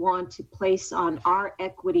we would want to place on our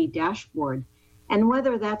equity dashboard. And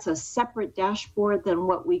whether that's a separate dashboard than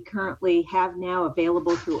what we currently have now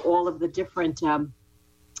available through all of the different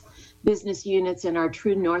business units in our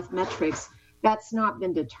True North metrics, that's not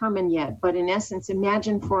been determined yet. But in essence,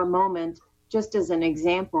 imagine for a moment, just as an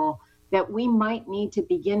example, that we might need to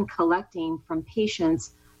begin collecting from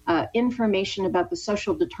patients information about the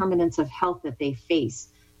social determinants of health that they face.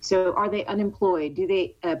 So are they unemployed? Do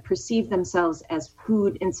they perceive themselves as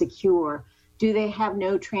food insecure? Do they have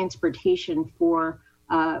no transportation for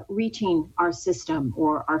reaching our system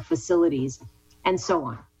or our facilities, and so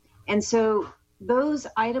on? And so those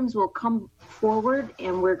items will come forward,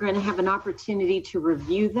 and we're going to have an opportunity to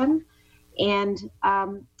review them. And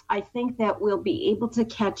I think that we'll be able to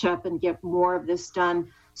catch up and get more of this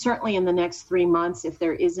done, certainly in the next 3 months, if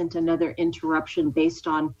there isn't another interruption based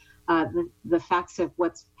on the facts of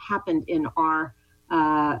what's happened in our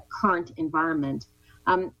current environment.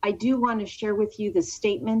 I do want to share with you the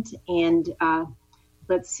statement, and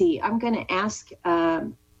let's see, I'm going to ask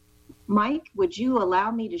Mike, would you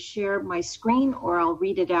allow me to share my screen, or I'll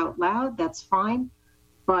read it out loud? That's fine.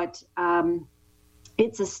 But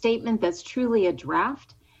it's a statement that's truly a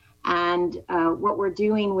draft. And what we're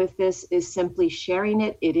doing with this is simply sharing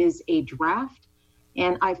it. It is a draft.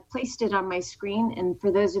 And I've placed it on my screen. And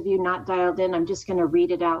for those of you not dialed in, I'm just going to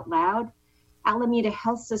read it out loud. Alameda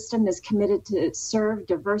Health System is committed to serve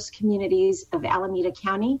diverse communities of Alameda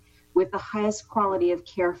County with the highest quality of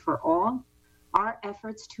care for all. Our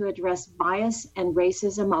efforts to address bias and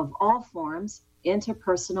racism of all forms,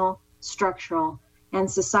 interpersonal, structural, and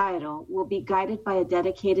societal, will be guided by a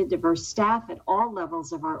dedicated, diverse staff at all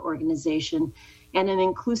levels of our organization and an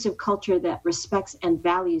inclusive culture that respects and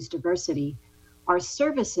values diversity. Our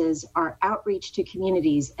services, our outreach to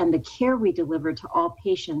communities, and the care we deliver to all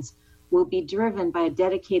patients will be driven by a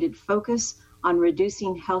dedicated focus on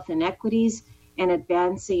reducing health inequities and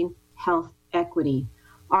advancing health equity.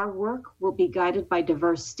 Our work will be guided by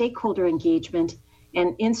diverse stakeholder engagement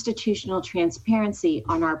and institutional transparency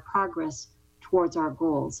on our progress towards our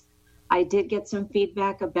goals. I did get some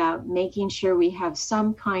feedback about making sure we have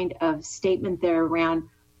some kind of statement there around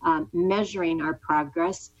measuring our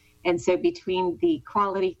progress. And so between the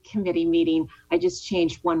quality committee meeting, I just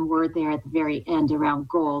changed one word there at the very end around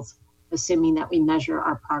goals, assuming that we measure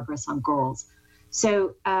our progress on goals.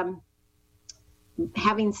 So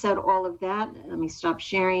having said all of that, let me stop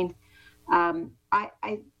sharing.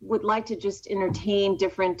 I would like to just entertain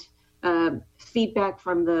different feedback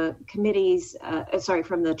from the committees,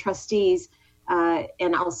 from the trustees,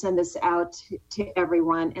 and I'll send this out to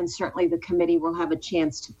everyone, and certainly the committee will have a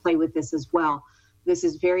chance to play with this as well. This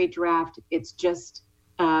is very draft. It's just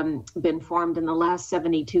been formed in the last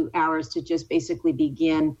 72 hours to just basically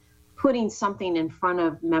begin putting something in front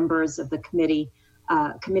of members of the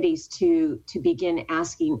committees to begin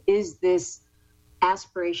asking, is this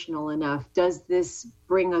aspirational enough? Does this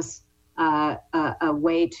bring us a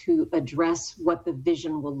way to address what the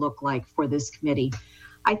vision will look like for this committee?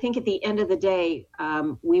 I think at the end of the day,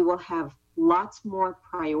 we will have lots more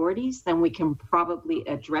priorities than we can probably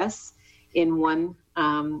address in one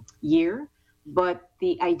year. But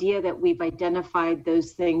the idea that we've identified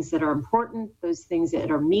those things that are important, those things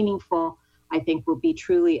that are meaningful, I think will be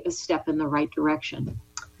truly a step in the right direction.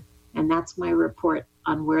 And that's my report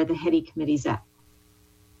on where the HEDI committee's at.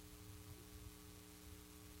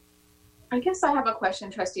 I guess I have a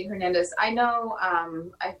question, Trustee Hernandez. I know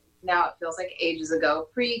now it feels like ages ago,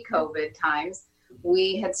 pre-COVID times,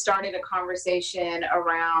 we had started a conversation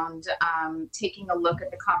around taking a look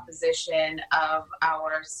at the composition of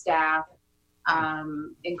our staff,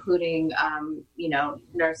 including,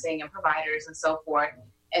 nursing and providers and so forth,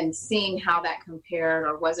 and seeing how that compared,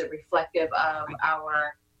 or was it reflective of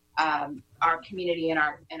our community and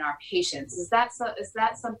our patients. Is that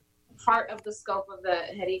some part of the scope of the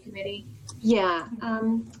HEDI committee? Yeah,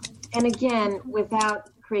 and again, without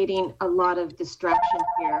creating a lot of distraction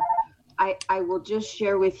here, I will just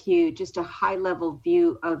share with you just a high-level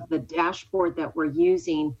view of the dashboard that we're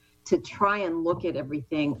using to try and look at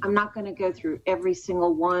everything. I'm not going to go through every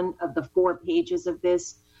single one of the 4 pages of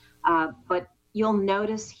this, but you'll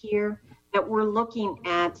notice here that we're looking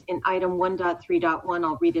at in item 1.3.1,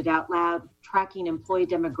 I'll read it out loud, tracking employee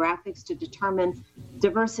demographics to determine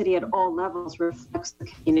diversity at all levels reflects the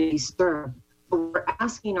community served. We're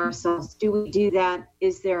asking ourselves, do we do that?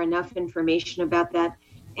 Is there enough information about that?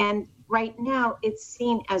 And right now, it's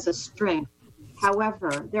seen as a strength.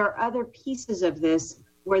 However, there are other pieces of this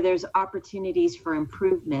where there's opportunities for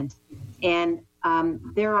improvement. And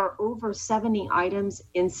there are over 70 items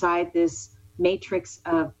inside this matrix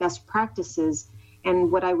of best practices.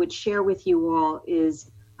 And what I would share with you all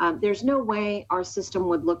is There's no way our system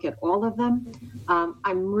would look at all of them.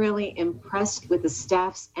 I'm really impressed with the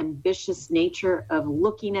staff's ambitious nature of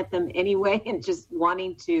looking at them anyway and just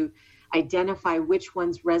wanting to identify which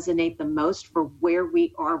ones resonate the most for where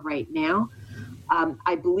we are right now.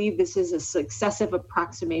 I believe this is a successive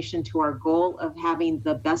approximation to our goal of having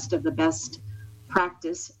the best of the best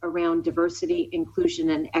practice around diversity, inclusion,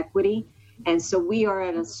 and equity. And so we are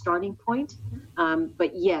at a starting point.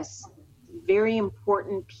 But yes, very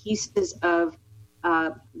important pieces of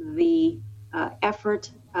the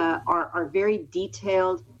effort are very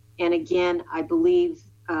detailed. And again, I believe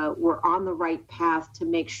we're on the right path to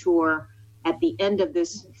make sure at the end of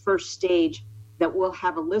this first stage that we'll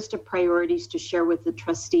have a list of priorities to share with the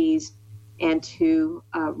trustees and to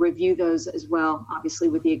review those as well, obviously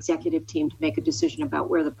with the executive team to make a decision about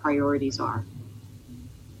where the priorities are.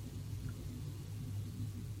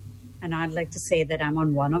 And I'd like to say that I'm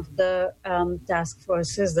on one of the task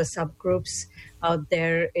forces, the subgroups out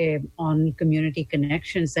there on community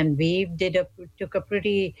connections. And we took a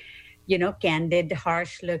pretty, candid,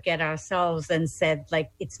 harsh look at ourselves and said,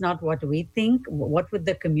 like, it's not what we think. What would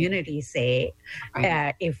the community say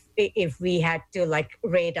if we had to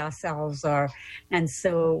rate ourselves? And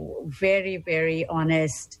so very, very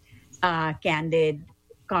honest, candid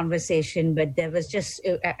conversation. But there was just,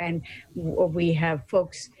 and we have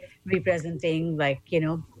folks representing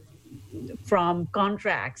from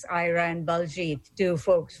contracts, Ira and Baljeet, to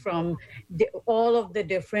folks from all of the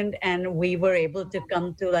different, and we were able to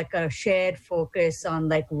come to a shared focus on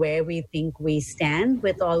where we think we stand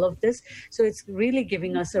with all of this. So it's really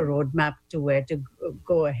giving us a roadmap to where to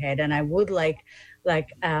go ahead. And I would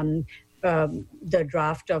the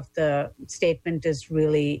draft of the statement is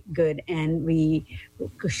really good, and we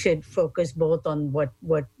should focus both on what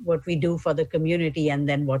we do for the community and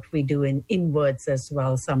then what we do inwards as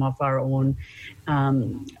well. Some of our own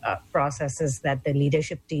processes that the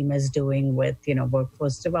leadership team is doing with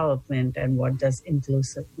workforce development, and what does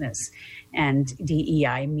inclusiveness and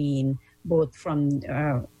DEI mean, both from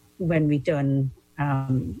when we turn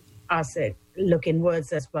look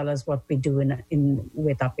inwards as well as what we do in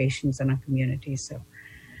with our patients and our community. So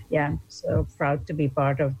yeah, so proud to be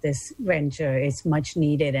part of this venture. It's much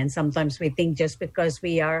needed. And sometimes we think just because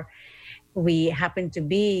we happen to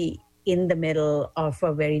be in the middle of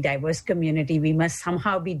a very diverse community, we must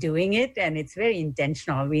somehow be doing it. And it's very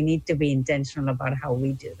intentional. We need to be intentional about how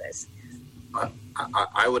we do this.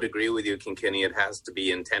 I would agree with you, Kinkini. It has to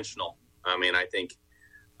be intentional. I mean, I think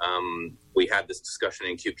we had this discussion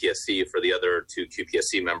in QPSC for the other two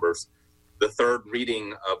QPSC members. The third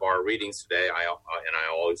reading of our readings today, I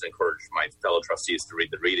always encourage my fellow trustees to read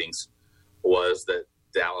the readings, was that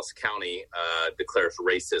Dallas County declares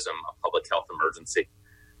racism a public health emergency.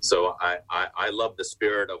 So I love the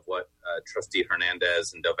spirit of what Trustee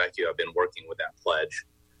Hernandez and Del Vecchio have been working with that pledge.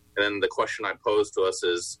 And then the question I pose to us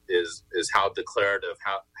is how declarative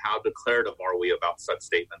are we about such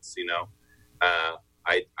statements?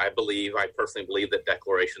 I personally believe that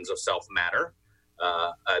declarations of self matter.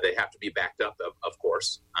 They have to be backed up, of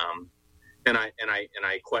course. And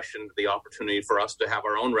I questioned the opportunity for us to have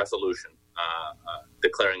our own resolution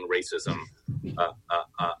declaring racism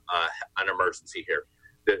an emergency here,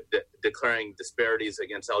 declaring disparities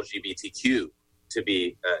against LGBTQ to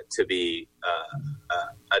be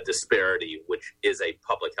a disparity, which is a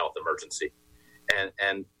public health emergency,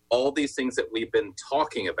 and all these things that we've been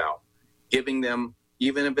talking about, giving them,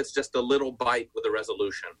 even if it's just a little bite with a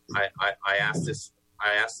resolution. I asked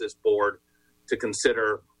this board to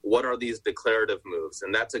consider what are these declarative moves,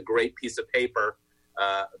 and that's a great piece of paper,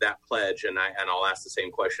 that pledge. And I'll ask the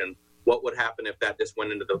same question: what would happen if that just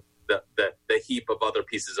went into the heap of other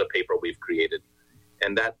pieces of paper we've created?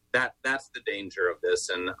 And that's the danger of this.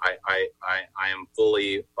 And I am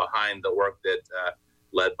fully behind the work that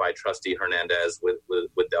led by Trustee Hernandez with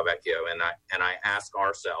Del Vecchio. And I ask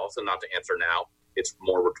ourselves, and not to answer now, it's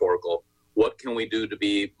more rhetorical, what can we do to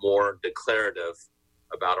be more declarative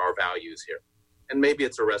about our values here? And maybe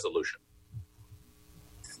it's a resolution.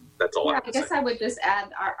 That's all I have to say. I guess I would just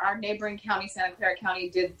add our neighboring county, Santa Clara County,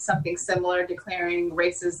 did something similar, declaring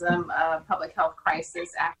racism a public health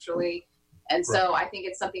crisis, actually. And so I think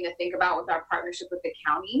it's something to think about with our partnership with the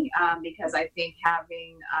county, because I think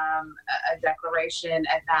having a declaration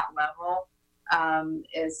at that level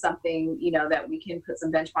is something, that we can put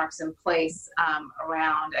some benchmarks in place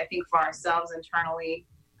around. I think for ourselves internally,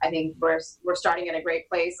 I think we're starting at a great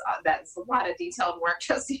place. That's a lot of detailed work,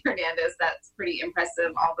 Trustee Hernandez. That's pretty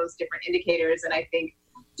impressive, all those different indicators. And I think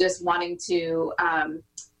just wanting to,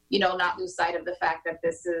 not lose sight of the fact that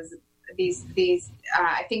this is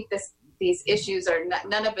I think these issues are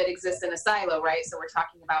none of it exists in a silo, right? So we're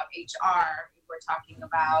talking about HR, we're talking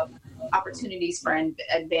about opportunities for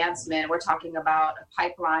advancement, we're talking about a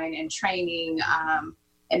pipeline and training,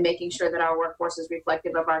 and making sure that our workforce is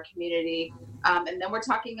reflective of our community. And then we're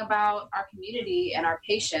talking about our community and our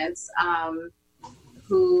patients,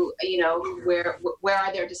 who, where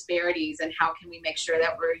are there disparities, and how can we make sure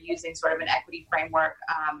that we're using sort of an equity framework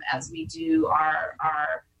as we do our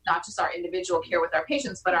not just our individual care with our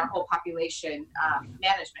patients, but our whole population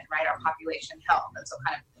management, right? Our population health. And so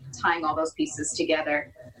kind of tying all those pieces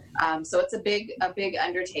together. So it's a big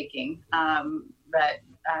undertaking, but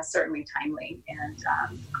certainly timely and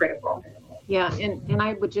critical. Yeah, and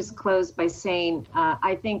I would just close by saying,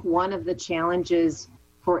 I think one of the challenges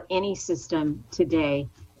for any system today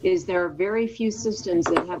is there are very few systems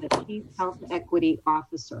that have a chief health equity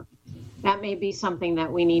officer. That may be something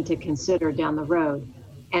that we need to consider down the road.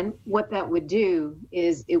 And what that would do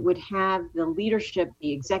is it would have the leadership,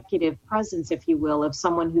 the executive presence, if you will, of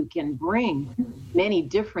someone who can bring many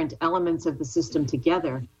different elements of the system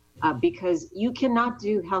together, because you cannot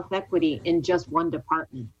do health equity in just one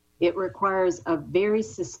department. It requires a very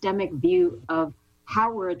systemic view of how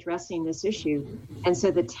we're addressing this issue. And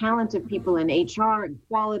so the talent of people in HR and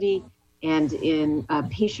quality and in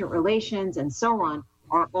patient relations and so on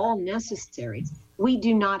are all necessary. We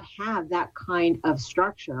do not have that kind of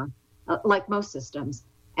structure like most systems.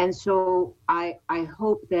 And so I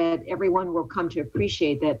hope that everyone will come to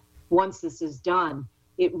appreciate that once this is done,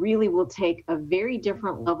 it really will take a very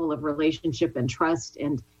different level of relationship and trust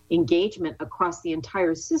and engagement across the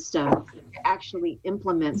entire system to actually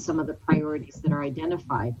implement some of the priorities that are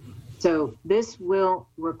identified. So this will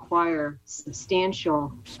require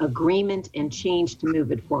substantial agreement and change to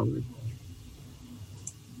move it forward.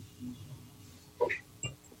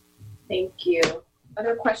 Thank you.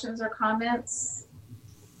 Other questions or comments?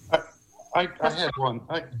 I had one.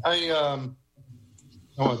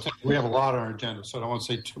 We have a lot on our agenda, so I don't want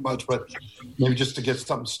to say too much, but maybe just to get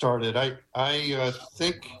something started. I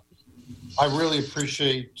think I really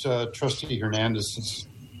appreciate Trustee Hernandez's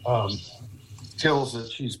skills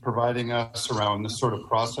that she's providing us around this sort of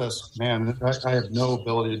process. Man, I have no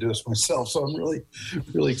ability to do this myself, so I'm really,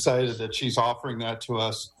 really excited that she's offering that to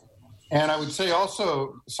us. And I would say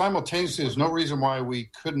also, simultaneously, there's no reason why we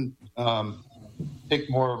couldn't take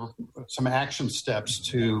some action steps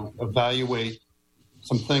to evaluate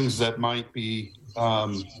some things that might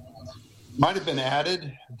have been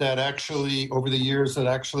added that actually, over the years, that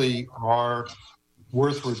actually are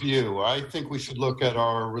worth review. I think we should look at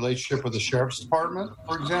our relationship with the Sheriff's Department,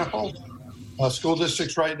 for example. School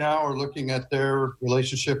districts right now are looking at their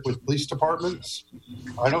relationship with police departments.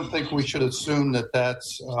 I don't think we should assume that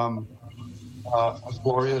that's a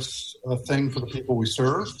glorious thing for the people we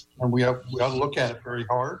serve, and we ought to look at it very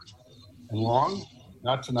hard and long.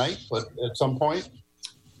 Not tonight, but at some point.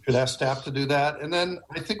 Should ask staff to do that. And then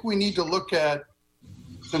I think we need to look at,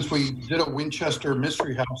 since we did a Winchester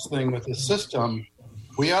Mystery House thing with the system,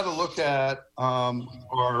 we ought to look at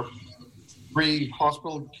our 3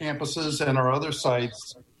 hospital campuses and our other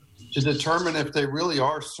sites to determine if they really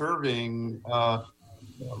are serving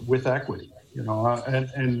with equity,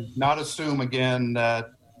 and not assume again that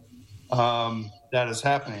that is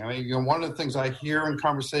happening. I mean, one of the things I hear in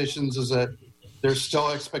conversations is that there's still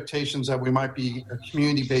expectations that we might be a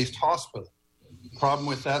community-based hospital. The problem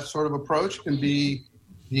with that sort of approach can be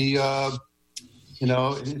the,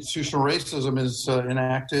 institutional racism is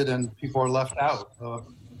enacted and people are left out of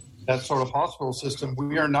that sort of hospital system.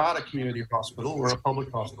 We are not a community hospital. We're a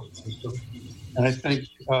public hospital system. And I think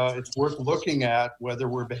it's worth looking at whether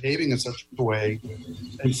we're behaving in such a way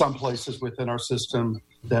in some places within our system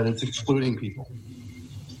that it's excluding people.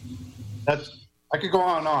 I could go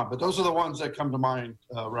on and on, but those are the ones that come to mind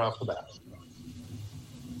right off the bat.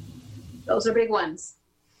 Those are big ones.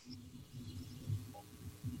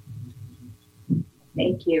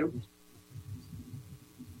 Thank you.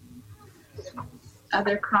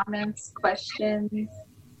 Other comments, questions?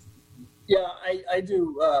 Yeah, I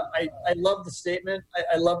do. I love the statement.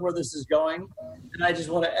 I love where this is going. And I just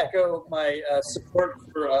want to echo my support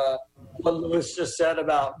for what Louis just said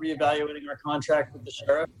about reevaluating our contract with the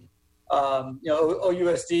sheriff.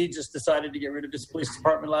 OUSD just decided to get rid of its police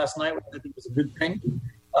department last night, which I think was a good thing.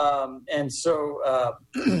 So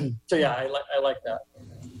yeah, I like that.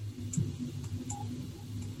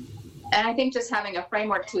 And I think just having a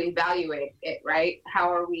framework to evaluate it, right?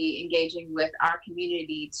 How are we engaging with our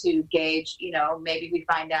community to gauge, maybe we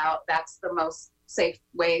find out that's the most safe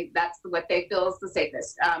way, that's what they feel is the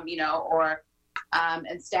safest, or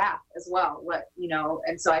and staff as well. What, you know,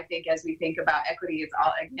 and so I think as we think about equity, it's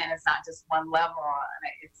all, again, it's not just one level.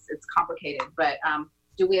 It's complicated, but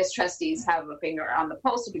do we as trustees have a finger on the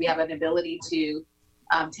pulse? Or do we have an ability to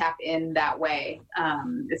tap in that way?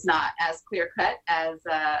 It's not as clear cut as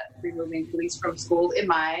removing police from schools, in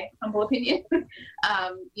my humble opinion.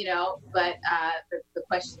 You know, but the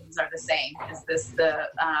questions are the same. Is this the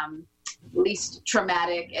least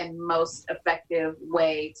traumatic and most effective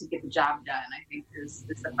way to get the job done? I think is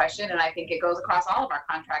the question, and I think it goes across all of our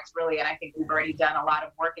contracts, really. And I think we've already done a lot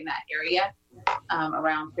of work in that area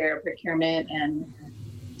around fair procurement and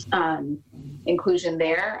inclusion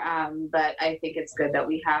there, but I think it's good that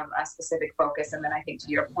we have a specific focus. And then I think to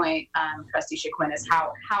your point, Trustee Chiquin, is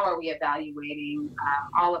how are we evaluating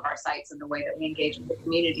all of our sites and the way that we engage with the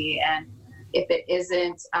community? And if it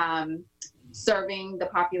isn't serving the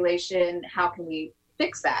population, how can we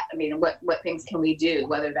fix that? I mean, what things can we do,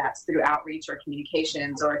 whether that's through outreach or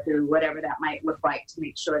communications or through whatever that might look like, to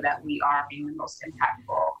make sure that we are being the most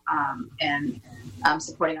impactful and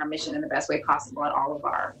supporting our mission in the best way possible at all of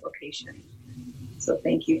our locations. So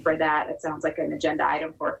thank you for that. It sounds like an agenda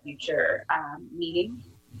item for a future meeting.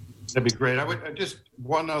 That'd be great. I would just,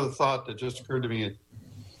 one other thought that just occurred to me,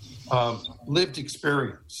 lived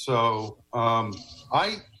experience. So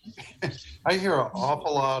I hear an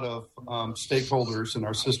awful lot of stakeholders in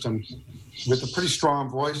our system with a pretty strong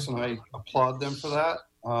voice, and I applaud them for that.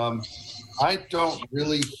 I don't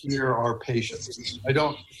really hear our patients. I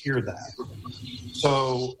don't hear that.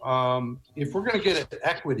 So if we're going to get at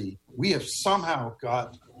equity, we have somehow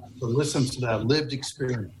got to listen to that lived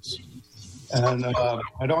experience. And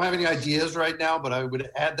I don't have any ideas right now, but I would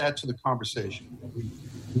add that to the conversation. We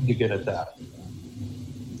need to get at that.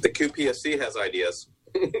 The QPSC has ideas.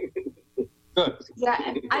 Good. Yeah,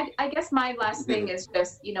 and I guess my last thing is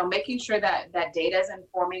just, you know, making sure that data is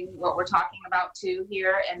informing what we're talking about too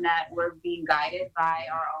here, and that we're being guided by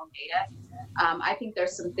our own data. I think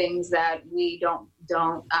there's some things that we don't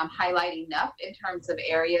highlight enough in terms of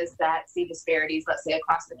areas that see disparities, let's say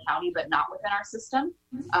across the county, but not within our system.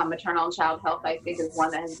 Maternal and child health, I think, is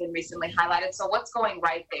one that has been recently highlighted. So what's going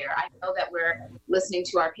right there? I know that we're listening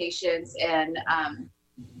to our patients, and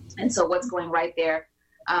so what's going right there?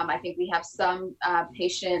 I think we have some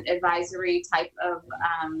patient advisory type of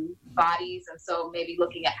bodies, and so maybe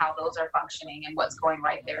looking at how those are functioning and what's going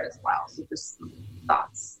right there as well. So just some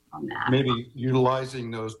thoughts on that. Maybe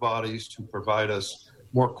utilizing those bodies to provide us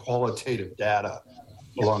more qualitative data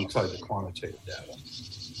alongside the quantitative data.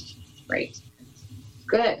 Great.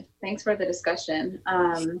 Good. Thanks for the discussion.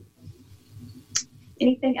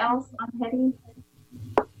 Anything else on HEDI?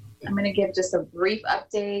 I'm going to give just a brief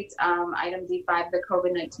update. Item D5, the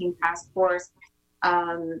COVID-19 task force.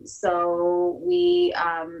 So we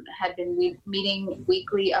had been meeting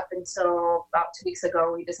weekly up until about 2 weeks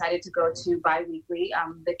ago. We decided to go to bi-weekly.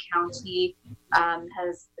 The county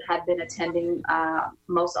had been attending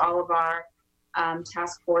most all of our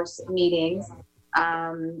task force meetings.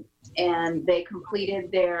 And they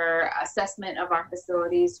completed their assessment of our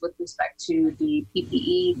facilities with respect to the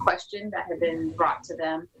PPE question that had been brought to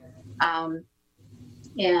them.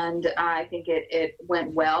 And I think it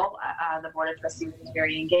went well. The Board of Trustees was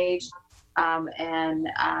very engaged, and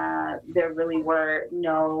there really were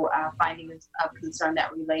no findings of concern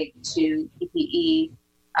that relate to PPE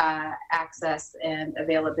access and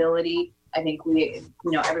availability. I think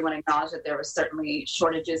everyone acknowledged that there were certainly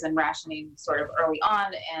shortages and rationing sort of early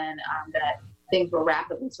on, and that things were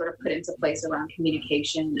rapidly sort of put into place around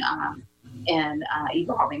communication and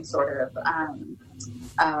evolving sort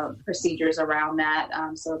of procedures around that.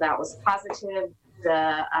 So that was positive.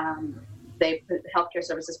 The Healthcare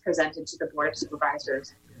Services presented to the Board of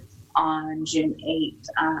Supervisors on June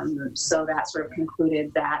 8th. So that sort of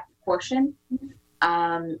concluded that portion.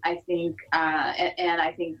 I think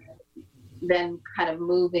then kind of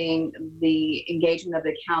moving the engagement of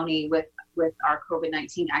the county with our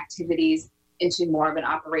COVID-19 activities into more of an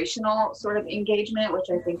operational sort of engagement, which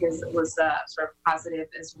I think was sort of positive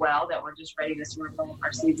as well, that we're just ready to sort of roll up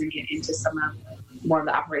our sleeves and get into some of more of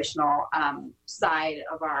the operational side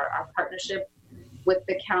of our partnership with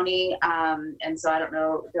the county. And so I don't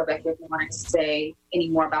know, Delbecq, if you wanted to say any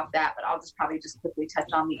more about that, but I'll just probably just quickly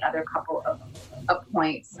touch on the other couple of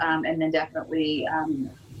points, and then definitely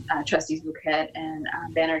Trustees Bouquet and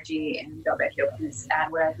Banerjee and Delbecq, you can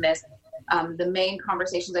add what I've missed. The main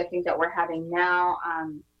conversations I think that we're having now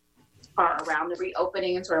are around the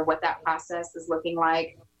reopening and sort of what that process is looking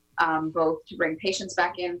like, both to bring patients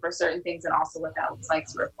back in for certain things and also what that looks like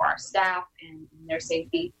sort of for our staff and their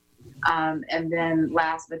safety. And then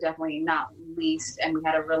last but definitely not least, and we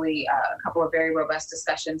had a really a couple of very robust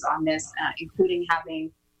discussions on this, including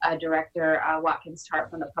having Director Watkins Tart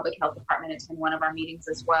from the Public Health Department attend one of our meetings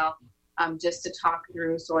as well, just to talk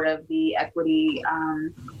through sort of the equity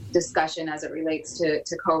discussion as it relates to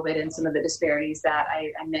COVID and some of the disparities that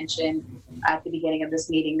I mentioned at the beginning of this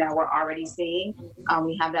meeting that we're already seeing.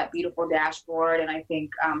 We have that beautiful dashboard, and I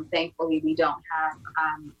think thankfully we don't have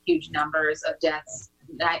huge numbers of deaths,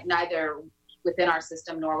 neither within our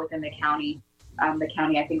system nor within the county. The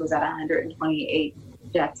county, I think, was at 128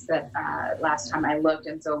 deaths that last time I looked,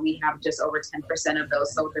 and so we have just over 10% of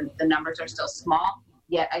those. So the numbers are still small.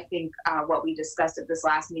 Yet I think what we discussed at this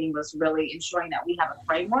last meeting was really ensuring that we have a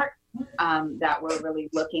framework that we're really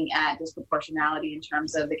looking at disproportionality in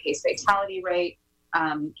terms of the case fatality rate,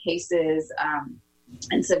 cases,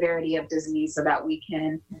 and severity of disease, so that we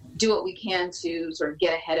can do what we can to sort of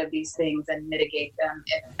get ahead of these things and mitigate them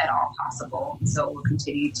if at all possible. So we'll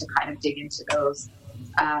continue to kind of dig into those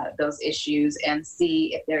issues and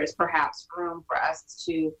see if there's perhaps room for us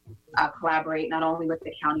to collaborate not only with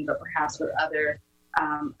the county but perhaps with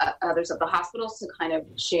others of the hospitals to kind of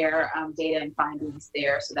share data and findings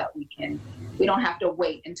there, so that we don't have to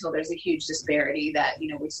wait until there's a huge disparity that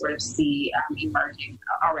we sort of see emerging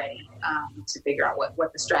already to figure out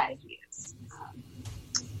what the strategy is.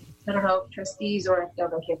 I don't know if trustees or if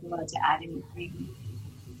Dr. K wanted to add anything.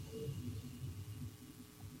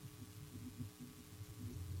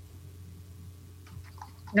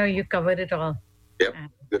 No, you covered it all. Yep,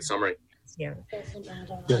 good summary. Yeah.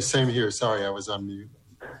 Yeah, same here. Sorry, I was on mute.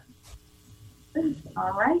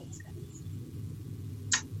 All right.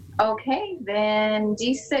 Okay, then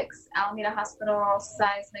D6, Alameda Hospital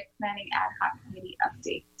Seismic Planning Ad Hoc Committee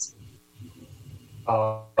update.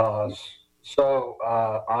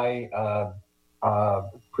 I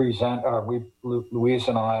present, Louise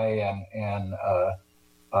and I and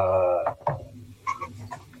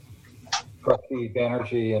Trustee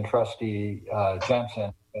Banerjee and Trustee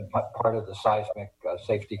Jensen been part of the Seismic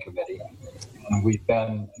Safety Committee, and we've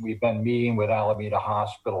been meeting with Alameda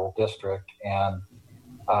Hospital District and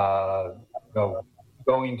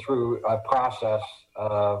going through a process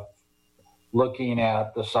of looking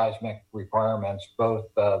at the seismic requirements. Both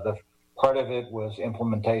the part of it was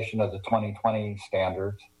implementation of the 2020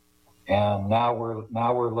 standards, and now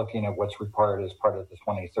we're looking at what's required as part of the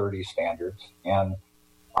 2030 standards. And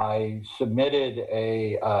I submitted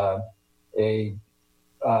a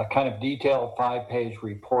kind of detailed 5-page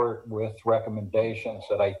report with recommendations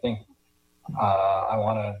that I think I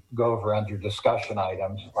want to go over under discussion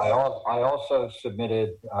items. I also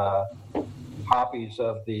submitted copies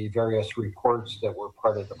of the various reports that were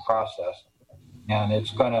part of the process. And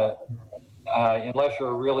it's going to, unless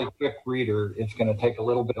you're a really quick reader, it's going to take a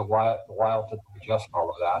little bit of while to digest all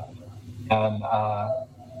of that. And I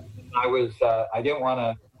didn't want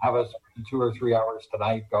to have us spend 2 or 3 hours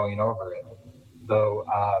tonight going over it. So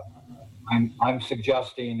I'm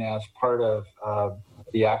suggesting as part of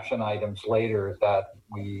the action items later that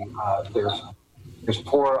we there's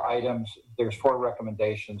 4 items, there's 4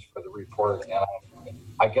 recommendations for the report, and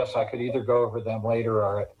I guess I could either go over them later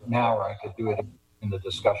or now, or I could do it in the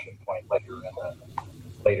discussion point later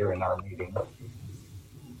in our meeting.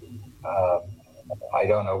 I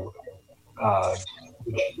don't know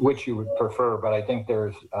which you would prefer, but I think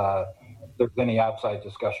there's any outside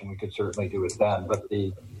discussion, we could certainly do it then. But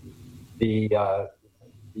the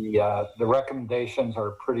recommendations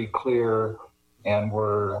are pretty clear, and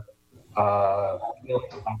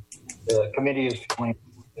the committee is feeling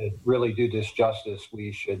to really do this justice.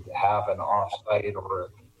 We should have an off-site or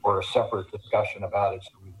a separate discussion about it, so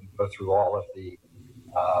we can go through all of the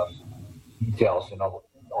details and all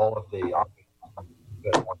of the options.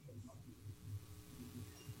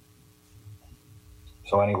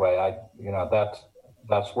 So anyway,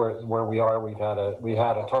 that's where we are. We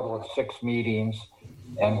had a total of 6 meetings,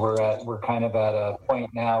 and we're kind of at a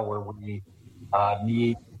point now where we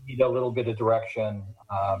need a little bit of direction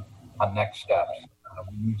on next steps.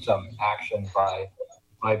 We need some action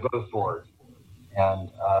by both boards,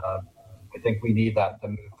 and I think we need that to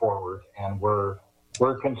move forward. And we're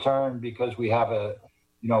concerned because we have the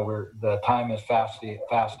time is fast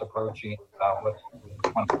approaching with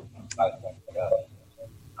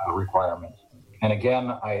requirements. And again,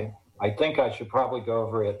 I think I should probably go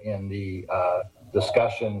over it in the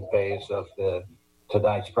discussion phase of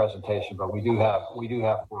tonight's presentation, but we do have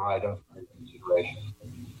 4 items for consideration.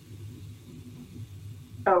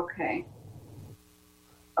 Okay,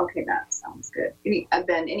 that sounds good.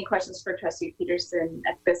 Any questions for Trustee Peterson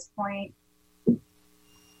at this point?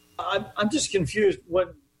 I'm just confused.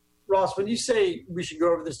 What Ross, when you say we should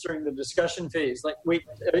go over this during the discussion phase, like, wait,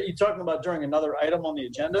 are you talking about during another item on the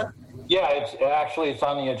agenda? Yeah, it's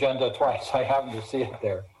on the agenda twice. I happen to see it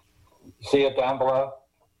there. See it down below?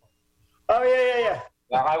 Oh, yeah.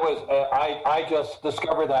 Now, I just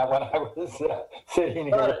discovered that when I was sitting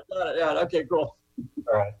here. Got it. Yeah. Okay, cool.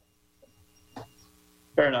 All right.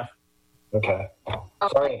 Fair enough. Okay.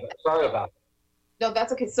 Sorry about it. No,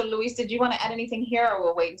 that's okay. So, Luis, did you want to add anything here, or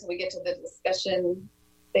we'll wait until we get to the discussion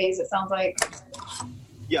phase, it sounds like?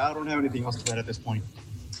 Yeah, I don't have anything else to add at this point.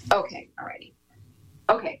 Okay, alrighty.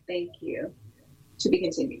 Okay, thank you. To be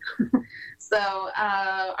continued. So,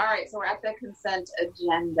 all right, so we're at the consent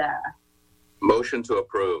agenda. Motion to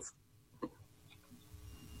approve.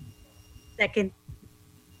 Second.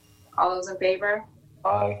 All those in favor?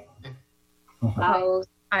 Aye. Opposed?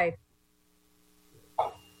 Aye.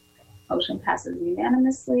 Motion passes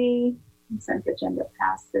unanimously. Consent agenda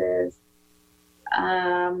passes.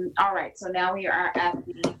 All right, so now we are at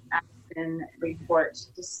the action report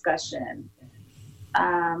discussion.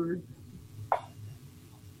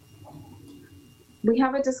 We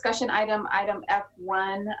have a discussion item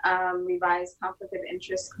F1, revised conflict of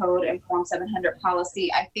interest code and Form 700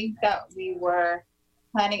 policy. I think that we were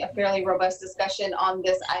planning a fairly robust discussion on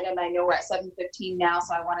this item. I know we're at 7:15 now,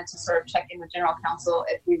 so I wanted to sort of check in with General Counsel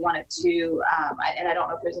if we wanted to, and I don't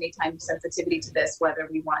know if there's any time sensitivity to this, whether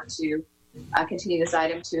we want to continue this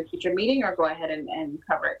item to a future meeting or go ahead and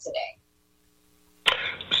cover it today.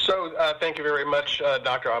 So thank you very much,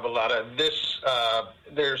 Dr. Avalada.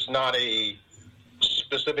 There's not a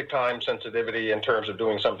specific time sensitivity in terms of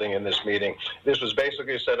doing something in this meeting. This was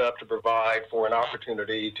basically set up to provide for an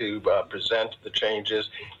opportunity to present the changes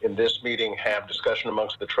in this meeting, have discussion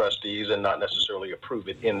amongst the trustees, and not necessarily approve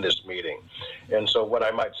it in this meeting. And so what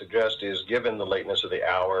I might suggest is, given the lateness of the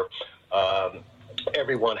hour,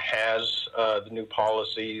 everyone has the new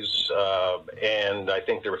policies, and I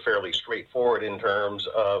think they're fairly straightforward in terms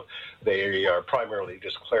of they are primarily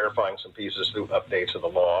just clarifying some pieces through updates of the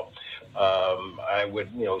law. I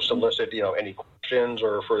would, solicit, any questions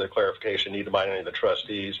or further clarification needed by any of the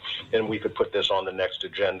trustees, and we could put this on the next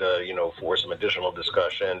agenda, for some additional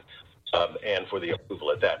discussion and for the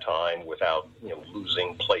approval at that time without,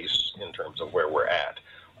 losing place in terms of where we're at.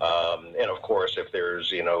 And of course, if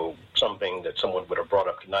there's, something that someone would have brought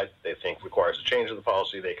up tonight that they think requires a change of the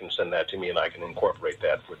policy, they can send that to me and I can incorporate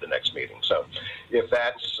that for the next meeting. So if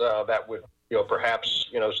that's, that would, perhaps,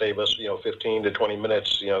 save us, 15 to 20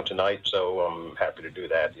 minutes, tonight. So I'm happy to do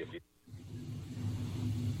that. If you...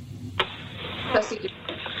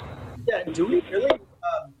 Yeah, do we really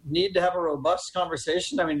need to have a robust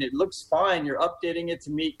conversation? I mean, it looks fine. You're updating it to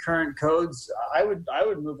meet current codes. I would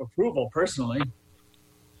move approval personally.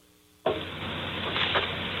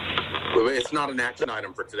 It's not an action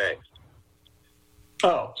item for today.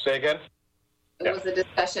 Oh, say again? It was a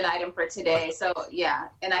discussion item for today. So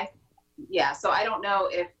so I don't know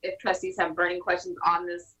if trustees have burning questions on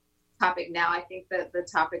this topic now. I think that the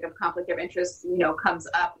topic of conflict of interest, comes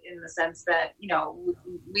up in the sense that,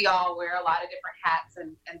 we all wear a lot of different hats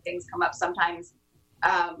and things come up sometimes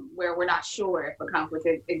where we're not sure if a conflict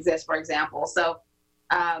exists, for example. So,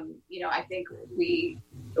 I think we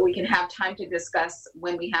can have time to discuss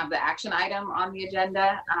when we have the action item on the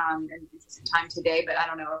agenda and some time today, but I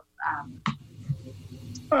don't know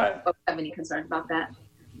if folks have any concerns about that.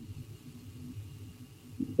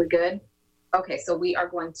 We're good? Okay, so we are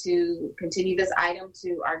going to continue this item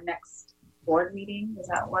to our next board meeting. Does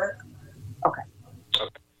that work? Okay.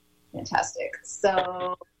 Fantastic.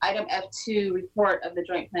 So item F2, report of the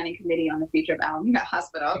Joint Planning Committee on the future of Alameda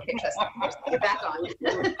Hospital. Okay, trustee, you're back on.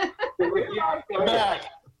 We're back.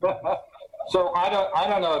 So I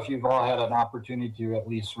don't know if you've all had an opportunity to at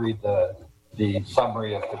least read the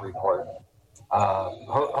summary of the report.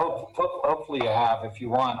 Hopefully you have. If you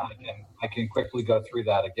want, I can quickly go through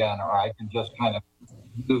that again, or I can just kind of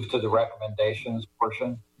move to the recommendations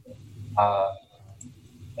portion.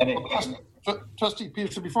 Trustee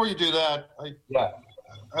Peterson, before you do that,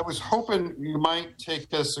 I was hoping you might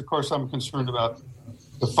take us. Of course, I'm concerned about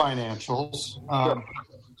the financials.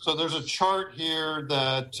 So there's a chart here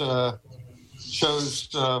that shows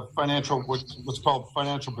financial, what's called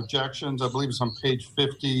financial projections. I believe it's on page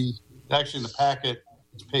 50. Actually, in the packet,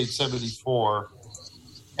 it's page 74.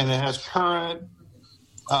 And it has current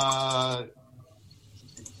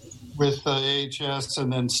with AHS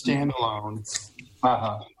and then standalone.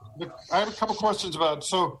 I have a couple questions about,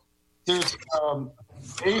 so there's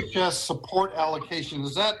AHS support allocation.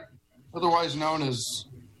 Is that otherwise known as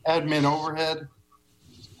admin overhead?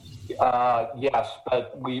 Yes,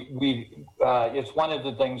 but it's one of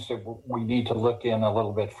the things that we need to look in a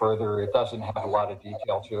little bit further. It doesn't have a lot of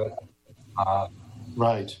detail to it.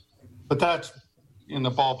 Right. But that's in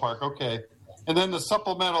the ballpark. Okay. And then the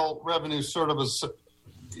supplemental revenue sort of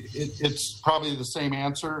it's probably the same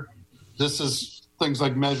answer. This is things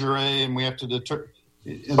like Measure A, and we have to determine.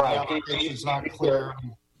 Right. It's not clear.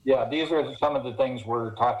 Yeah, these are some of the things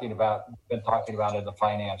we're talking about. Been talking about in the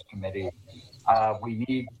Finance Committee.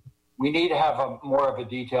 We need to have more of a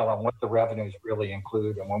detail on what the revenues really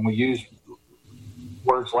include, and when we use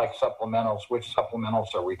words like supplementals, which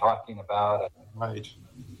supplementals are we talking about? Right.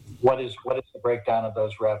 What is the breakdown of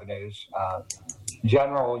those revenues? In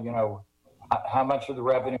general, how much of the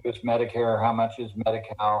revenue is Medicare? How much is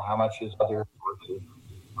Medi-Cal? How much is other sources?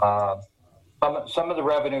 Some of the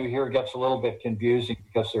revenue here gets a little bit confusing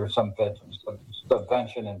because there's some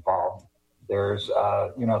subvention involved. There's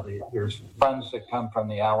there's funds that come from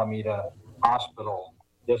the Alameda Hospital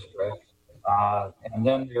District, and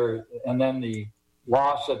then the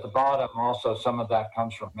loss at the bottom. Also, some of that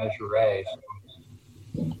comes from Measure A. So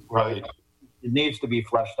right. It needs to be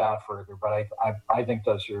fleshed out further, but I think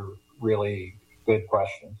those are really good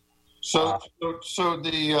questions. So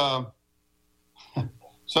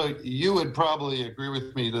you would probably agree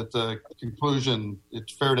with me that the conclusion,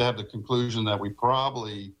 it's fair to have the conclusion that we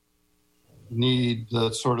probably need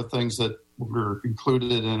the sort of things that were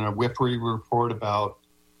included in a WIPRI report about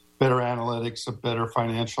better analytics, a better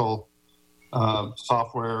financial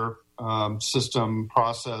software system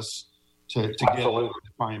process to get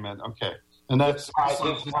refinement. Okay. And that's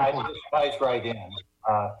just ties right in.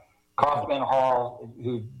 Kaufman Hall,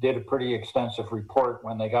 who did a pretty extensive report,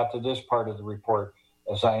 when they got to this part of the report,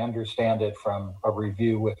 as I understand it from a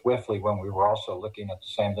review with Wifley, when we were also looking at the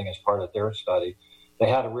same thing as part of their study, they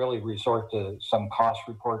had to really resort to some cost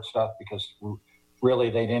report stuff because really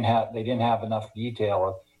they didn't have enough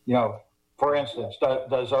detail of, for instance,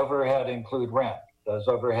 does overhead include rent? Does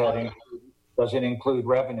it include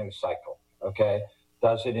revenue cycle? Okay.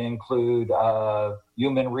 Does it include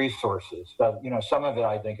human resources? Some of it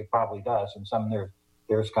I think it probably does, and some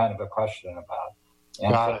there's kind of a question about.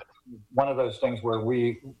 And Got it. One of those things where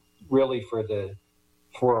we really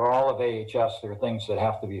for all of AHS, there are things that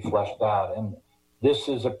have to be fleshed out, and this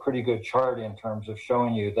is a pretty good chart in terms of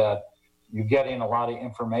showing you that you're getting a lot of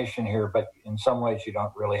information here, but in some ways you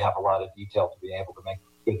don't really have a lot of detail to be able to make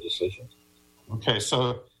good decisions. Okay,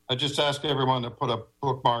 so I just ask everyone to put a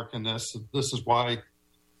bookmark in this. This is why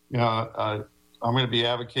I'm going to be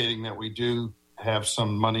advocating that we do have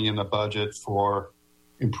some money in the budget for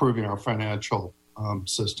improving our financial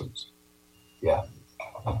systems. Yeah.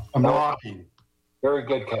 I'm lobbying. Very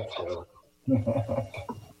good catch, Taylor.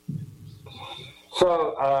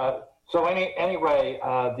 Anyway,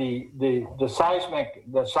 the seismic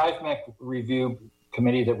review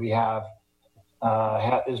committee that we have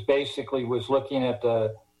was looking at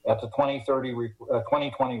the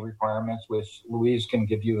 2020 requirements, which Louise can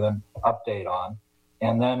give you an update on,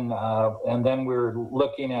 and then we're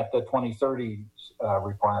looking at the 2030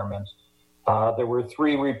 requirements. There were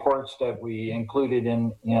 3 reports that we included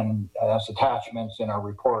in as attachments in our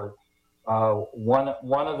report. One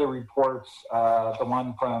of the reports, the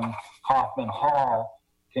one from Kaufman Hall,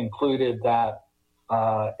 concluded that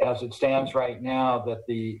as it stands right now, that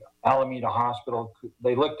the Alameda Hospital,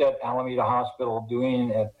 they looked at Alameda Hospital doing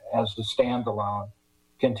it as a standalone,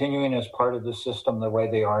 continuing as part of the system the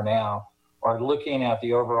way they are now, or looking at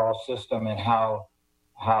the overall system and how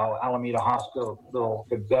Alameda Hospital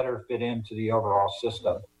could better fit into the overall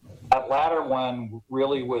system. That latter one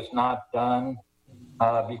really was not done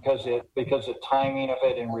because the timing of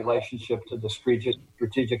it in relationship to the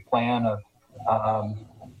strategic plan of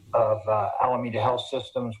Alameda Health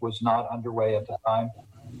Systems was not underway at the time.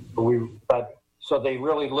 So they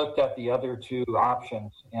really looked at the other 2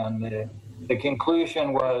 options, and the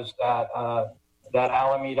conclusion was that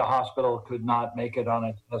Alameda Hospital could not make it on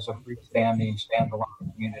it as a freestanding, standalone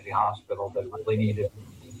community hospital that really needed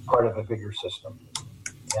part of a bigger system.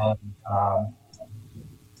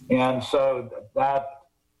 And so that,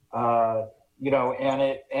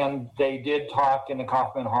 and they did talk in the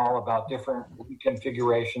Kaufman Hall about different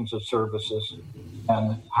configurations of services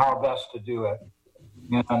and how best to do it.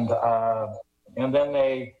 And then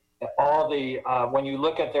when you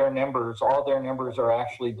look at their numbers, all their numbers are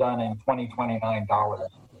actually done in $2029,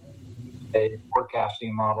 a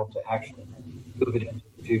forecasting model to actually move it into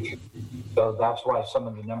the future. So that's why some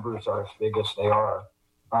of the numbers are as big as they are.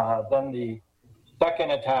 Then the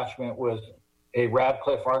second attachment was a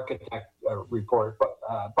Radcliffe architect report.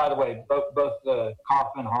 By the way, both the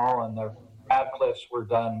Kaufman Hall and the Radcliffes were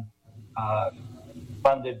done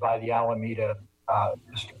funded by the Alameda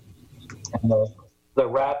District. And the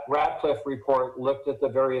Radcliffe report looked at the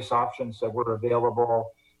various options that were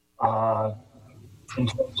available in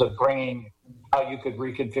terms of bringing how you could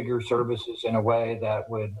reconfigure services in a way that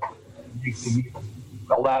would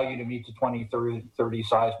allow you to meet the 2030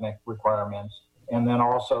 seismic requirements. And then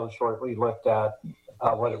also shortly looked at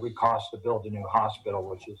what it would cost to build a new hospital,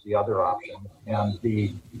 which is the other option. And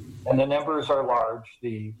the numbers are large.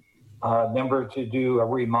 The number to do a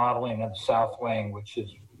remodeling of the South Wing, which is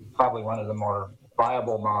probably one of the more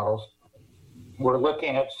viable models, we're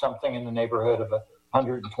looking at something in the neighborhood of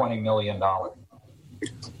 $120 million.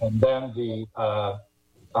 And then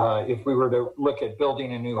if we were to look at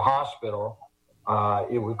building a new hospital,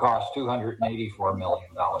 it would cost $284 million.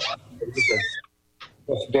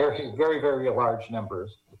 It's very, very, very large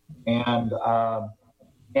numbers. And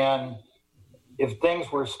if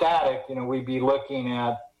things were static, we'd be looking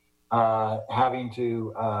at having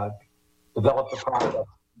to develop the project in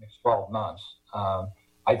the next 12 months.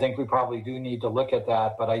 I think we probably do need to look at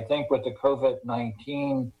that, but I think with the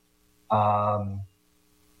COVID-19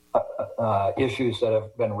 issues that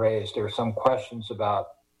have been raised, there are some questions about,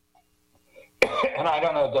 and I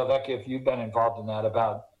don't know, Delvecchia, if you've been involved in that,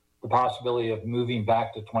 about the possibility of moving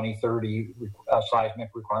back to 2030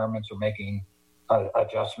 seismic requirements or making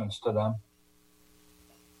adjustments to them.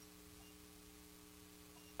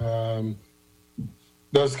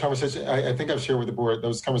 Those conversations, I think I've shared with the board,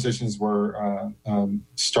 those conversations were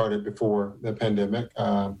started before the pandemic.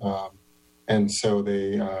 And so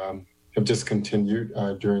they have just continued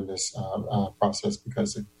during this process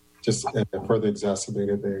because it just further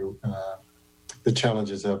exacerbated the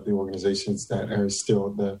challenges of the organizations that are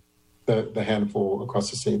still the handful across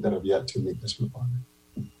the state that have yet to meet this requirement.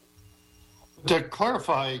 To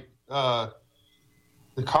clarify, the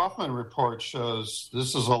Kaufman report shows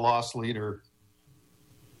this is a loss leader.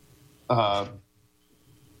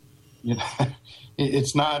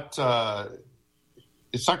 It's not going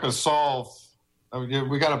to solve.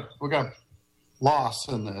 We got loss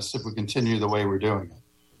in this if we continue the way we're doing it.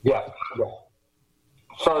 Yeah.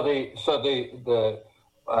 So the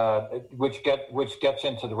which gets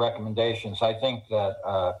into the recommendations. I think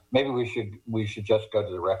that maybe we should just go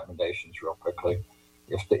to the recommendations real quickly.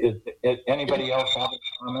 If anybody else have any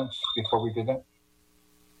comments before we do that?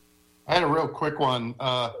 I had a real quick one.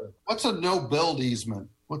 What's a no-build easement?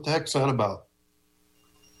 What the heck's that about?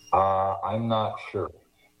 I'm not sure.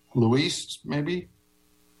 Luis, maybe?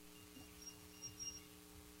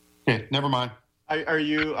 Okay, never mind. Are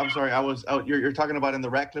you? I'm sorry. I was out. You're talking about in the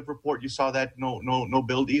Radcliffe report. You saw that no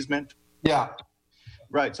build easement. Yeah.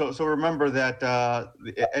 Right. So remember that.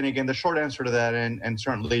 And again, the short answer to that, and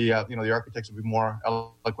certainly the architects will be more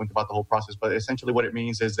eloquent about the whole process. But essentially, what it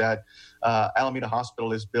means is that Alameda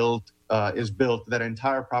Hospital is built. That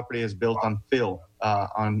entire property is built on fill,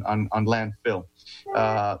 on landfill.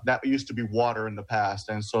 That used to be water in the past,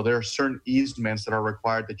 and so there are certain easements that are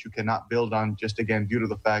required that you cannot build on. Just again, due to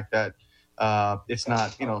the fact that it's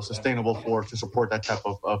not sustainable to support that type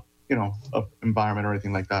of environment or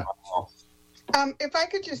anything like that. If I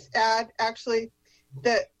could just add, actually,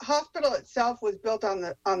 the hospital itself was built on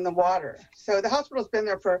the water. So the hospital's been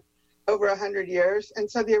there for over 100 years, and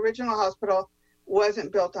so the original hospital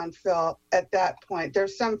wasn't built on fill at that point.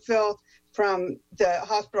 There's some fill from the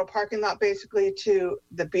hospital parking lot basically to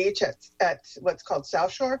the beach at what's called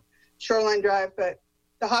South Shore, Shoreline Drive, but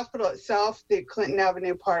the hospital itself, the Clinton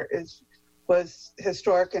Avenue part, was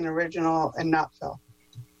historic and original and not fill.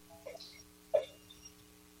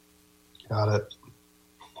 Got it.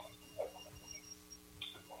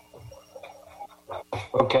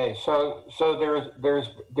 Okay, so there's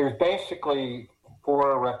basically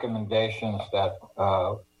 4 recommendations that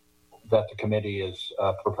the committee is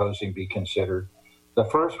proposing be considered. The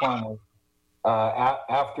first one is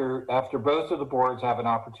after both of the boards have an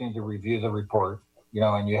opportunity to review the report,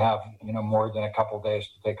 and you have more than a couple of days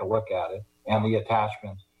to take a look at it and the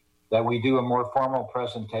attachments, that we do a more formal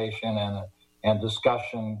presentation and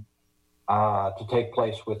discussion to take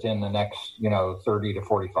place within the next 30 to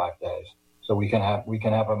 45 days, so we can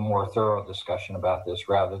have a more thorough discussion about this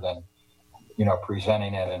rather than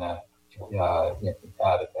presenting it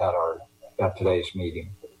at today's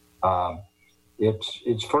meeting.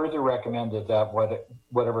 It's further recommended that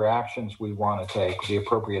whatever actions we want to take, the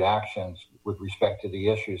appropriate actions with respect to the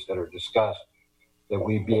issues that are discussed, that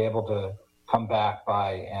we be able to come back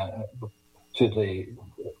to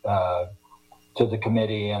the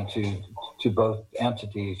committee and to both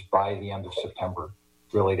entities by the end of September,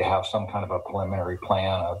 really to have some kind of a preliminary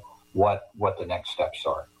plan of what the next steps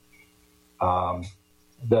are.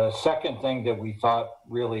 The second thing that we thought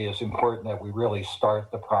really is important that we really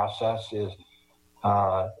start the process is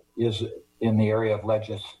in the area of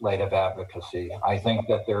legislative advocacy. I think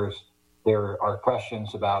that there are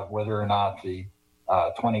questions about whether or not the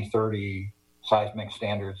 2030 seismic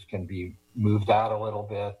standards can be moved out a little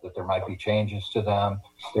bit, that there might be changes to them.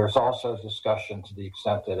 There's also discussion to the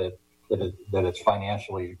extent that it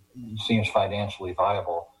seems financially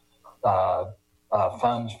viable.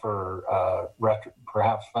 Funds for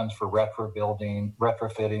perhaps funds for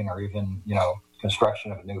retrofitting, or even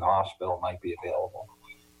construction of a new hospital might be available.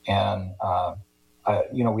 And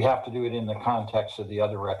we have to do it in the context of the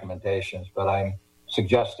other recommendations. But I'm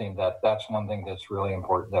suggesting that that's one thing that's really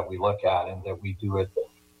important that we look at, and that we do it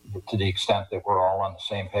to the extent that we're all on the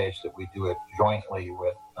same page, that we do it jointly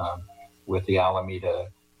with the Alameda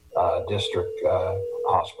District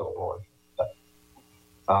Hospital Board.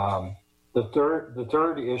 The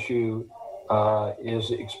third issue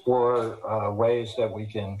is explore ways that we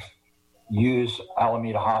can use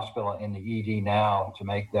Alameda Hospital in the ED now to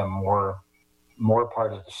make them more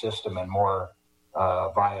part of the system and more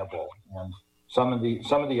viable. And some of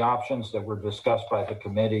the options that were discussed by the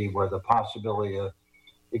committee were the possibility of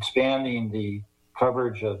expanding the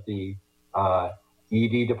coverage of the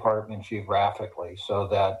ED department geographically, so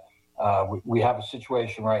that we have a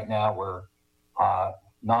situation right now where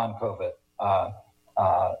non-COVID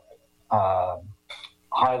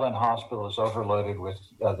Highland Hospital is overloaded with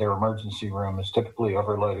their emergency room is typically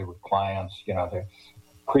overloaded with clients. They're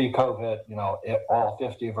pre-COVID. All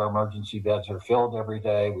 50 of our emergency beds are filled every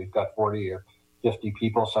day. We've got 40 or 50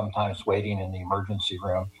 people sometimes waiting in the emergency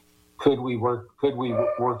room. Could we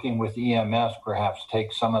working with EMS perhaps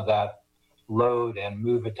take some of that load and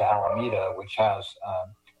move it to Alameda,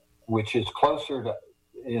 which is closer to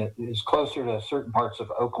certain parts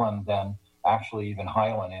of Oakland than actually even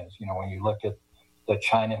Highland is. When you look at the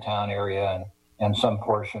Chinatown area and some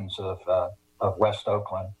portions of West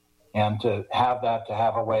Oakland, and to have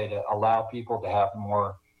a way to allow people to have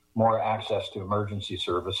more access to emergency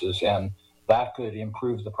services, and that could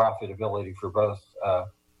improve the profitability for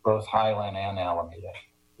both Highland and Alameda.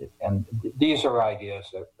 And these are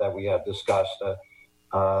ideas that we have discussed.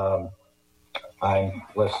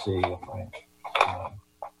 Let's see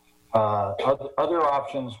if other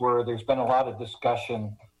options were, there's been a lot of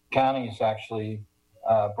discussion. Counties actually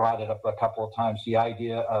brought it up a couple of times, the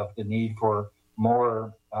idea of the need for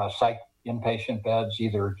more psych inpatient beds,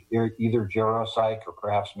 either geropsych or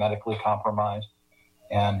perhaps medically compromised.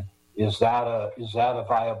 And is that a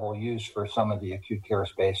viable use for some of the acute care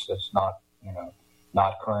space that's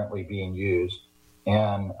not currently being used?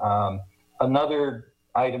 And another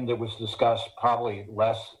item that was discussed, probably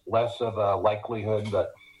less of a likelihood,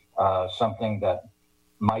 but something that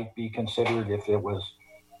might be considered if it was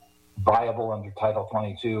viable under Title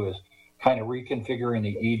 22, is kind of reconfiguring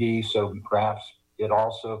the ED so perhaps it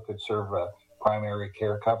also could serve a primary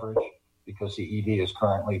care coverage, because the ED is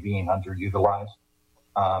currently being underutilized.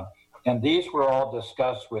 And these were all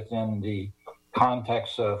discussed within the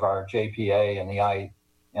context of our JPA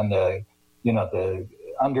and the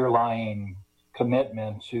underlying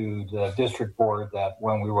commitment to the district board that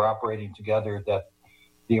when we were operating together, that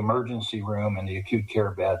the emergency room and the acute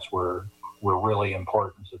care beds were really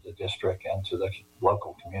important to the district and to the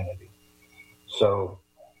local community. So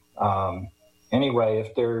anyway,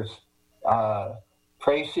 if there's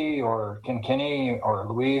Tracy or Kinkini or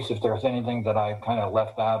Louise, if there's anything that I've kind of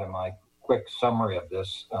left out in my quick summary of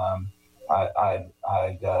this, I'd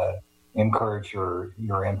encourage your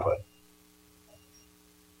input.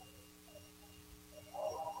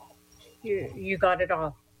 You got it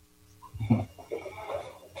all.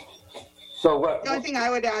 So the only thing I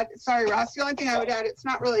would add, sorry, Ross, the only thing I would add, it's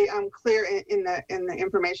not really clear in the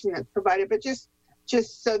information that's provided, but just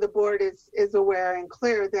so the board is aware and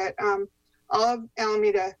clear that all of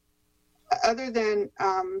Alameda, other than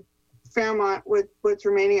Fairmont, with what's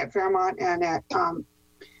remaining at Fairmont and at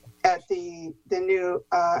the new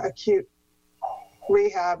acute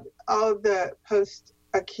rehab, all of the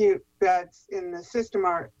post-acute beds in the system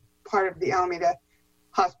are part of the Alameda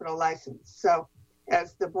Hospital license. So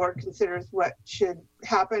as the board considers what should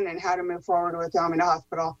happen and how to move forward with Alameda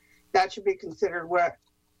Hospital, that should be considered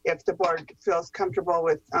if the board feels comfortable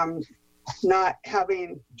with not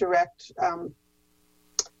having direct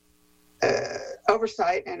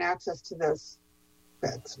oversight and access to those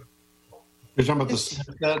beds. You're talking about the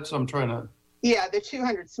SNP beds? I'm trying to... Yeah, the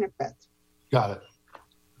 200 SNP beds. Got it.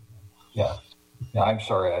 Yeah, I'm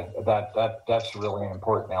sorry. That's really an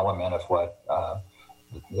important element of what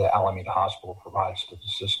the Alameda Hospital provides to the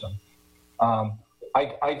system.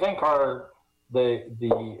 I think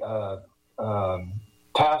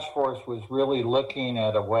task force was really looking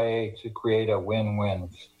at a way to create a win-win,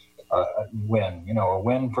 a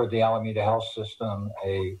win for the Alameda Health System,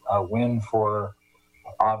 a win for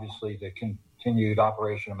obviously the continued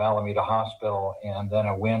operation of Alameda Hospital, and then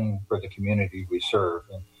a win for the community we serve.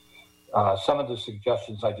 And some of the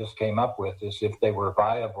suggestions I just came up with is if they were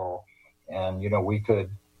viable, and we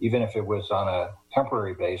could, even if it was on a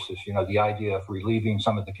temporary basis, the idea of relieving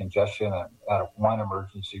some of the congestion at one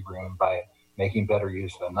emergency room by making better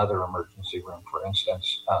use of another emergency room, for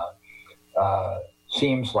instance,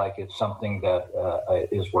 seems like it's something that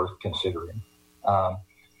is worth considering.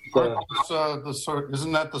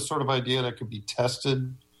 Isn't that the sort of idea that could be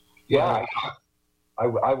tested? Yeah,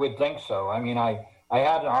 I would think so. I mean, I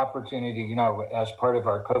had an opportunity, as part of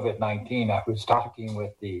our COVID-19, I was talking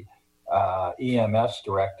with the EMS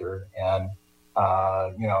director, and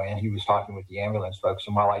and he was talking with the ambulance folks.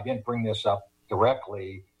 And while I didn't bring this up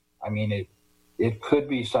directly, I mean, it could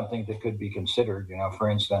be something that could be considered. For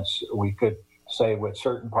instance, we could say with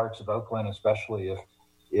certain parts of Oakland, especially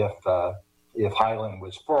if Highland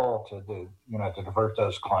was full, to divert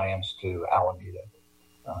those clients to Alameda.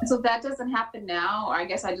 So that doesn't happen now. I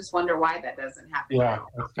guess I just wonder why that doesn't happen now.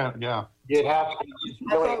 Yeah. It has.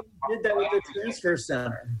 I thought we did that with the transfer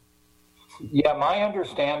center. Yeah, my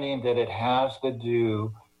understanding that it has to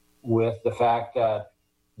do with the fact that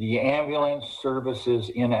the ambulance services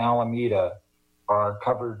in Alameda are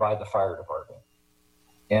covered by the fire department,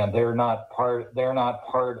 and they're not part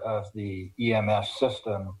of the EMS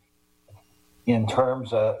system in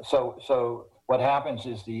terms of. So what happens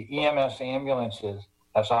is the EMS ambulances,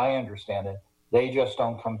 as I understand it, they just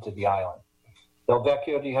don't come to the island. Del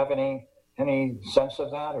Vecchio, do you have any sense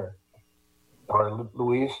of that, or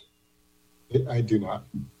Luis? I do not.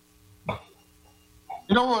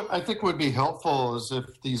 You know what I think would be helpful is if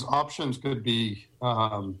these options could be,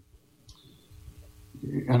 and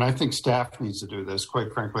I think staff needs to do this,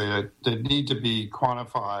 quite frankly, they need to be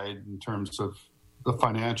quantified in terms of the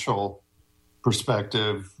financial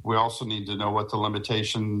perspective. We also need to know what the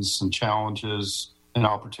limitations and challenges and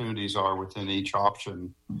opportunities are within each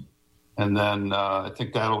option. And then I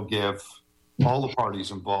think that'll give all the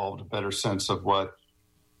parties involved a better sense of what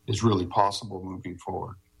is really possible moving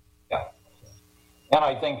forward. Yeah. And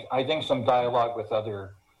I think some dialogue with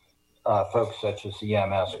other folks such as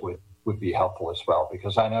EMS would be helpful as well,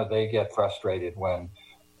 because I know they get frustrated when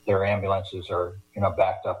their ambulances are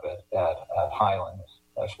backed up at Highland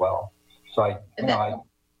as well. So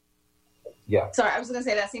yeah. Sorry, I was going to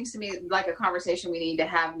say that seems to me like a conversation we need to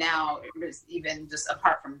have now, even just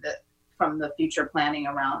apart from the future planning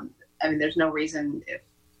around. I mean, there's no reason if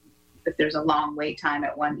there's a long wait time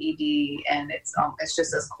at one ED and it's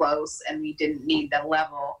just as close, and we didn't need the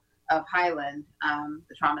level of Highland,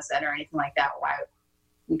 the trauma center, or anything like that, why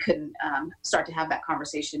we couldn't start to have that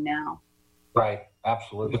conversation now. Right.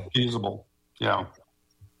 Absolutely. It's feasible. Yeah.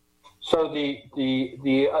 So the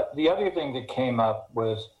other thing that came up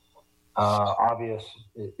was obvious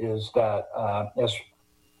is that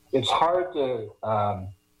it's hard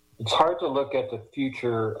to look at the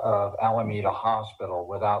future of Alameda Hospital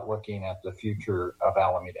without looking at the future of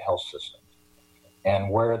Alameda Health System and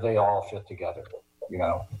where they all fit together,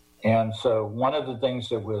 And so one of the things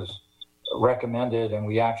that was recommended, and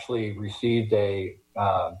we actually received a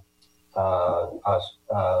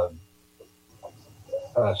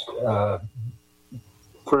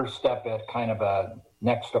first step at kind of a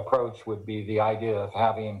next approach would be the idea of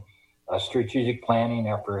having a strategic planning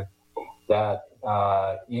effort that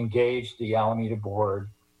engaged the Alameda board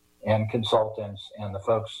and consultants and the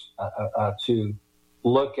folks to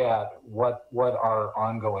look at what our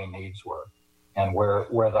ongoing needs were and where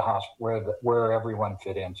everyone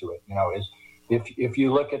fit into it. If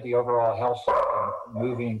you look at the overall health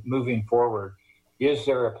system moving forward, is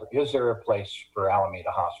there a place for Alameda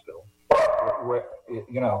Hospital?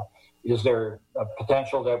 Is there a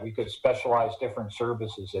potential that we could specialize different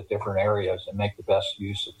services at different areas and make the best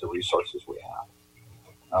use of the resources we have?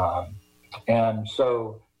 And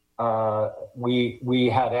so we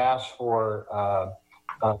had asked for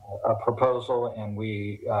a proposal, and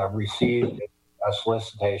we received a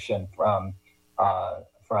solicitation from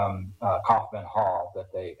Kaufman Hall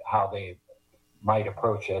how they might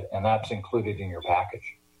approach it, and that's included in your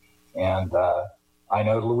package. And I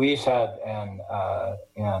know Luis had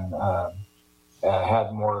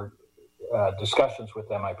had more discussions with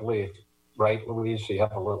them, I believe, right, Luis? So you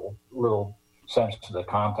have a little sense to the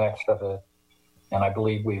context of it, and I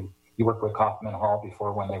believe you worked with Kaufman Hall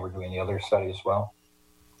before when they were doing the other study as well.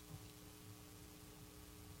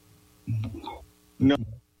 No.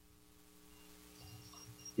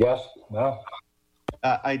 Yes. No.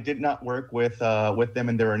 I did not work with them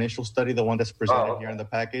in their initial study, the one that's presented here in the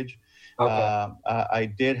package. Okay. I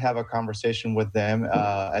did have a conversation with them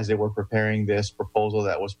as they were preparing this proposal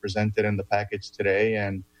that was presented in the package today,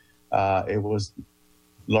 and it was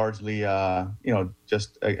largely,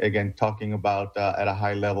 just again talking about at a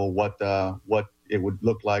high level what it would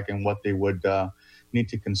look like and what they would need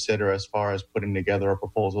to consider as far as putting together a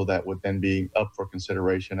proposal that would then be up for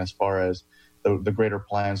consideration as far as the greater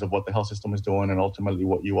plans of what the health system is doing and ultimately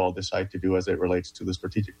what you all decide to do as it relates to the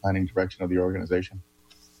strategic planning direction of the organization.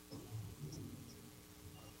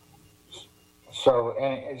 So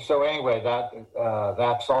anyway,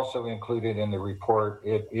 that's also included in the report.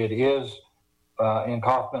 It is in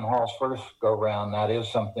Kaufman Hall's first go round. That is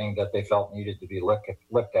something that they felt needed to be looked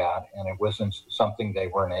at, and it wasn't something they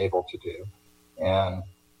weren't able to do. And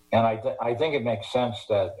I think it makes sense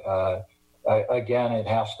that again it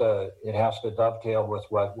has to dovetail with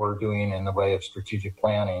what we're doing in the way of strategic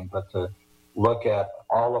planning, but to look at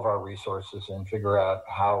all of our resources and figure out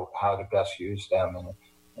how to best use them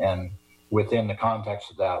and within the context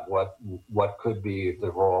of that, what could be the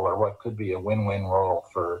role or what could be a win-win role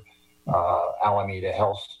for Alameda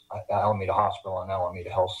Hospital and Alameda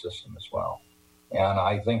Health System as well. And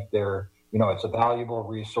I think it's a valuable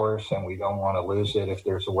resource, and we don't want to lose it if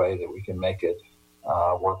there's a way that we can make it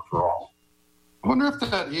work for all. I wonder if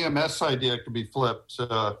that EMS idea could be flipped.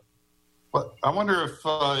 But I wonder if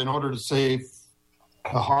in order to save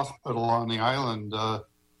a hospital on the island, the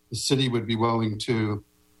city would be willing to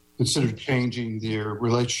consider changing their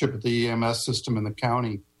relationship with the EMS system in the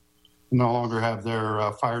county, and no longer have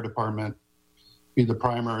their fire department be the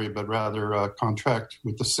primary, but rather contract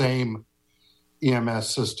with the same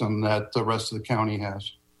EMS system that the rest of the county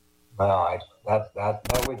has. Well,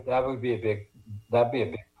 that would be a big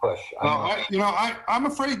push. I'm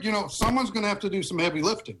afraid someone's going to have to do some heavy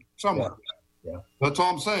lifting somewhere. Yeah. That's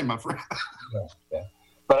all I'm saying, my friend. Yeah.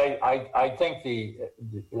 But I think the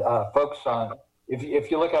folks on,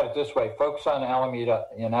 if you look at it this way, folks on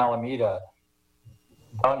Alameda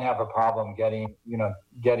don't have a problem getting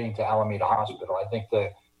to Alameda Hospital. I think the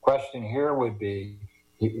question here would be,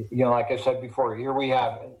 like I said before, here we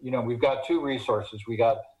have, we've got two resources. We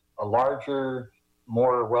got a larger,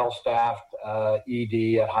 more well-staffed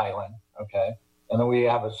ED at Highland, okay, and then we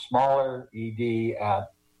have a smaller ED at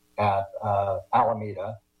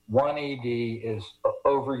Alameda. One ED is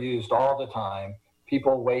overused all the time.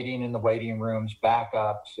 People waiting in the waiting rooms,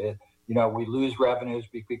 backups. We lose revenues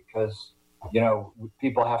because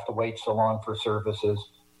people have to wait so long for services.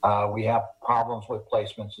 We have problems with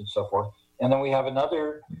placements and so forth. And then we have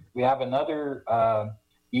another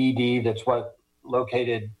ED that's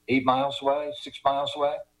located 8 miles away, 6 miles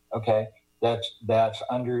away. Okay, that's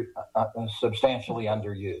substantially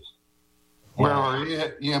underused. Where our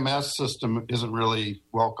EMS system isn't really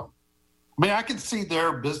welcome. I mean, I can see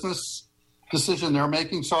their business decision they're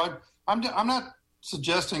making. So I'm not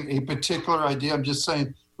suggesting a particular idea. I'm just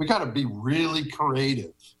saying we got to be really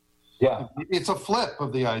creative. Yeah, it's a flip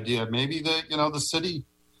of the idea. Maybe the city,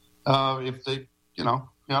 if they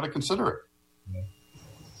ought to consider it.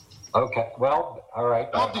 Okay. Well, all right.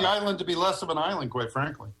 I want the island to be less of an island, quite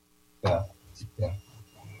frankly. Yeah.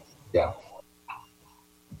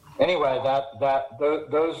 Anyway,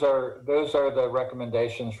 those are the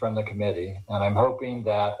recommendations from the committee, and I'm hoping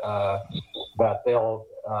that they'll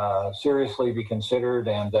seriously be considered,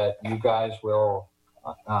 and that you guys will,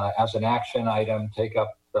 as an action item, take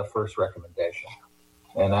up the first recommendation,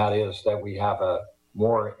 and that is that we have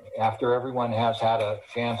after everyone has had a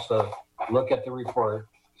chance to look at the report,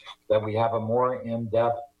 that we have a more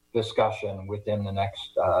in-depth discussion within the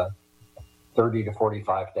next 30 to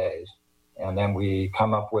 45 days. And then we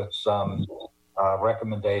come up with some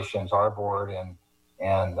recommendations, our board and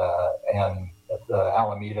the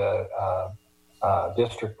Alameda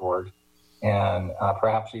District Board, and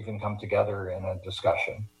perhaps even come together in a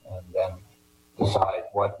discussion and then decide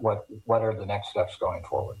what are the next steps going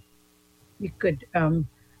forward. We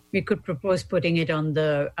could propose putting it on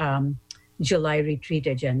the July retreat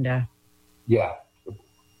agenda. Yeah,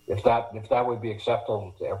 if that would be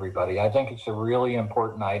acceptable to everybody. I think it's a really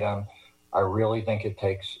important item. I really think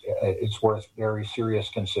it's worth very serious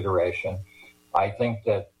consideration. I think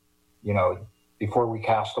that, before we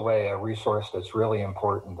cast away a resource that's really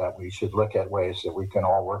important, that we should look at ways that we can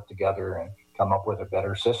all work together and come up with a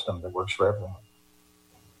better system that works for everyone.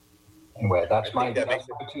 Anyway, that's my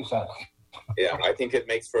 2 cents. Yeah, I think it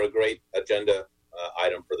makes for a great agenda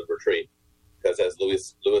item for the retreat, because as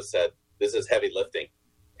Louis said, this is heavy lifting,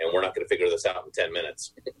 and we're not going to figure this out in 10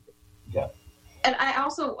 minutes. Yeah. And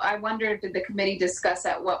I wonder, did the committee discuss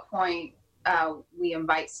at what point we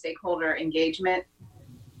invite stakeholder engagement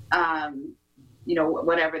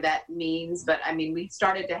whatever that means. But I mean, we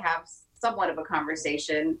started to have somewhat of a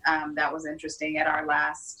conversation that was interesting at our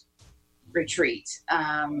last retreat.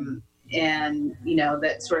 And,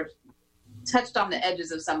 that sort of touched on the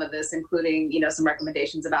edges of some of this, including, some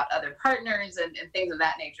recommendations about other partners and things of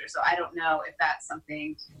that nature. So I don't know if that's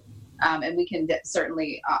something, and we can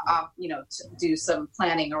certainly, do some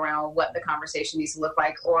planning around what the conversation needs to look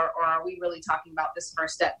like, or are we really talking about this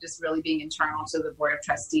first step just really being internal to the Board of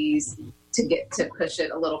Trustees to get to push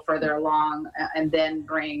it a little further along and then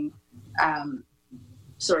bring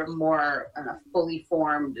sort of more fully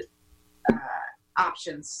formed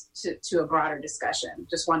options to a broader discussion?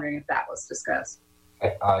 Just wondering if that was discussed.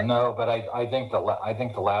 No, but I think the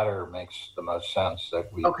latter makes the most sense,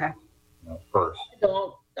 that we first. I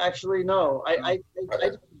don't actually know. I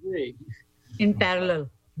disagree. In parallel,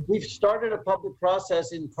 we've started a public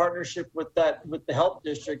process in partnership with the health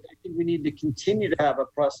district. I think we need to continue to have a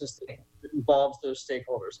process that involves those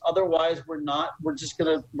stakeholders. Otherwise, we're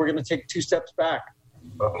gonna take 2 steps back.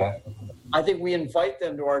 Okay. I think we invite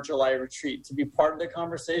them to our July retreat to be part of the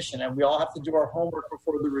conversation, and we all have to do our homework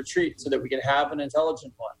before the retreat so that we can have an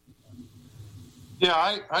intelligent one. Yeah,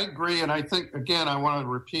 I agree. And I think, again, I want to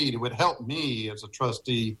repeat, it would help me as a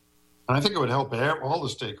trustee, and I think it would help all the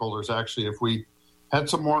stakeholders, actually, if we had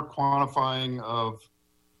some more quantifying of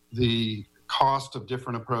the cost of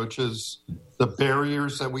different approaches, the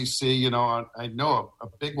barriers that we see. I know a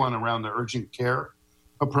big one around the urgent care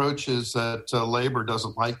approach is that labor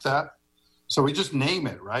doesn't like that. So we just name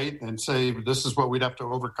it, right? And say, this is what we'd have to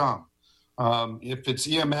overcome. If it's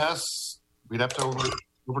EMS, we'd have to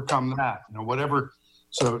overcome that, whatever.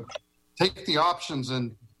 So take the options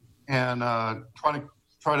and try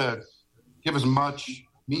to give as much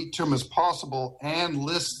meat to them as possible and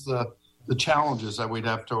list the challenges that we'd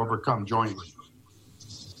have to overcome jointly.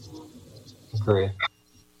 Agree.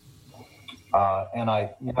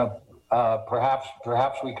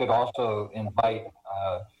 Perhaps we could also invite,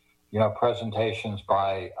 presentations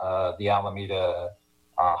by the Alameda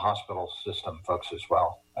hospital system folks as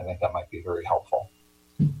well. I think that might be very helpful.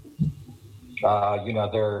 I'm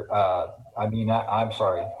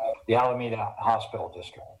sorry, the Alameda Hospital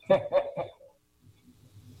District.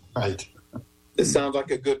 Right. This sounds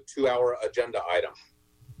like a good 2-hour agenda item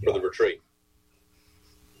for the retreat.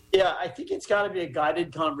 Yeah, I think it's got to be a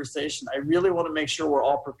guided conversation. I really want to make sure we're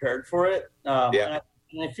all prepared for it.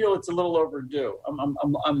 And I feel it's a little overdue.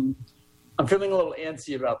 I'm feeling a little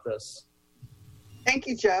antsy about this. Thank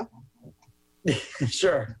you, Joe.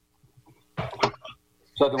 Sure.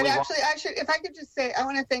 And actually, if I could just say, I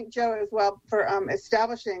want to thank Joe as well for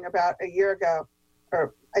establishing about a year ago,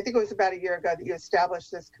 or I think it was about a year ago that you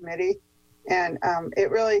established this committee. And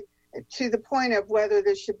it really, to the point of whether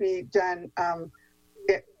this should be done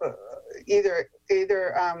either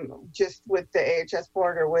just with the AHS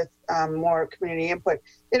board or with more community input,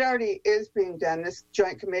 it already is being done. This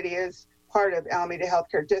joint committee is part of Alameda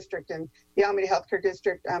Healthcare District, and the Alameda Healthcare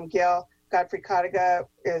District, Gail Godfrey-Kataga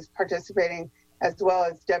is participating, as well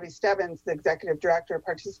as Debbie Stebbins, the executive director,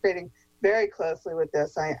 participating very closely with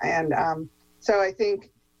this. So I think,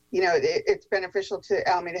 it's beneficial to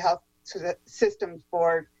Alameda Health Systems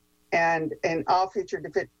Board and all future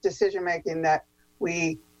decision-making that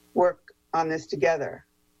we work on this together.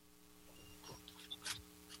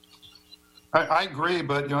 I agree,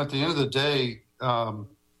 but at the end of the day,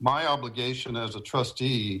 my obligation as a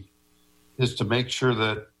trustee is to make sure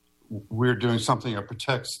that we're doing something that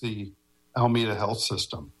protects the Alameda health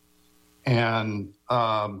system. And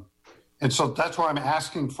so that's why I'm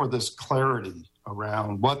asking for this clarity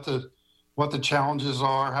around what the challenges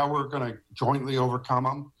are, how we're going to jointly overcome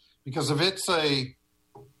them. Because if it's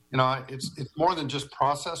it's more than just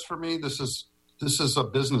process for me. This is a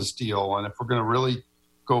business deal, and if we're going to really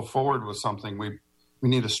go forward with something, we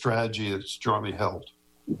need a strategy that's jointly held,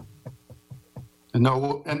 and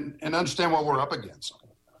understand what we're up against.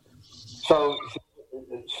 So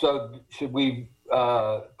should we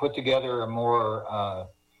put together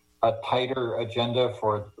a tighter agenda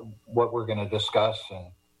for what we're going to discuss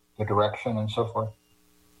and the direction and so forth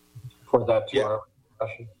for that 2-hour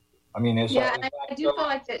discussion? I mean, I do feel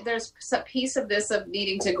like that there's a piece of this of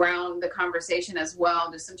needing to ground the conversation as well,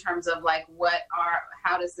 just in terms of like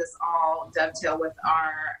how does this all dovetail with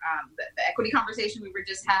our the equity conversation we were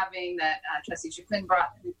just having, that Trustee Chaplin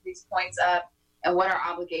brought these points up, and what our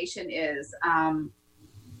obligation is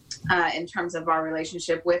in terms of our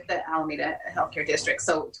relationship with the Alameda Healthcare District.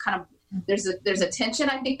 So it's kind of there's a tension,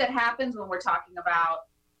 I think, that happens when we're talking about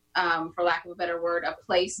for lack of a better word, a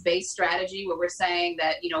place-based strategy where we're saying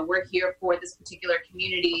that, we're here for this particular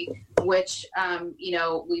community, which,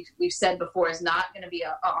 we've said before is not going to be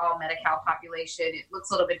a all Medi-Cal population. It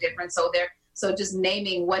looks a little bit different. So just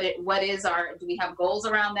naming what is do we have goals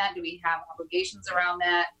around that? Do we have obligations around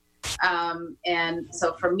that? And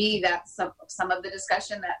so for me, that's some of the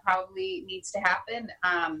discussion that probably needs to happen.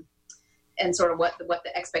 And sort of what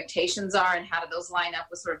the expectations are and how do those line up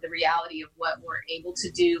with sort of the reality of what we're able to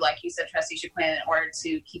do, like you said, Trustee Chaquin, in order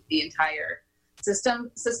to keep the entire system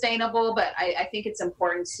sustainable. But I think it's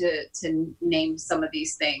important to name some of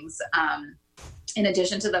these things. In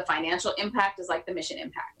addition to the financial impact is like the mission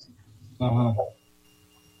impact. Uh-huh.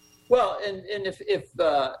 Well, and if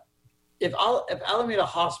Alameda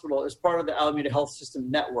Hospital is part of the Alameda Health System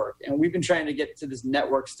network, and we've been trying to get to this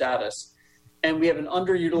network status, and we have an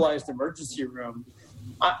underutilized emergency room,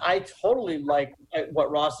 I totally like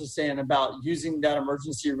what Ross is saying about using that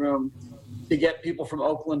emergency room to get people from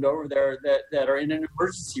Oakland over there that are in an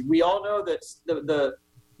emergency. We all know that the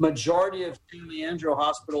majority of San Leandro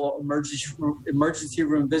Hospital emergency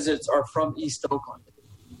room visits are from East Oakland.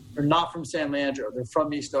 They're not from San Leandro. They're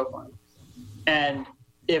from East Oakland. And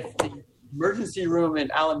if the emergency room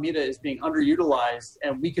in Alameda is being underutilized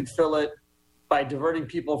and we could fill it by diverting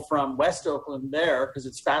people from West Oakland there, because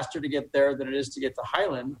it's faster to get there than it is to get to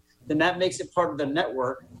Highland, then that makes it part of the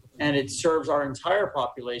network, and it serves our entire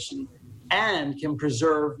population and can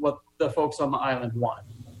preserve what the folks on the island want.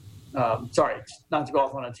 Sorry, not to go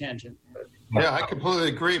off on a tangent. But. Yeah, I completely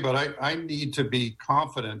agree, but I need to be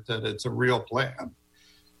confident that it's a real plan,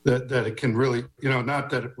 that it can really, not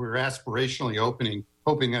that we're aspirationally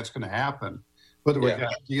hoping that's going to happen, but we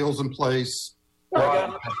got deals in place,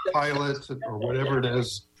 pilot or whatever it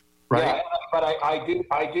is, right? Yeah, but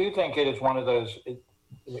I do think it is one of those,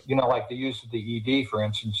 like the use of the ED, for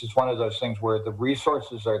instance, it's one of those things where the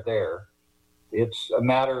resources are there. It's a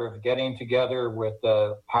matter of getting together with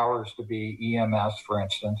the powers to be, EMS, for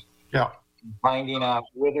instance, finding out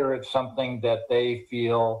whether it's something that they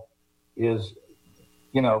feel is,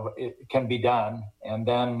 it can be done, and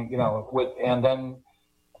then,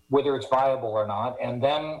 whether it's viable or not. And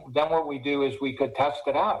then what we do is we could test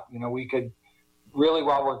it out. We could really,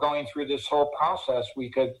 while we're going through this whole process, we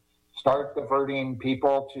could start diverting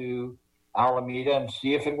people to Alameda and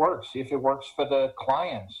see if it works for the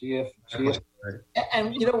client, see if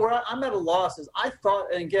and where I'm at a loss is I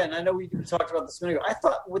thought, and again, I know we talked about this a minute ago, I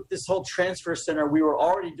thought with this whole transfer center, we were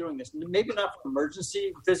already doing this, maybe not for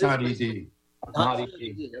emergency visits. Not ED. Not ED.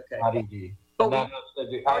 Okay. Not ED. But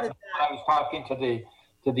I was talking to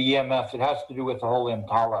the EMS, it has to do with the whole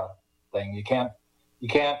EMTALA thing. You can't,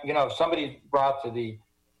 if somebody's brought to the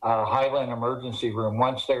Highland emergency room,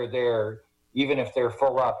 once they're there, even if they're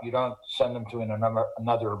full up, you don't send them to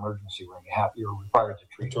another emergency room. You're required to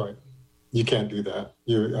treat them. That's right. You can't do that.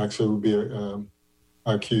 You actually would be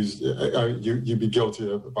accused, you'd be guilty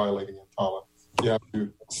of violating EMTALA. You have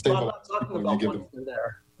to stabilize when you give them.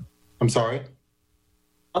 There. I'm sorry?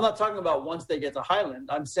 I'm not talking about once they get to Highland.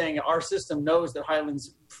 I'm saying our system knows that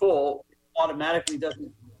Highland's full, automatically doesn't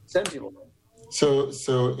send people. So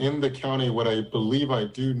in the county, what I believe I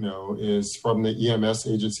do know is from the EMS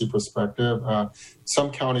agency perspective, some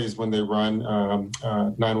counties, when they run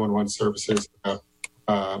 911 services, have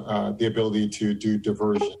the ability to do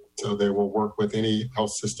diversion. So they will work with any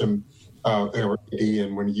health system or ED,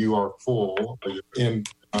 and when you are full or you're in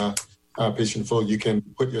patient full, you can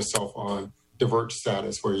put yourself on divert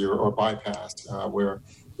status or bypass, where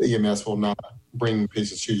the EMS will not bring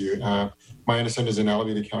patients to you. My understanding is in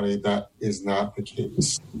Alameda County, that is not the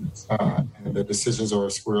case. And the decisions are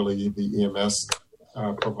squarely the EMS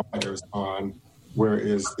providers on where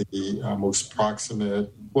is the most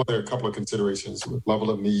proximate. Well, there are a couple of considerations: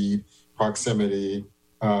 level of need, proximity,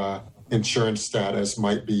 insurance status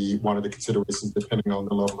might be one of the considerations depending on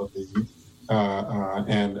the level of need,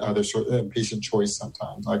 and other patient choice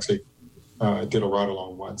sometimes. Actually, did a ride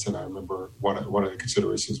along once, and I remember one of the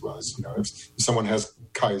considerations was, if someone has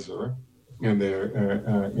Kaiser and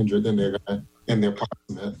they're injured, then they're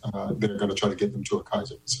proximate, they're going to try to get them to a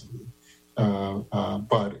Kaiser facility.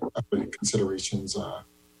 But other considerations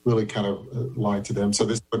really kind of lie to them. So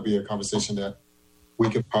this would be a conversation that we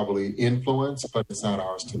could probably influence, but it's not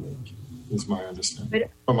ours to make, is my understanding.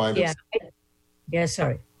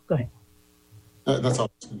 Sorry. Go ahead. That's all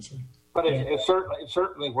I was going to say. But it's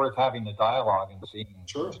certainly worth having the dialogue and seeing.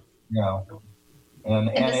 Sure. And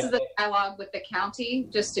this is a dialogue with the county,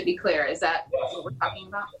 just to be clear. Is that what we're talking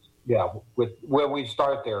about? Yeah, where we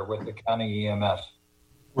start there with the county EMS.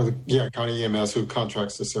 County EMS who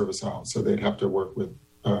contracts the service out, so they'd have to work with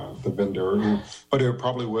the vendor. But it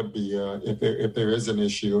probably would be if there is an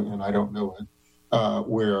issue, and I don't know it,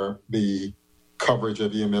 where the coverage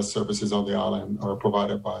of EMS services on the island are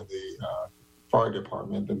provided by the fire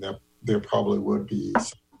department, then there probably would be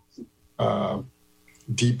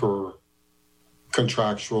deeper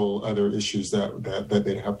contractual other issues that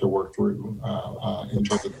they'd have to work through in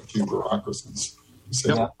terms of the bureaucracies.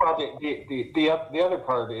 So, yeah, well, the other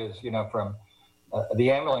part is, from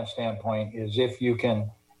the ambulance standpoint, is if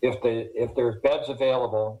there's beds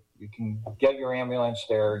available, you can get your ambulance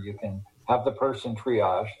there, you can have the person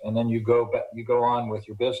triage, and then you go on with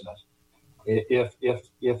your business. If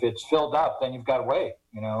it's filled up, then you've got to wait,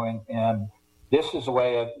 and this is a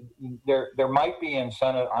way of, there might be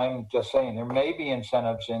incentive. I'm just saying there may be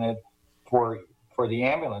incentives in it for the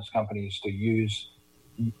ambulance companies to use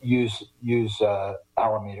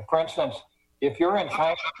Alameda. For instance, if you're in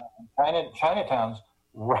Chinatown's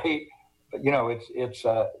right, it's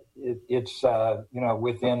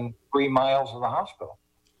within 3 miles of the hospital.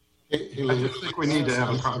 Hey, I just think we need to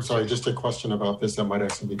have I'm sorry, just a question about this that might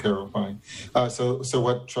actually be clarifying. So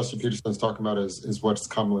what Trustee Peterson's talking about is what's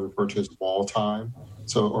commonly referred to as wall time.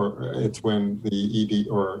 Or it's when the ED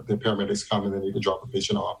or the paramedics come and they need to drop a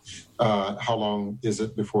patient off. How long is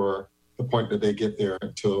it before the point that they get there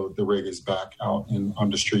until the rig is back out on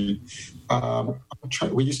the street?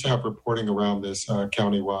 We used to have reporting around this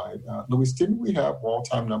countywide. Luis, didn't we have wall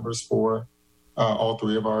time numbers for all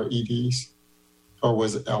 3 of our EDs? Or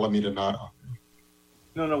was Alameda not on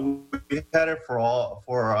there? No, we had it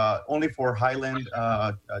only for Highland,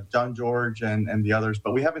 John George, and the others,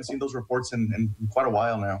 but we haven't seen those reports in quite a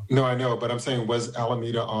while now. No, I know, but I'm saying, was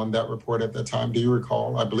Alameda on that report at that time? Do you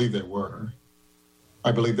recall? I believe they were.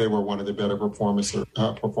 I believe they were one of the better performers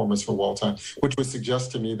for wall time, which would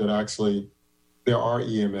suggest to me that actually there are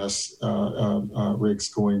EMS rigs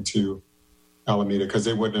going to Alameda, because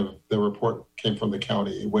they wouldn't have. The report came from the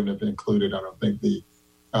county. It wouldn't have included, I don't think, the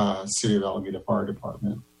City of Alameda Fire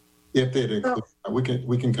Department. If they'd include,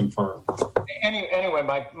 we can confirm. Anyway,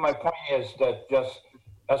 my point is that just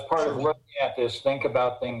as part of looking at this, think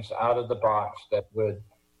about things out of the box that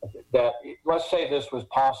let's say this was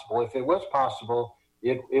possible. If it was possible,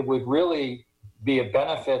 it would really be a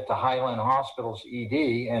benefit to Highland Hospital's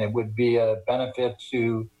ED, and it would be a benefit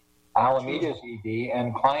to Alameda's ED,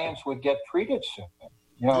 and clients would get treated soon.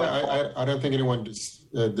 I don't think anyone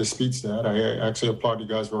disputes that. I actually applaud you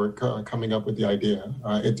guys for coming up with the idea.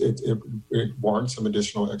 It warrants some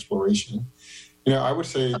additional exploration. I would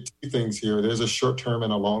say 2 things here. There's a short-term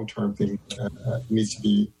and a long-term thing that needs to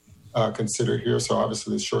be considered here. So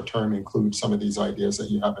obviously the short-term includes some of these ideas that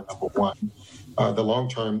you have in number 1. The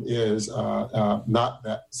long-term is not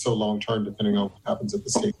that so long-term, depending on what happens at the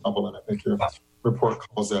state level, and I think your report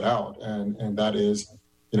calls that out, and that is,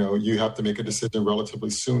 you have to make a decision relatively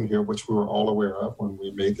soon here, which we were all aware of when we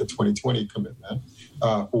made the 2020 commitment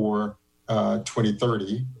for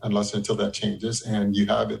 2030, until that changes, and you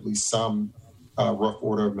have at least some rough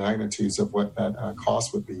order of magnitudes of what that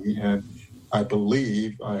cost would be. And I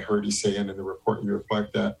believe I heard you say in the report you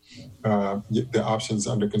reflect that the options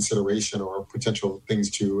under consideration or potential things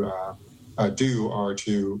to do are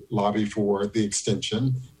to lobby for the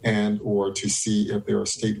extension and or to see if there are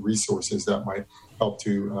state resources that might help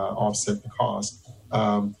to offset the cost.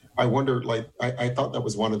 I wonder, I thought that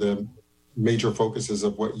was one of the major focuses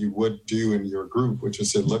of what you would do in your group, which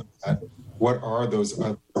is to look at what are those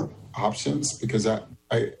other options, because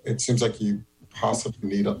it seems like you possibly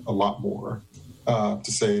need a lot more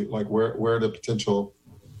to say, where are the potential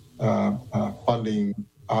funding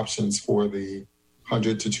options for the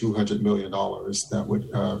 $100 to $200 million that would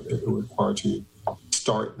it would require to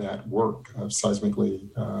start that work of seismically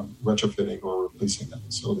retrofitting or replacing that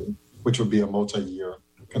facility, which would be a multi-year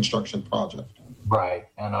construction project. Right,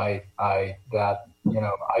 and I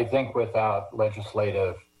think without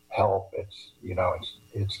legislative help, it's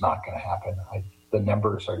not going to happen. The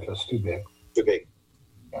numbers are just too big. Too big.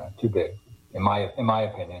 Yeah, too big. In my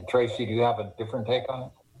opinion. Tracy, do you have a different take on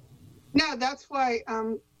it? No, that's why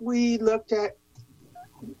we looked at.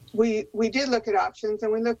 We did look at options,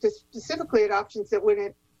 and we looked specifically at options that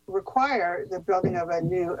wouldn't require the building of a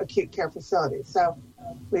new acute care facility. So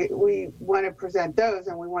we want to present those,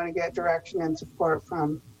 and we want to get direction and support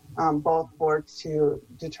from both boards to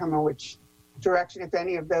determine which direction, if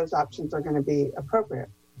any of those options, are going to be appropriate.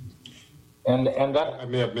 And that, I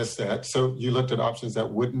may have missed that. So you looked at options that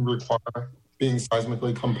wouldn't require being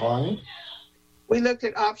seismically compliant? We looked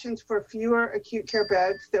at options for fewer acute care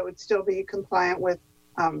beds that would still be compliant with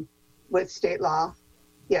state law.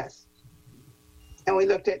 Yes. And we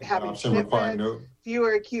looked at having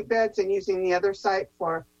fewer acute beds and using the other site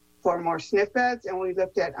for for more SNF beds, and we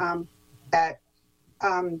looked at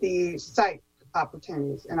the site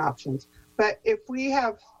opportunities and options. But if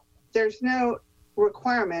there's no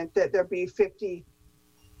requirement that there be 50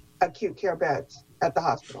 acute care beds at the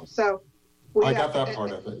hospital. So I got that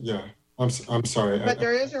part of it. Yeah, I'm sorry. But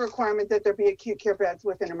there is a requirement that there be acute care beds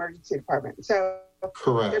within emergency department. So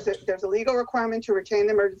correct. There's a legal requirement to retain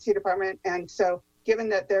the emergency department, and so given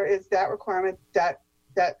that there is that requirement, that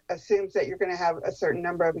assumes that you're going to have a certain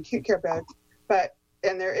number of acute care beds,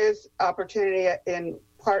 and there is opportunity in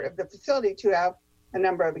part of the facility to have a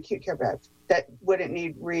number of acute care beds that wouldn't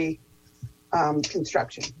need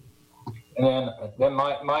reconstruction. And then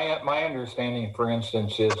my understanding, for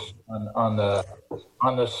instance, is on the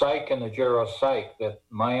psych and the gero psych, that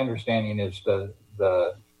my understanding is the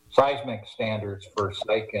seismic standards for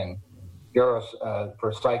psych and gero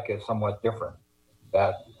for psych is somewhat different.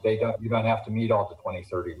 That you don't have to meet all the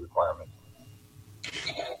 2030 requirements.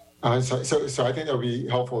 So I think that would be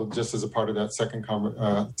helpful just as a part of that second half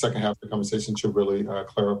of the conversation to really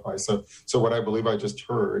clarify. So what I believe I just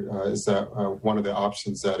heard is that one of the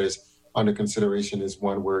options that is under consideration is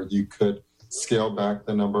one where you could scale back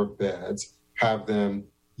the number of beds, have them,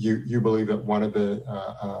 you believe that one of the,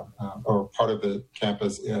 or part of the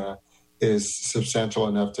campus is substantial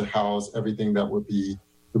enough to house everything that would be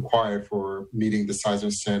required for meeting the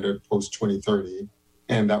seismic standard post 2030,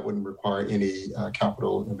 and that wouldn't require any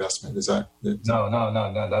capital investment. Is that? No,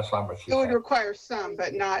 that's not what it would require some,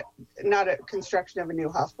 but not a construction of a new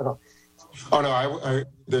hospital. Oh no,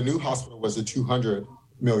 the new hospital was the $200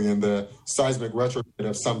 million. The seismic retrofit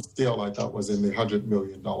of some scale I thought was in the $100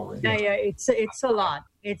 million range. Yeah, it's a lot.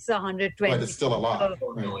 It's 120. But it's still a lot.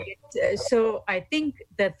 Right. So I think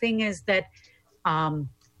the thing is that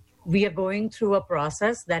we are going through a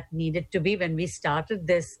process that needed to be, when we started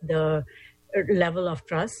this, the level of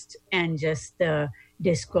trust and just the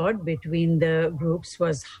discord between the groups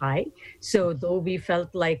was high. So though we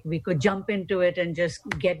felt like we could jump into it and just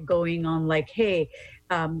get going on like, hey,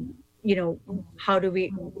 how do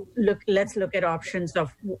we let's look at options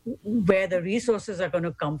of where the resources are going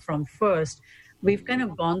to come from first. We've kind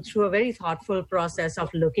of gone through a very thoughtful process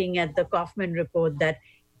of looking at the Kaufman report that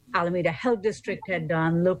Alameda Health District had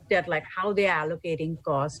done, looked at like how they're allocating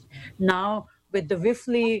cost. Now with the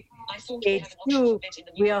WIFLE stage 2,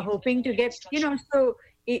 we are hoping to get, so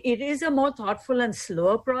it is a more thoughtful and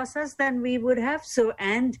slower process than we would have. So,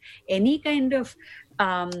 and any kind of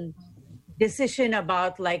decision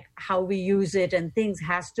about like how we use it and things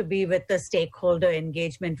has to be with the stakeholder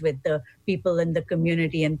engagement with the people in the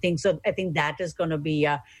community and things. So I think that is going to be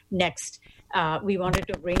next. We wanted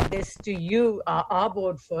to bring this to you, our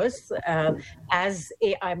board first, I'm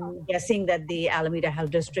guessing that the Alameda Health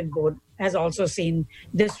District Board has also seen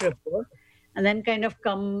this report, and then kind of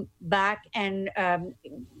come back and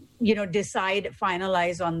decide,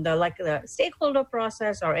 finalize on the stakeholder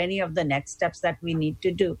process or any of the next steps that we need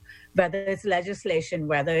to do, whether it's legislation,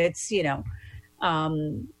 whether it's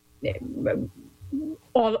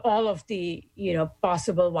all of the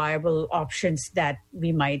possible viable options that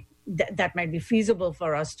we might that might be feasible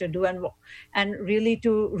for us to do, and really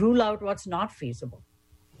to rule out what's not feasible.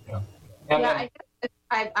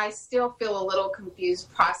 I still feel a little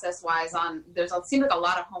confused process-wise on, seems like a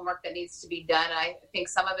lot of homework that needs to be done. I think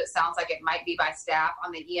some of it sounds like it might be by staff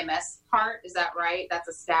on the EMS part. Is that right? That's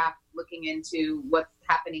a staff looking into what's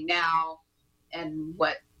happening now and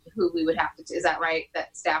who we would have to, is that right?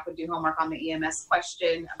 That staff would do homework on the EMS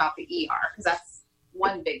question about the ER, because that's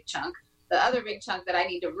one big chunk. The other big chunk that I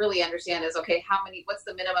need to really understand is, okay, what's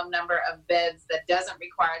the minimum number of beds that doesn't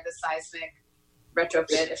require the seismic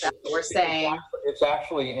retrofit, if that's what we're saying? It's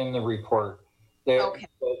actually in the report. The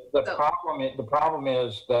problem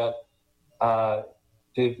is that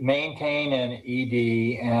to maintain an ED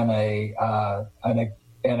and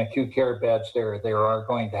an acute care beds, there are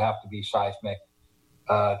going to have to be seismic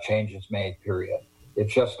changes made, period.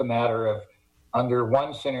 It's just a matter of, under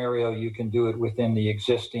one scenario, you can do it within the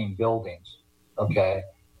existing buildings, okay?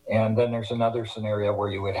 And then there's another scenario where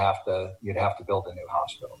you'd have to build a new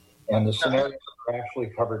hospital. And the scenarios are actually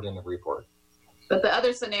covered in the report. But the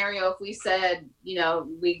other scenario, if we said, EMS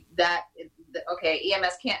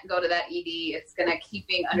can't go to that ED, it's going to keep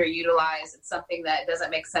being underutilized, it's something that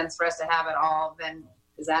doesn't make sense for us to have at all, then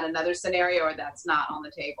is that another scenario, or that's not on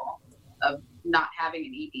the table of not having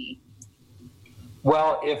an ED?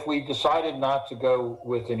 Well, if we decided not to go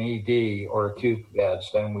with an ED or acute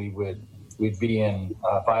beds, then we'd be in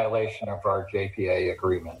violation of our JPA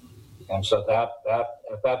agreement. And so that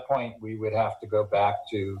at that point, we would have to go back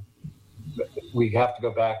to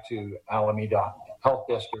Alameda Health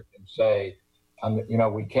District and say,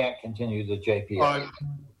 we can't continue the JPA.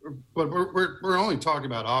 but we're only talking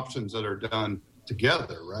about options that are done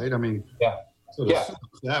together, right? I mean, yeah. So Yeah.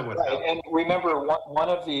 that would Right. happen. And remember, one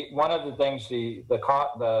of the things the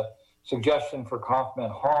suggestion for Kaufman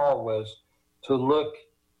Hall was to look,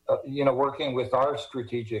 working with our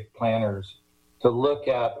strategic planners, to look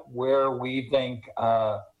at where we think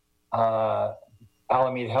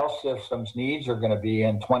Alameda Health System's needs are going to be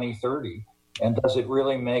in 2030, and does it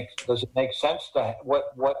make sense to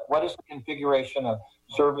what is the configuration of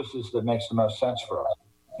services that makes the most sense for us,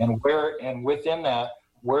 and within that,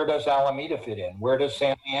 where does Alameda fit in? Where does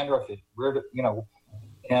San Leandro fit?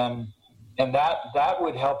 And that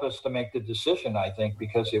would help us to make the decision, I think,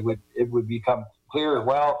 because it would become clear.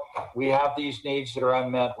 Well, we have these needs that are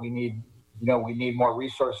unmet. We need more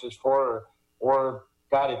resources for, or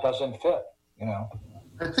God, it doesn't fit. I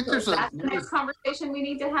think there's that's the next conversation we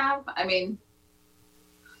need to have. I mean,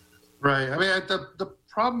 right. I mean, the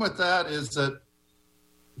problem with that is that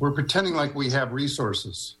we're pretending like we have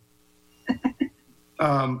resources.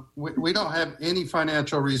 We don't have any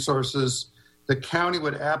financial resources. The county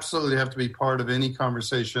would absolutely have to be part of any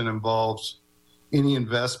conversation that involves any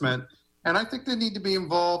investment. And I think they need to be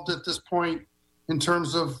involved at this point in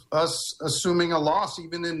terms of us assuming a loss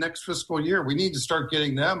even in next fiscal year. We need to start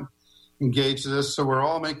getting them engaged in this so we're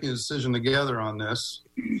all making a decision together on this.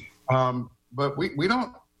 But we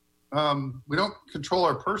don't control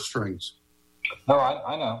our purse strings. No,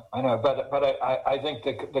 I know. But I think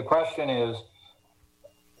the question is,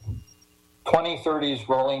 2030 is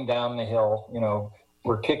rolling down the hill.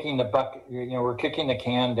 We're kicking the bucket. We're kicking the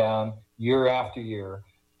can down year after year.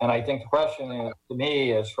 And I think the question is, to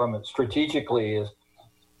me, is from it strategically, is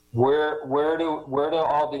where do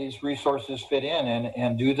all these resources fit in,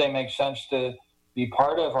 and do they make sense to be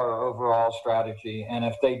part of our overall strategy? And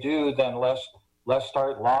if they do, then let's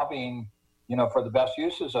start lobbying, for the best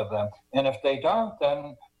uses of them. And if they don't,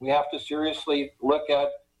 then we have to seriously look at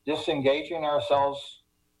disengaging ourselves,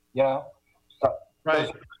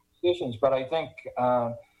 Right. Decisions. But I think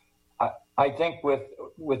I think with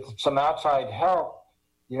some outside help,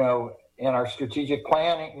 in our strategic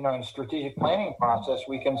planning, in strategic planning process,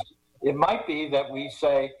 it might be that we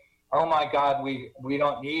say, oh my God, we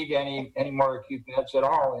don't need any more acute beds at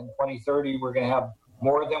all. In 2030, we're going to have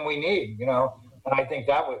more than we need, And I think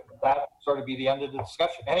that sort of be the end of the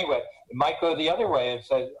discussion. Anyway, it might go the other way. It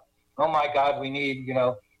says, oh my God, we need,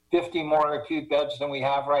 50 more acute beds than we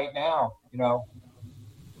have right now, So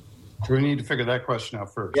we need to figure that question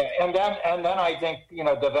out first. Yeah, and then I think,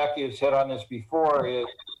 Devecchio's hit on this before, is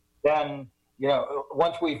then,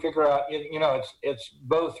 once we figure out, it's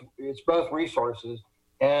both resources,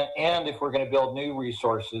 and if we're going to build new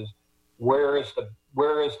resources, where is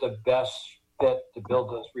the best fit to build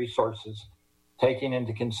those resources, taking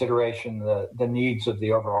into consideration the needs of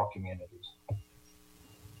the overall communities.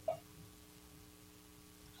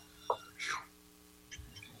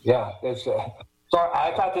 Yeah, sorry,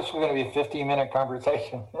 I thought this was going to be a 15-minute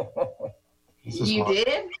conversation. You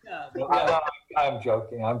did? I'm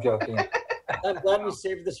joking. I'm glad we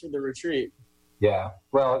saved this for the retreat. Yeah.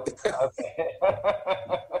 Well, okay.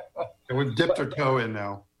 We've dipped our toe in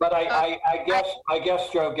now. But I guess,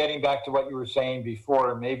 Joe, getting back to what you were saying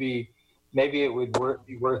before, maybe it would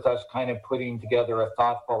be worth us kind of putting together a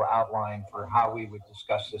thoughtful outline for how we would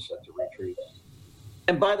discuss this at the retreat.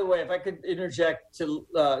 And by the way, if I could interject to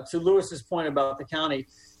Lewis's point about the county,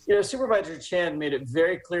 Supervisor Chan made it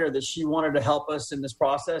very clear that she wanted to help us in this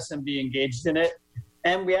process and be engaged in it.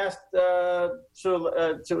 And we asked, to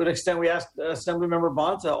an extent, we asked Assemblymember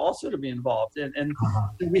Bonta also to be involved. And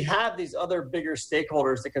we have these other bigger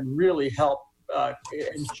stakeholders that can really help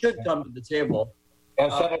and should come to the table.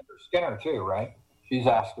 And Senator Skinner too, right? She's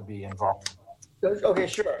asked to be involved. Okay,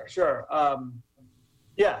 sure.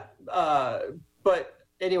 But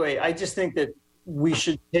anyway, I just think that we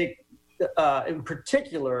should take, in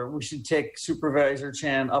particular, we should take Supervisor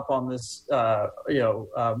Chan up on this,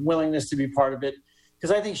 willingness to be part of it, because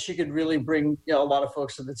I think she could really bring a lot of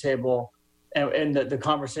folks to the table, and the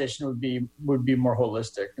conversation would be more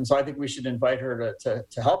holistic. And so I think we should invite her to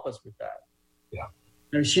help us with that. Yeah,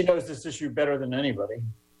 and she knows this issue better than anybody.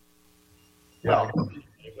 Yeah,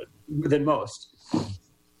 than most.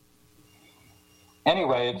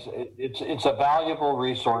 Anyway, it's a valuable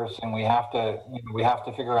resource, and we have to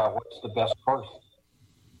figure out what's the best course.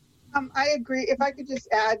 I agree. If I could just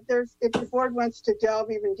add, if the board wants to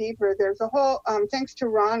delve even deeper, there's a whole. Thanks to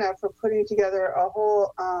Rana for putting together a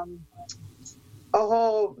whole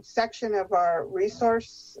section of our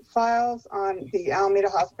resource files on the Alameda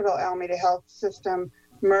Hospital, Alameda Health System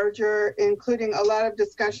merger, including a lot of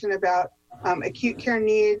discussion about acute care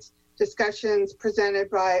needs, discussions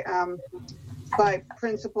presented by by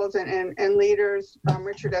principals and leaders.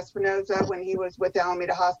 Richard Espinoza, when he was with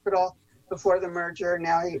Alameda Hospital before the merger.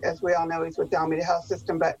 Now, as we all know, he's with the Alameda Health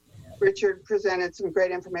System. But Richard presented some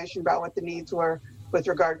great information about what the needs were with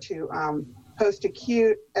regard to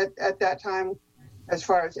post-acute at that time, as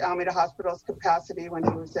far as Alameda Hospital's capacity when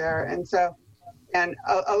he was there. And so, and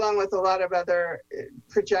along with a lot of other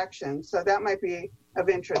projections. So that might be of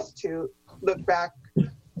interest to look back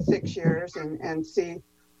 6 years and see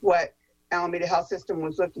what Alameda Health System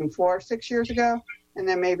was looking for 6 years ago. And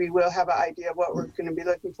then maybe we'll have an idea of what we're going to be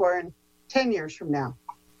looking for in 10 years from now.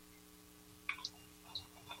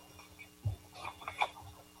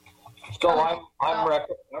 So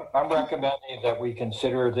I'm recommending that we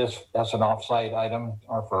consider this as an offsite item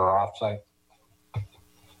or for our offsite.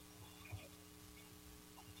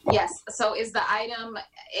 Yes. So is the item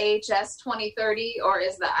AHS 2030, or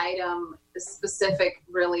is the item specific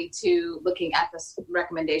really to looking at the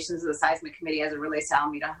recommendations of the seismic committee as it relates to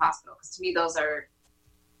Alameda Hospital? Because to me, those are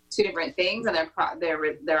two different things, and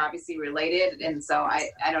they're obviously related. And so I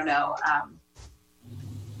don't know.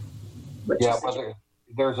 Yeah, well,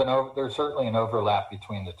 there's certainly an overlap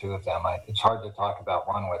between the two of them. It's hard to talk about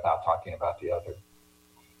one without talking about the other.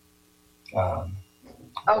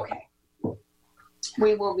 Okay.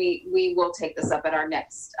 We will take this up at our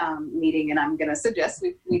next meeting, and I'm going to suggest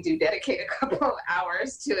we do dedicate a couple of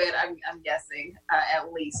hours to it. I'm guessing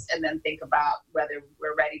at least, and then think about whether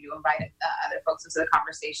we're ready to invite other folks into the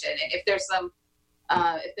conversation. And if there's some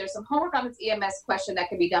homework on this EMS question that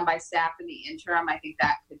can be done by staff in the interim, I think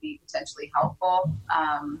that could be potentially helpful.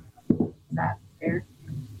 Is that fair?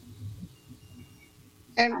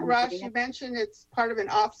 And Raj, you mentioned it's part of an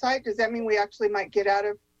offsite. Does that mean we actually might get out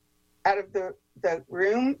of the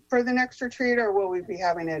room for the next retreat, or will we be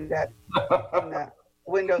having it in the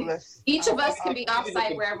windowless? Each of us can be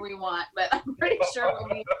offsite wherever we want, but I'm pretty sure we'll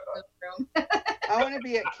be in the room. I want to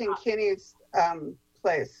be at Kinkinney's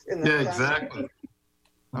place in the Yeah, exactly.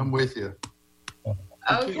 I'm with you.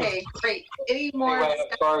 Okay, great. Any more?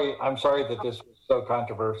 Anyway, I'm sorry that this was so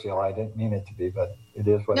controversial. I didn't mean it to be, but it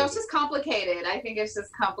is what No, it it's is. just complicated. I think it's just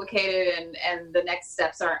complicated, and the next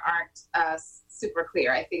steps aren't super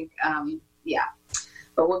clear. I think, yeah,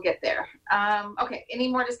 but we'll get there. Okay, any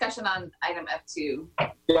more discussion on item F2?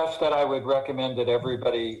 Yes, that I would recommend that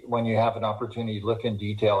everybody, when you have an opportunity, look in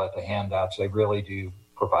detail at the handouts. They really do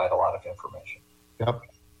provide a lot of information. Yep.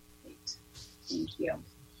 Thank you.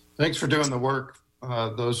 Thanks for doing the work,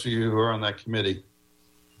 those of you who are on that committee.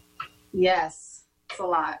 Yes, it's a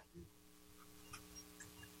lot.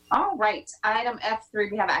 All right, item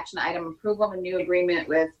F3, we have action item approval of a new agreement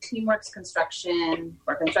with Teamworks Construction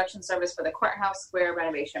for construction service for the Courthouse Square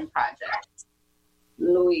renovation project.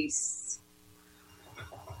 Luis.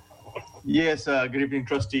 Yes, good evening,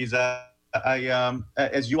 trustees.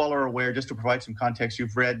 As you all are aware, just to provide some context,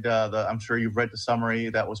 you've read I'm sure you've read the summary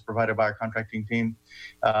that was provided by our contracting team.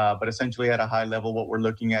 But essentially, at a high level, what we're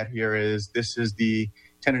looking at here is this is the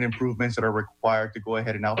tenant improvements that are required to go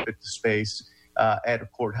ahead and outfit the space at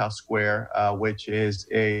Courthouse Square, which is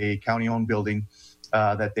a county-owned building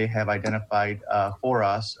that they have identified for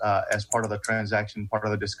us as part of the transaction, part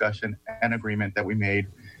of the discussion and agreement that we made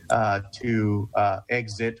to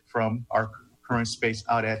exit from our current space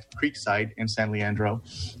out at Creekside in San Leandro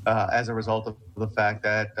as a result of the fact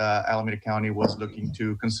that Alameda County was looking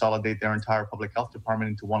to consolidate their entire public health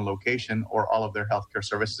department into one location, or all of their healthcare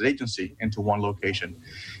services agency into one location.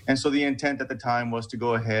 And so the intent at the time was to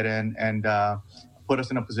go ahead and put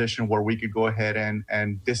us in a position where we could go ahead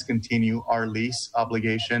and discontinue our lease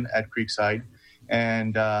obligation at Creekside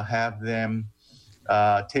and have them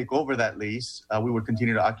take over that lease. We would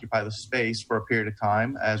continue to occupy the space for a period of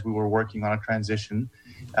time as we were working on a transition,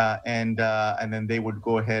 and then they would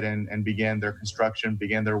go ahead and begin their construction,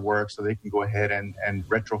 begin their work, so they can go ahead and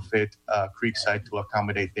retrofit Creekside to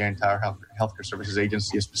accommodate their entire healthcare services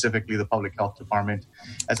agency, specifically the public health department,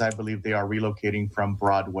 as I believe they are relocating from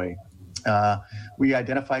Broadway. We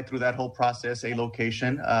identified through that whole process a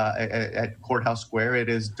location at Courthouse Square. It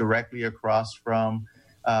is directly across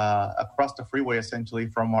the freeway, essentially,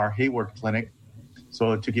 from our Hayward Clinic.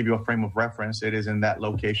 So to give you a frame of reference, it is in that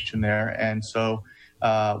location there. And so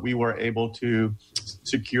we were able to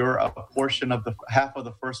secure a portion of the half of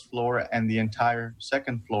the first floor and the entire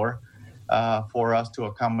second floor for us to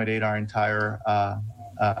accommodate our entire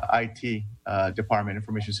IT department,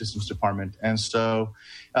 information systems department. And so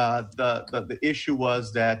the issue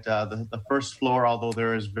was that the first floor, although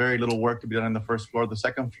there is very little work to be done on the first floor, the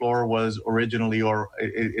second floor was originally,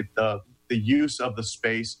 the use of the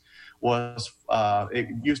space was, it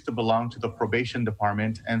used to belong to the probation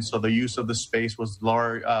department. And so the use of the space was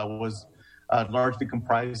largely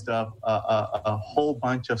comprised of a whole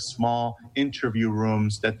bunch of small interview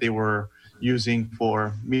rooms that they were using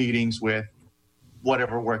for meetings with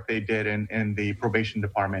whatever work they did in the probation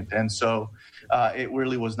department. And so it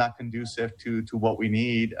really was not conducive to what we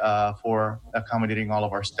need for accommodating all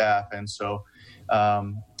of our staff. And so,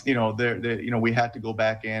 we had to go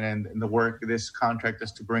back in and the work, this contract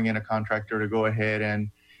is to bring in a contractor to go ahead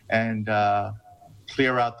and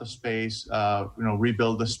clear out the space,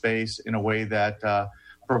 rebuild the space in a way that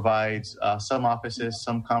provides some offices,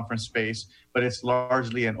 some conference space, but it's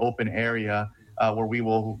largely an open area where we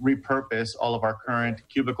will repurpose all of our current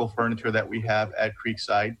cubicle furniture that we have at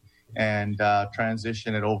Creekside and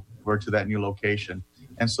transition it over to that new location.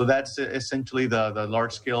 And so that's essentially the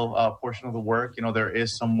large-scale portion of the work. There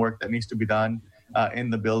is some work that needs to be done in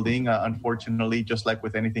the building. Unfortunately, just like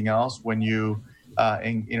with anything else, when you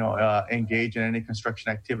engage in any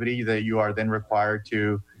construction activity, that you are then required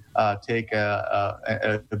to take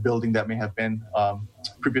a building that may have been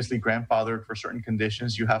previously grandfathered for certain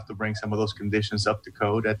conditions. You have to bring some of those conditions up to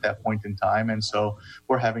code at that point in time. And so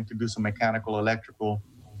we're having to do some mechanical, electrical,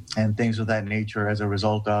 and things of that nature as a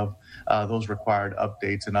result of those required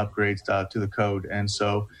updates and upgrades to the code. And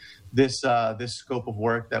so this scope of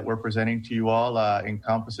work that we're presenting to you all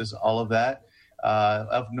encompasses all of that.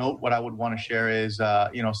 Of note, what I would want to share is,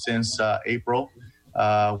 since April,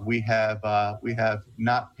 we have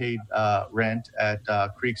not paid rent at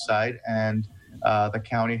Creekside, and the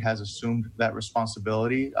county has assumed that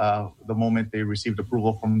responsibility the moment they received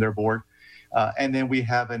approval from their board. And then we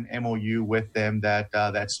have an MOU with them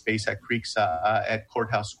that space at Creekside at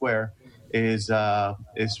Courthouse Square is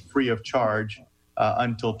free of charge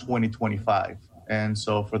until 2025. And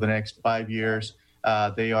so for the next 5 years,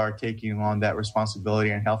 they are taking on that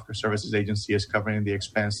responsibility, and Healthcare Services Agency is covering the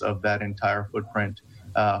expense of that entire footprint,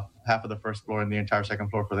 half of the first floor and the entire second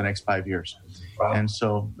floor for the next 5 years. Wow. And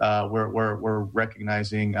so we're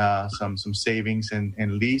recognizing some savings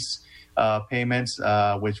in lease payments,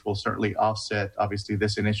 which will certainly offset, obviously,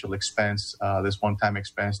 this initial expense, this one-time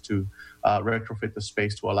expense to retrofit the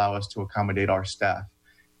space to allow us to accommodate our staff.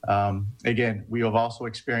 Again, we have also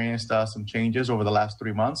experienced some changes over the last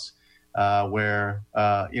 3 months where,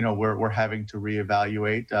 we're having to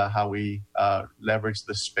reevaluate how we leverage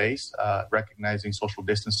the space, recognizing social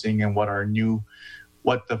distancing and what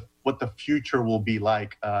the future will be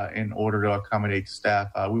like in order to accommodate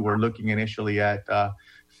staff. We were looking initially at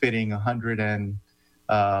fitting about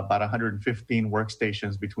 115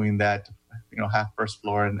 workstations between that, half first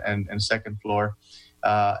floor and second floor.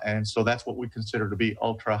 And so that's what we consider to be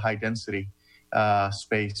ultra high density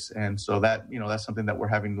space. And so that, that's something that we're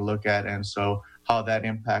having to look at. And so how that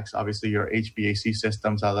impacts, obviously, your HVAC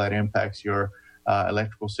systems, how that impacts your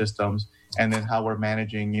electrical systems, and then how we're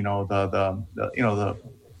managing,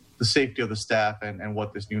 the safety of the staff and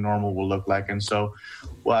what this new normal will look like. And so,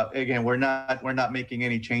 again, we're not making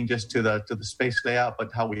any changes to the space layout,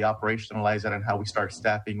 but how we operationalize it and how we start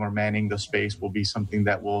staffing or manning the space will be something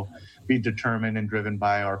that will be determined and driven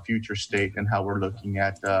by our future state and how we're looking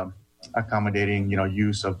at accommodating,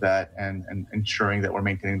 use of that and ensuring that we're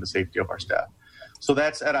maintaining the safety of our staff. So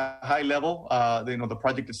that's at a high level. The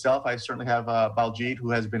project itself, I certainly have Baljeet,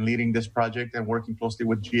 who has been leading this project and working closely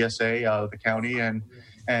with GSA, the county,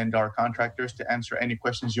 and our contractors to answer any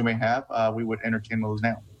questions you may have. We would entertain those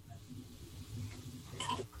now.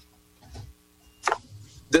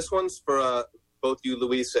 This one's for both you,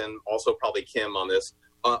 Luis, and also probably Kim on this.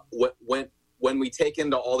 When we take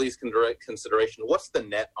into all these consideration, what's the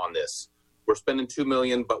net on this? We're spending $2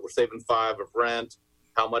 million, but we're saving $5 million of rent.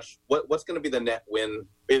 How much? What's going to be the net win?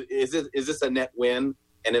 Is this a net win?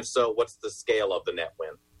 And if so, what's the scale of the net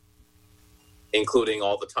win, including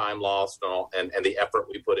all the time lost and the effort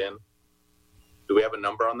we put in? Do we have a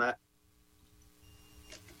number on that?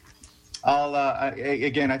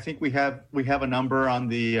 Again, I think we have a number on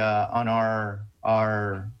the on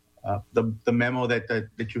the memo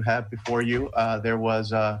that you have before you. There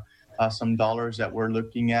was some dollars that we're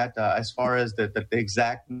looking at. As far as the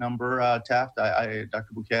exact number, Taft, Dr.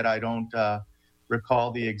 Bouquet, I don't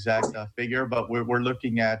recall the exact figure, but we're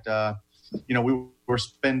looking at, we're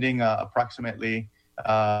spending approximately,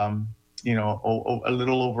 a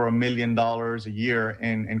little over $1 million a year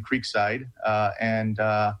in Creekside. And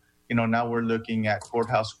now we're looking at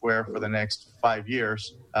Courthouse Square for the next 5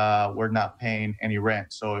 years. We're not paying any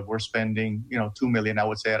rent. So if we're spending, $2 million, I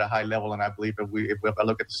would say at a high level, and I believe if I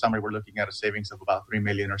look at the summary, we're looking at a savings of about $3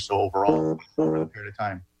 million or so overall over a period of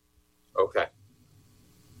time. Okay.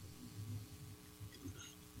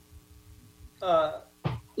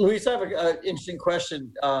 Luis, I have an interesting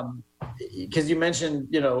question because you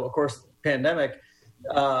mentioned, of course, pandemic.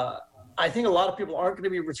 I think a lot of people aren't going to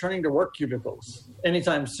be returning to work cubicles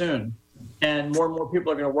anytime soon, and more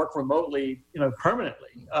people are going to work remotely,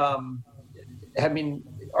 permanently. I mean,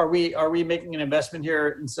 are we making an investment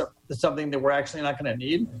here in something that we're actually not going to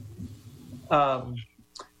need?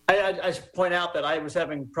 I should point out that I was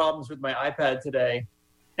having problems with my iPad today,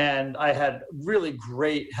 and I had really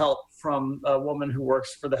great help from a woman who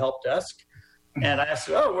works for the help desk. And I asked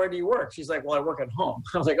her, "Oh, where do you work?" She's like, "Well, I work at home."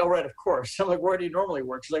 I was like, "Oh, right, of course." I'm like, "Where do you normally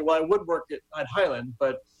work?" She's like, "Well, I would work at Highland,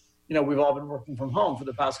 but we've all been working from home for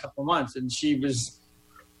the past couple of months." And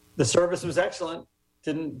the service was excellent.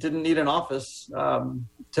 Didn't need an office.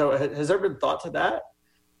 So has there been thought to that?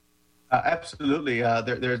 Absolutely.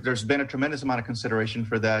 There's been a tremendous amount of consideration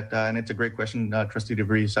for that, and it's a great question, Trustee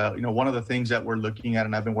DeVries. One of the things that we're looking at,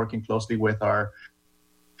 and I've been working closely with our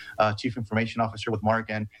Chief Information Officer, with Mark,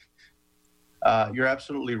 and you're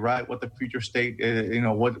absolutely right. What the future state,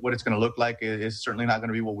 what it's going to look like is certainly not going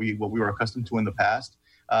to be what we were accustomed to in the past.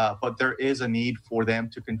 But there is a need for them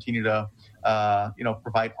to continue to,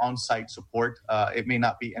 provide on-site support. It may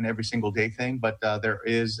not be an every single day thing, but there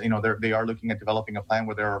is, they are looking at developing a plan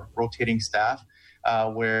where there are rotating staff,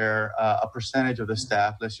 where a percentage of the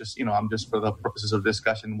staff, let's just, I'm just for the purposes of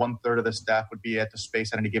discussion, 1/3 of the staff would be at the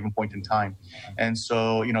space at any given point in time. And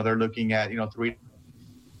so, they're looking at, 3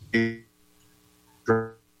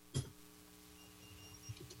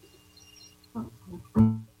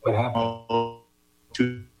 What happened?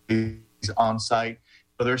 To on site,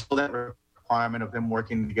 but there's still that requirement of them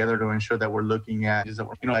working together to ensure that we're looking at is that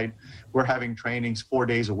we're having trainings 4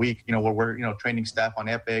 days a week, where we're training staff on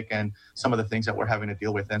Epic and some of the things that we're having to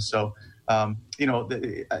deal with. And so we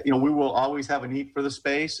will always have a need for the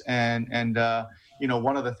space, and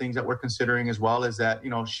one of the things that we're considering as well is that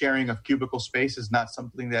sharing of cubicle space is not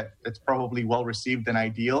something that's probably well received and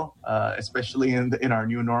ideal, especially in our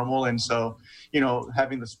new normal. And so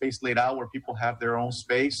having the space laid out where people have their own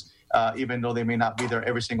space, even though they may not be there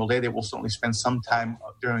every single day, they will certainly spend some time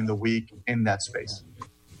during the week in that space.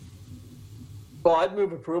 Well, I'd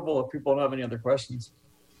move approval if people don't have any other questions.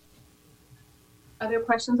 Other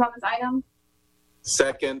questions on this item?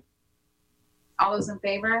 Second. All those in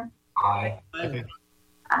favor? Aye.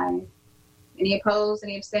 Aye. Any opposed?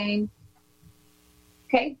 Any abstain?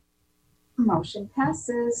 Okay. Motion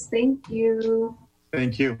passes. Thank you.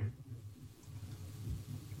 Thank you.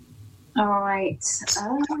 All right.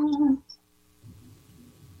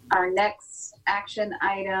 Our next action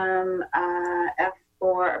item,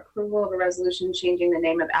 F4, approval of a resolution changing the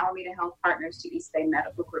name of Alameda Health Partners to East Bay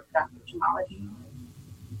Medical Group. Dr. Jamali.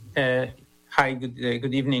 Hi,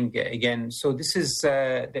 good evening again. So this is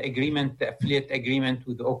the agreement, the affiliate agreement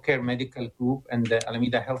with the Oak Care Medical Group and the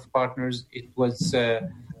Alameda Health Partners. It was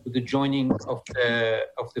with the joining of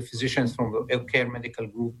the physicians from the Oak Care Medical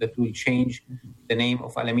Group that will change the name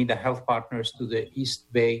of Alameda Health Partners to the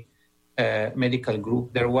East Bay Medical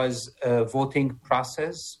Group. There was a voting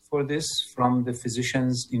process for this from the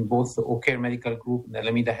physicians in both the Oak Care Medical Group and the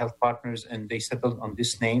Alameda Health Partners, and they settled on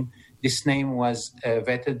this name. This name was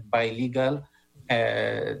vetted by legal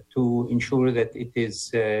to ensure that it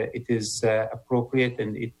is appropriate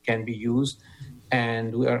and it can be used.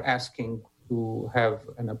 And we are asking to have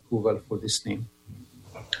an approval for this name.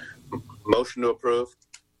 Motion to approve.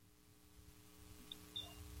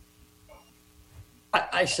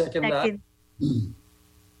 I second that.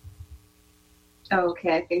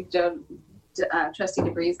 Okay, I think Trustee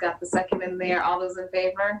DeVries got the second in there. All those in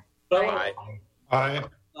favor? Aye. Aye.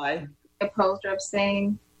 Aye. Opposed or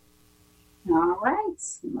abstained? All right,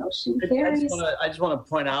 motion carries. I just want to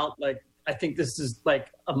point out, I think this is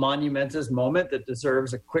like a monumentous moment that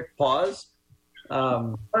deserves a quick pause.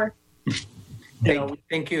 Thank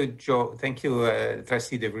you, Joe. Thank you,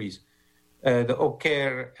 Trustee DeVries. The Oak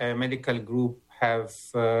Care Medical Group have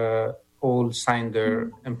all signed their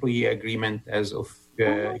employee agreement as of,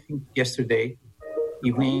 I think, yesterday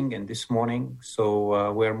evening and this morning.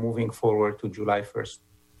 So we're moving forward to July 1st.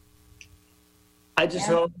 I just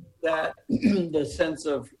hope that the sense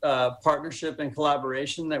of partnership and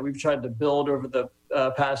collaboration that we've tried to build over the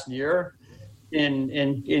past year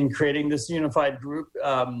in creating this unified group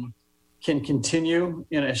can continue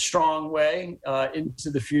in a strong way into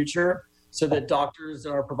the future, so that doctors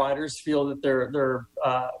and our providers feel that they're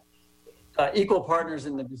equal partners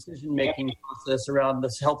in the decision-making process around the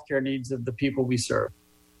healthcare needs of the people we serve.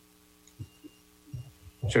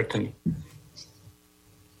 Certainly.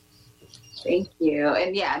 Thank you.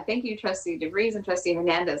 And thank you, Trustee DeVries and Trustee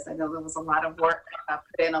Hernandez. I know there was a lot of work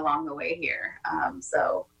put in along the way here.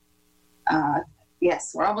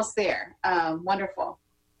 Yes, we're almost there. Wonderful.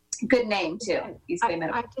 Good name, too. East Bay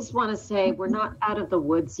Medical. I just want to say we're not out of the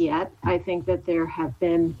woods yet. I think that there have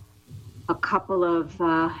been a couple of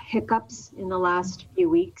hiccups in the last few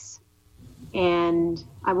weeks, and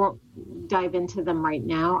I won't dive into them right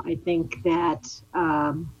now. I think that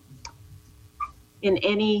in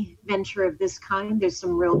any venture of this kind, there's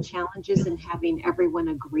some real challenges in having everyone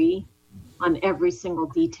agree on every single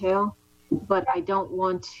detail, but I don't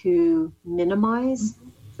want to minimize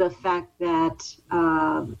the fact that,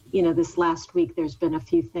 this last week there's been a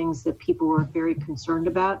few things that people were very concerned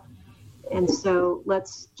about. And so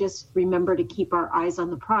let's just remember to keep our eyes on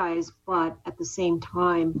the prize, but at the same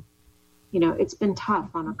time, it's been tough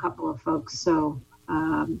on a couple of folks. So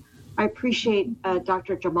I appreciate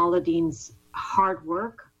Dr. Jamaleddin's hard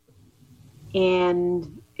work,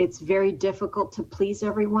 and it's very difficult to please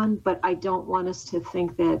everyone, but I don't want us to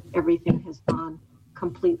think that everything has gone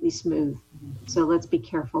completely smooth. So let's be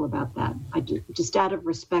careful about that. Just out of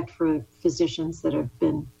respect for physicians that have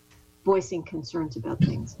been voicing concerns about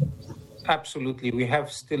things. Absolutely. We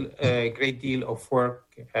have still a great deal of work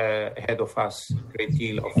ahead of us, a great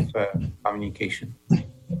deal of communication.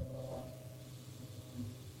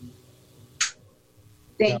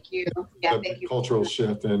 Thank you. Yeah, thank you. Cultural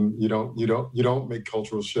shift, and you don't make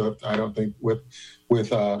cultural shift, I don't think,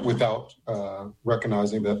 without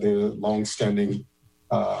recognizing that there are long-standing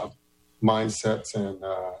mindsets and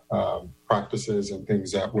practices and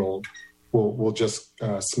things that will just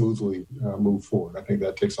smoothly move forward. I think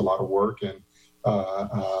that takes a lot of work, and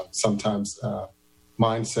sometimes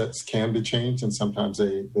mindsets can be changed, and sometimes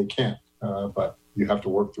they can't. But you have to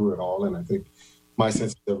work through it all, and I think my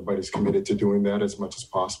sense is everybody's committed to doing that as much as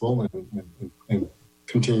possible and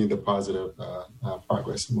continue the positive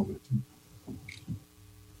progress and momentum.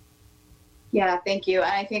 Yeah, thank you.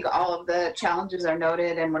 And I think all of the challenges are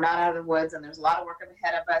noted, and we're not out of the woods, and there's a lot of work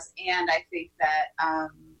ahead of us. And I think that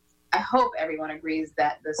I hope everyone agrees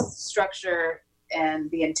that the structure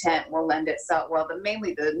and the intent will lend itself,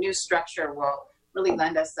 mainly the new structure will really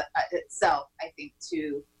lend itself, I think,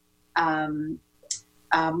 to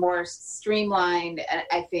more streamlined,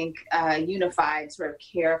 I think, unified sort of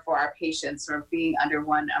care for our patients, sort of being under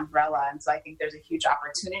one umbrella. And so I think there's a huge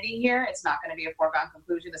opportunity here. It's not going to be a foregone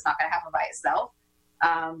conclusion. It's not going to happen by itself.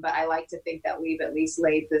 But I like to think that we've at least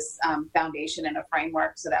laid this foundation and a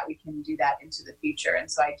framework so that we can do that into the future.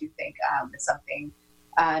 And so I do think it's something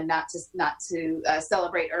not to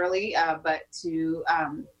celebrate early, but to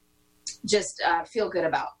just feel good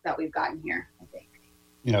about that we've gotten here, I think.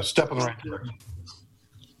 Yeah, step in the right direction.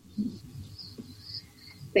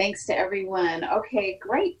 Thanks to everyone. Okay,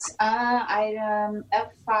 great. Item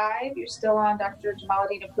F5, you're still on, Dr.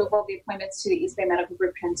 Jamaleddin, approval of the appointments to the East Bay Medical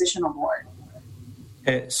Group Transitional Board.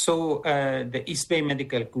 The East Bay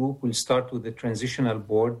Medical Group will start with the transitional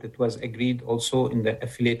board that was agreed also in the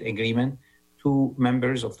affiliate agreement. 2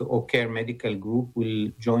 members of the OCare Medical Group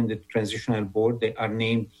will join the transitional board. They are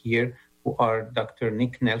named here, who are Dr.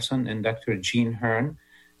 Nick Nelson and Dr. Jean Hearn.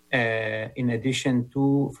 In addition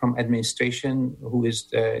to from administration, who is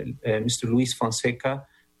Mr. Luis Fonseca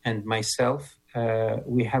and myself.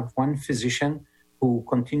 We have 1 physician who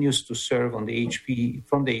continues to serve on the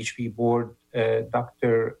from the HP board,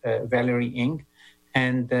 Dr. Valerie Ng,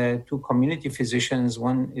 and 2 community physicians.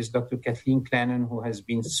 One is Dr. Kathleen Clannon, who has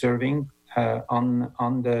been serving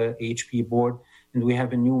on the HP board, and we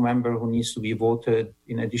have a new member who needs to be voted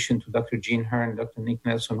in addition to Dr. Jean Hearn, Dr. Nick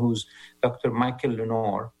Nelson, who's Dr. Michael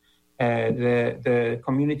Lenore.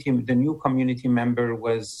 The new community member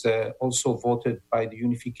was also voted by the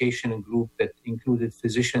unification group that included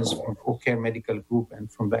physicians from OCare Medical Group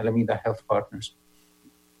and from the Alameda Health Partners.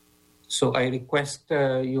 So I request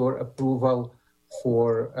your approval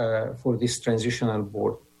for this transitional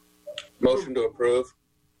board. Motion to approve.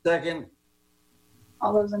 Second.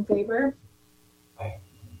 All those in favor?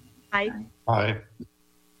 Aye. Aye.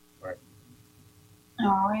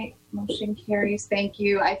 All right, motion carries. Thank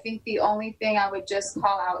you. I think the only thing I would just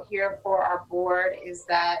call out here for our board is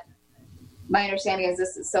that my understanding is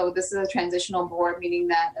this is a transitional board, meaning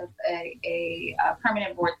that a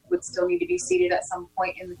permanent board would still need to be seated at some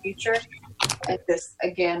point in the future. And this,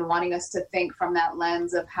 again, wanting us to think from that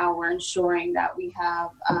lens of how we're ensuring that we have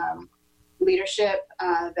leadership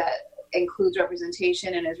that includes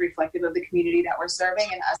representation and is reflective of the community that we're serving.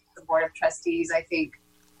 And us, the Board of Trustees, I think,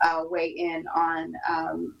 weigh in on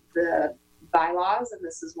the bylaws, and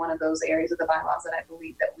this is one of those areas of the bylaws that I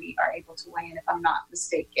believe that we are able to weigh in, if I'm not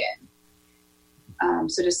mistaken.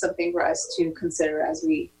 So just something for us to consider as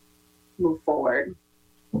we move forward.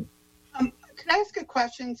 Can I ask a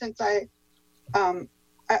question, since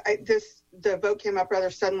the vote came up rather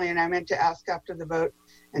suddenly, and I meant to ask after the vote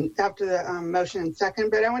and after the motion and second,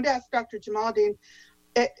 but I wanted to ask Dr. Jamaleddin,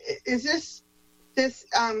 is this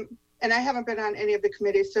and I haven't been on any of the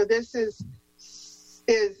committees, so this is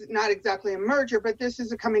not exactly a merger, but this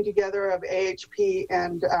is a coming together of AHP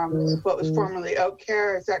and what was formerly Oak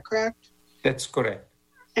Care. Is that correct? That's correct.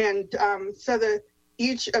 And so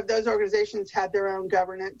each of those organizations had their own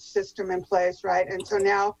governance system in place, right? And so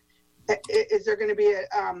now, is there going to be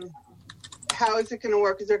how is it going to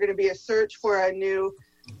work? Is there going to be a search for a new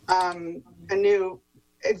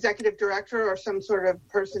executive director or some sort of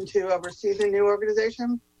person to oversee the new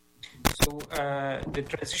organization? So the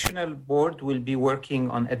transitional board will be working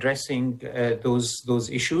on addressing those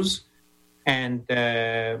issues, and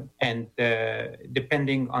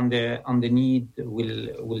depending on the need,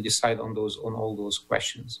 will decide on all those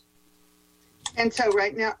questions. And so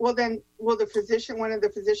right now, well then, will one of the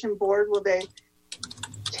physician board, will they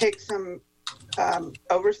take some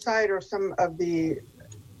oversight or some of the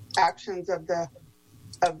actions of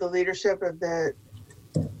the leadership of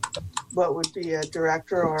what would be a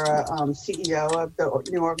director or a CEO of the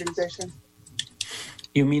new organization?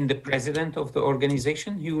 You mean the president of the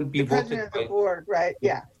organization? He will be voted president of the board, right?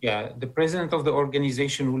 Yeah. Yeah, the president of the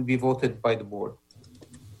organization will be voted by the board.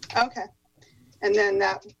 Okay, and then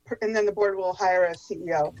the board will hire a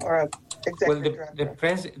CEO or a executive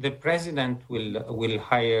director. The president will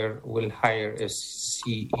hire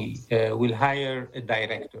a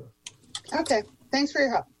director. Okay, thanks for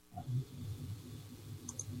your help.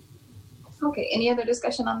 Okay, any other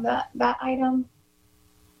discussion on that item?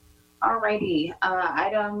 Alrighty,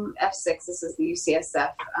 item F6, this is the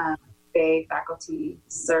UCSF Bay faculty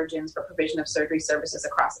surgeons for provision of surgery services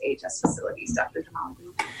across AHS facilities. Dr. Jamal.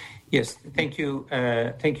 Yes, thank you,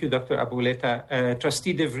 Dr. Abuleta.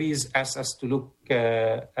 Trustee DeVries asked us to look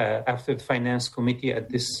after the Finance Committee at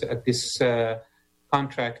this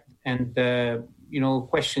contract, and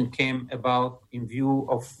question came about in view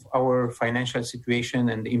of our financial situation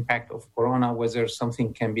and the impact of Corona, whether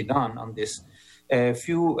something can be done on this. A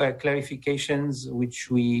few clarifications which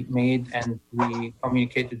we made and we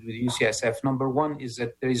communicated with UCSF. Number one is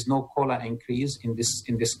that there is no COLA increase in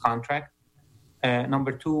this contract.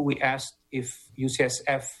 Number two, we asked if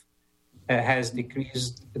UCSF has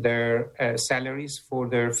decreased their salaries for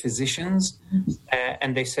their physicians,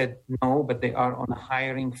 and they said no, but they are on a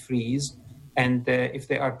hiring freeze. And if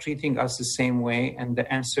they are treating us the same way, and the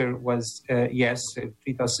answer was yes, they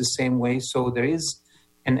treat us the same way. So there is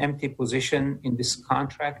an empty position in this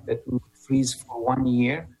contract that will freeze for 1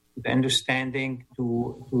 year, with the understanding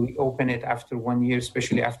to open it after 1 year,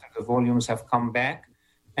 especially after the volumes have come back.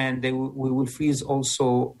 And we will freeze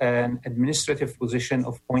also an administrative position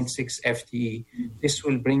of 0.6 FTE. This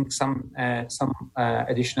will bring some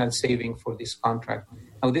additional saving for this contract.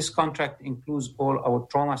 Now, this contract includes all our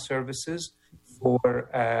trauma services for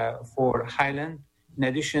Highland, in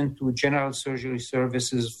addition to general surgery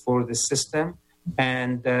services for the system,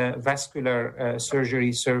 and vascular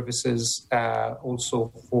surgery services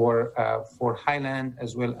also for Highland,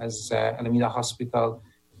 as well as Alameda Hospital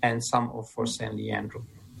and some for San Leandro.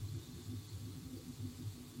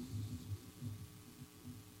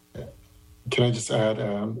 Can I just add,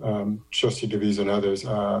 Trustee DeVries and others,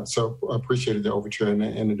 so I appreciated the overture, and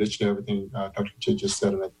in addition to everything Dr. J just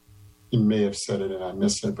said, and he may have said it and I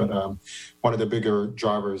missed it, but one of the bigger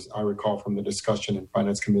drivers I recall from the discussion in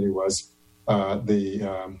Finance Committee was the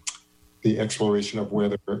exploration of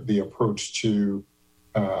whether the approach to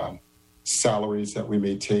salaries that we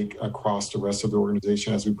may take across the rest of the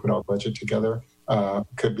organization as we put our budget together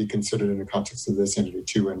could be considered in the context of this entity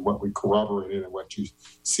too. And what we corroborated and what you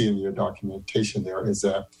see in your documentation there is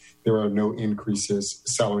that there are no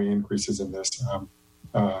salary increases in this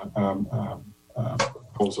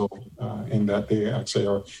proposal, in that they actually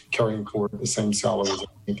are carrying forward the same salaries, I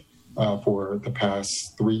think, for the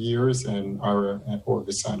past 3 years, and Ira or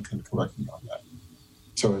Visan can correct me on that.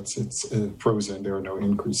 So it's frozen. There are no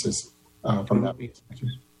increases from that.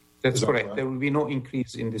 That's correct. Right? There will be no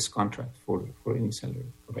increase in this contract for any salary.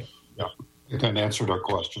 Correct. Yeah, that answered our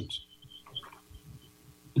questions.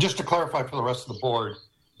 Just to clarify for the rest of the board,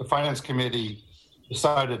 the Finance Committee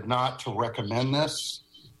decided not to recommend this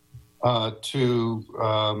to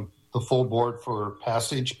the full board for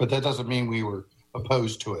passage, but that doesn't mean we were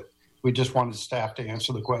opposed to it. We just wanted staff to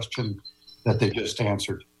answer the question that they just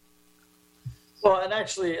answered. Well, and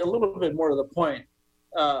actually a little bit more to the point.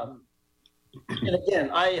 And again,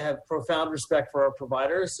 I have profound respect for our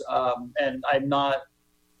providers, and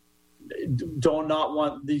do not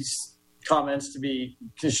want these comments to be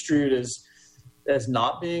construed as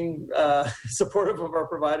not being supportive of our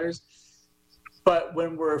providers. But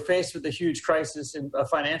when we're faced with a huge crisis, a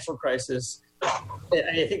financial crisis, and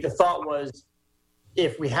I think the thought was,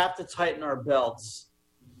 if we have to tighten our belts,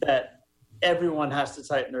 that everyone has to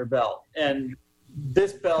tighten their belt. And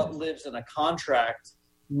this belt lives in a contract,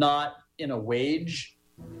 not in a wage.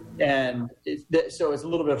 And so it's a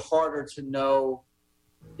little bit harder to know.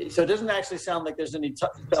 So it doesn't actually sound like there's any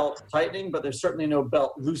belt tightening, but there's certainly no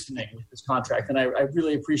belt loosening with this contract. And I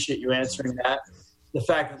really appreciate you answering that. The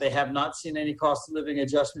fact that they have not seen any cost of living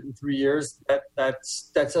adjustment in 3 years, that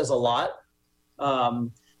says a lot.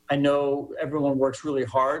 I know everyone works really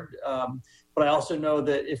hard, but I also know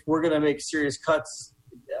that if we're going to make serious cuts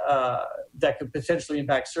that could potentially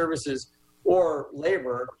impact services or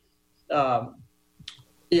labor, and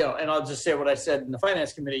I'll just say what I said in the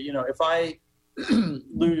finance committee. If I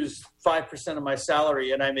lose 5% of my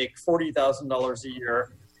salary and I make $40,000 a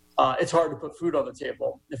year, it's hard to put food on the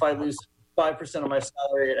table. If I lose 5% of my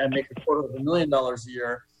salary and I make $250,000 a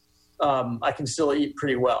year, I can still eat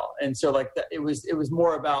pretty well. And so it was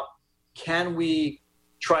more about, can we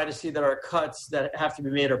try to see that our cuts that have to be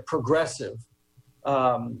made are progressive?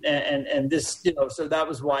 And this, so that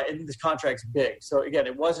was why, and this contract's big. So again,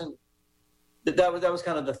 it wasn't, that was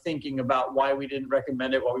kind of the thinking about why we didn't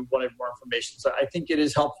recommend it, why we wanted more information. So I think it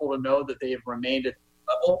is helpful to know that they have remained at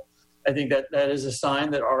the level. I think that is a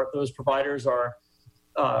sign that those providers are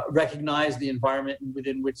recognize the environment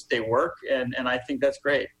within which they work, and I think that's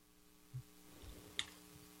great.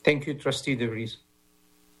 Thank you, Trustee DeVries.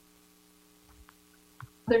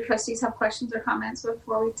 Other trustees have questions or comments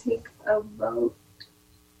before we take a vote?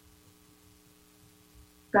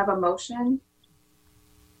 Do I have a motion?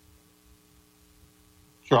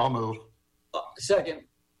 Sure, I'll move. Second.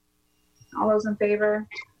 All those in favor?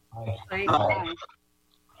 Aye.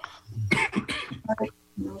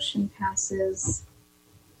 Motion passes.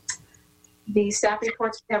 The staff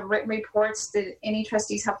reports, we have written reports. Did any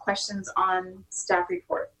trustees have questions on staff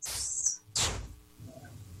reports?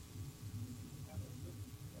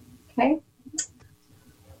 Okay.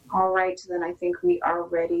 All right, then I think we are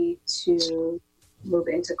ready to move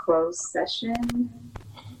into closed session.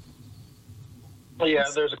 Yeah,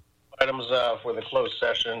 there's a couple items for the closed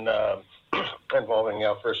session involving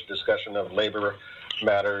first discussion of labor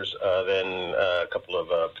matters, then a couple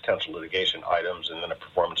of potential litigation items, and then a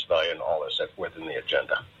performance value, and all is set forth in the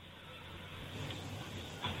agenda.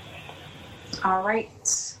 All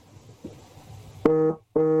right.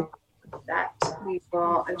 That we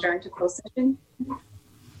will adjourn to closed session.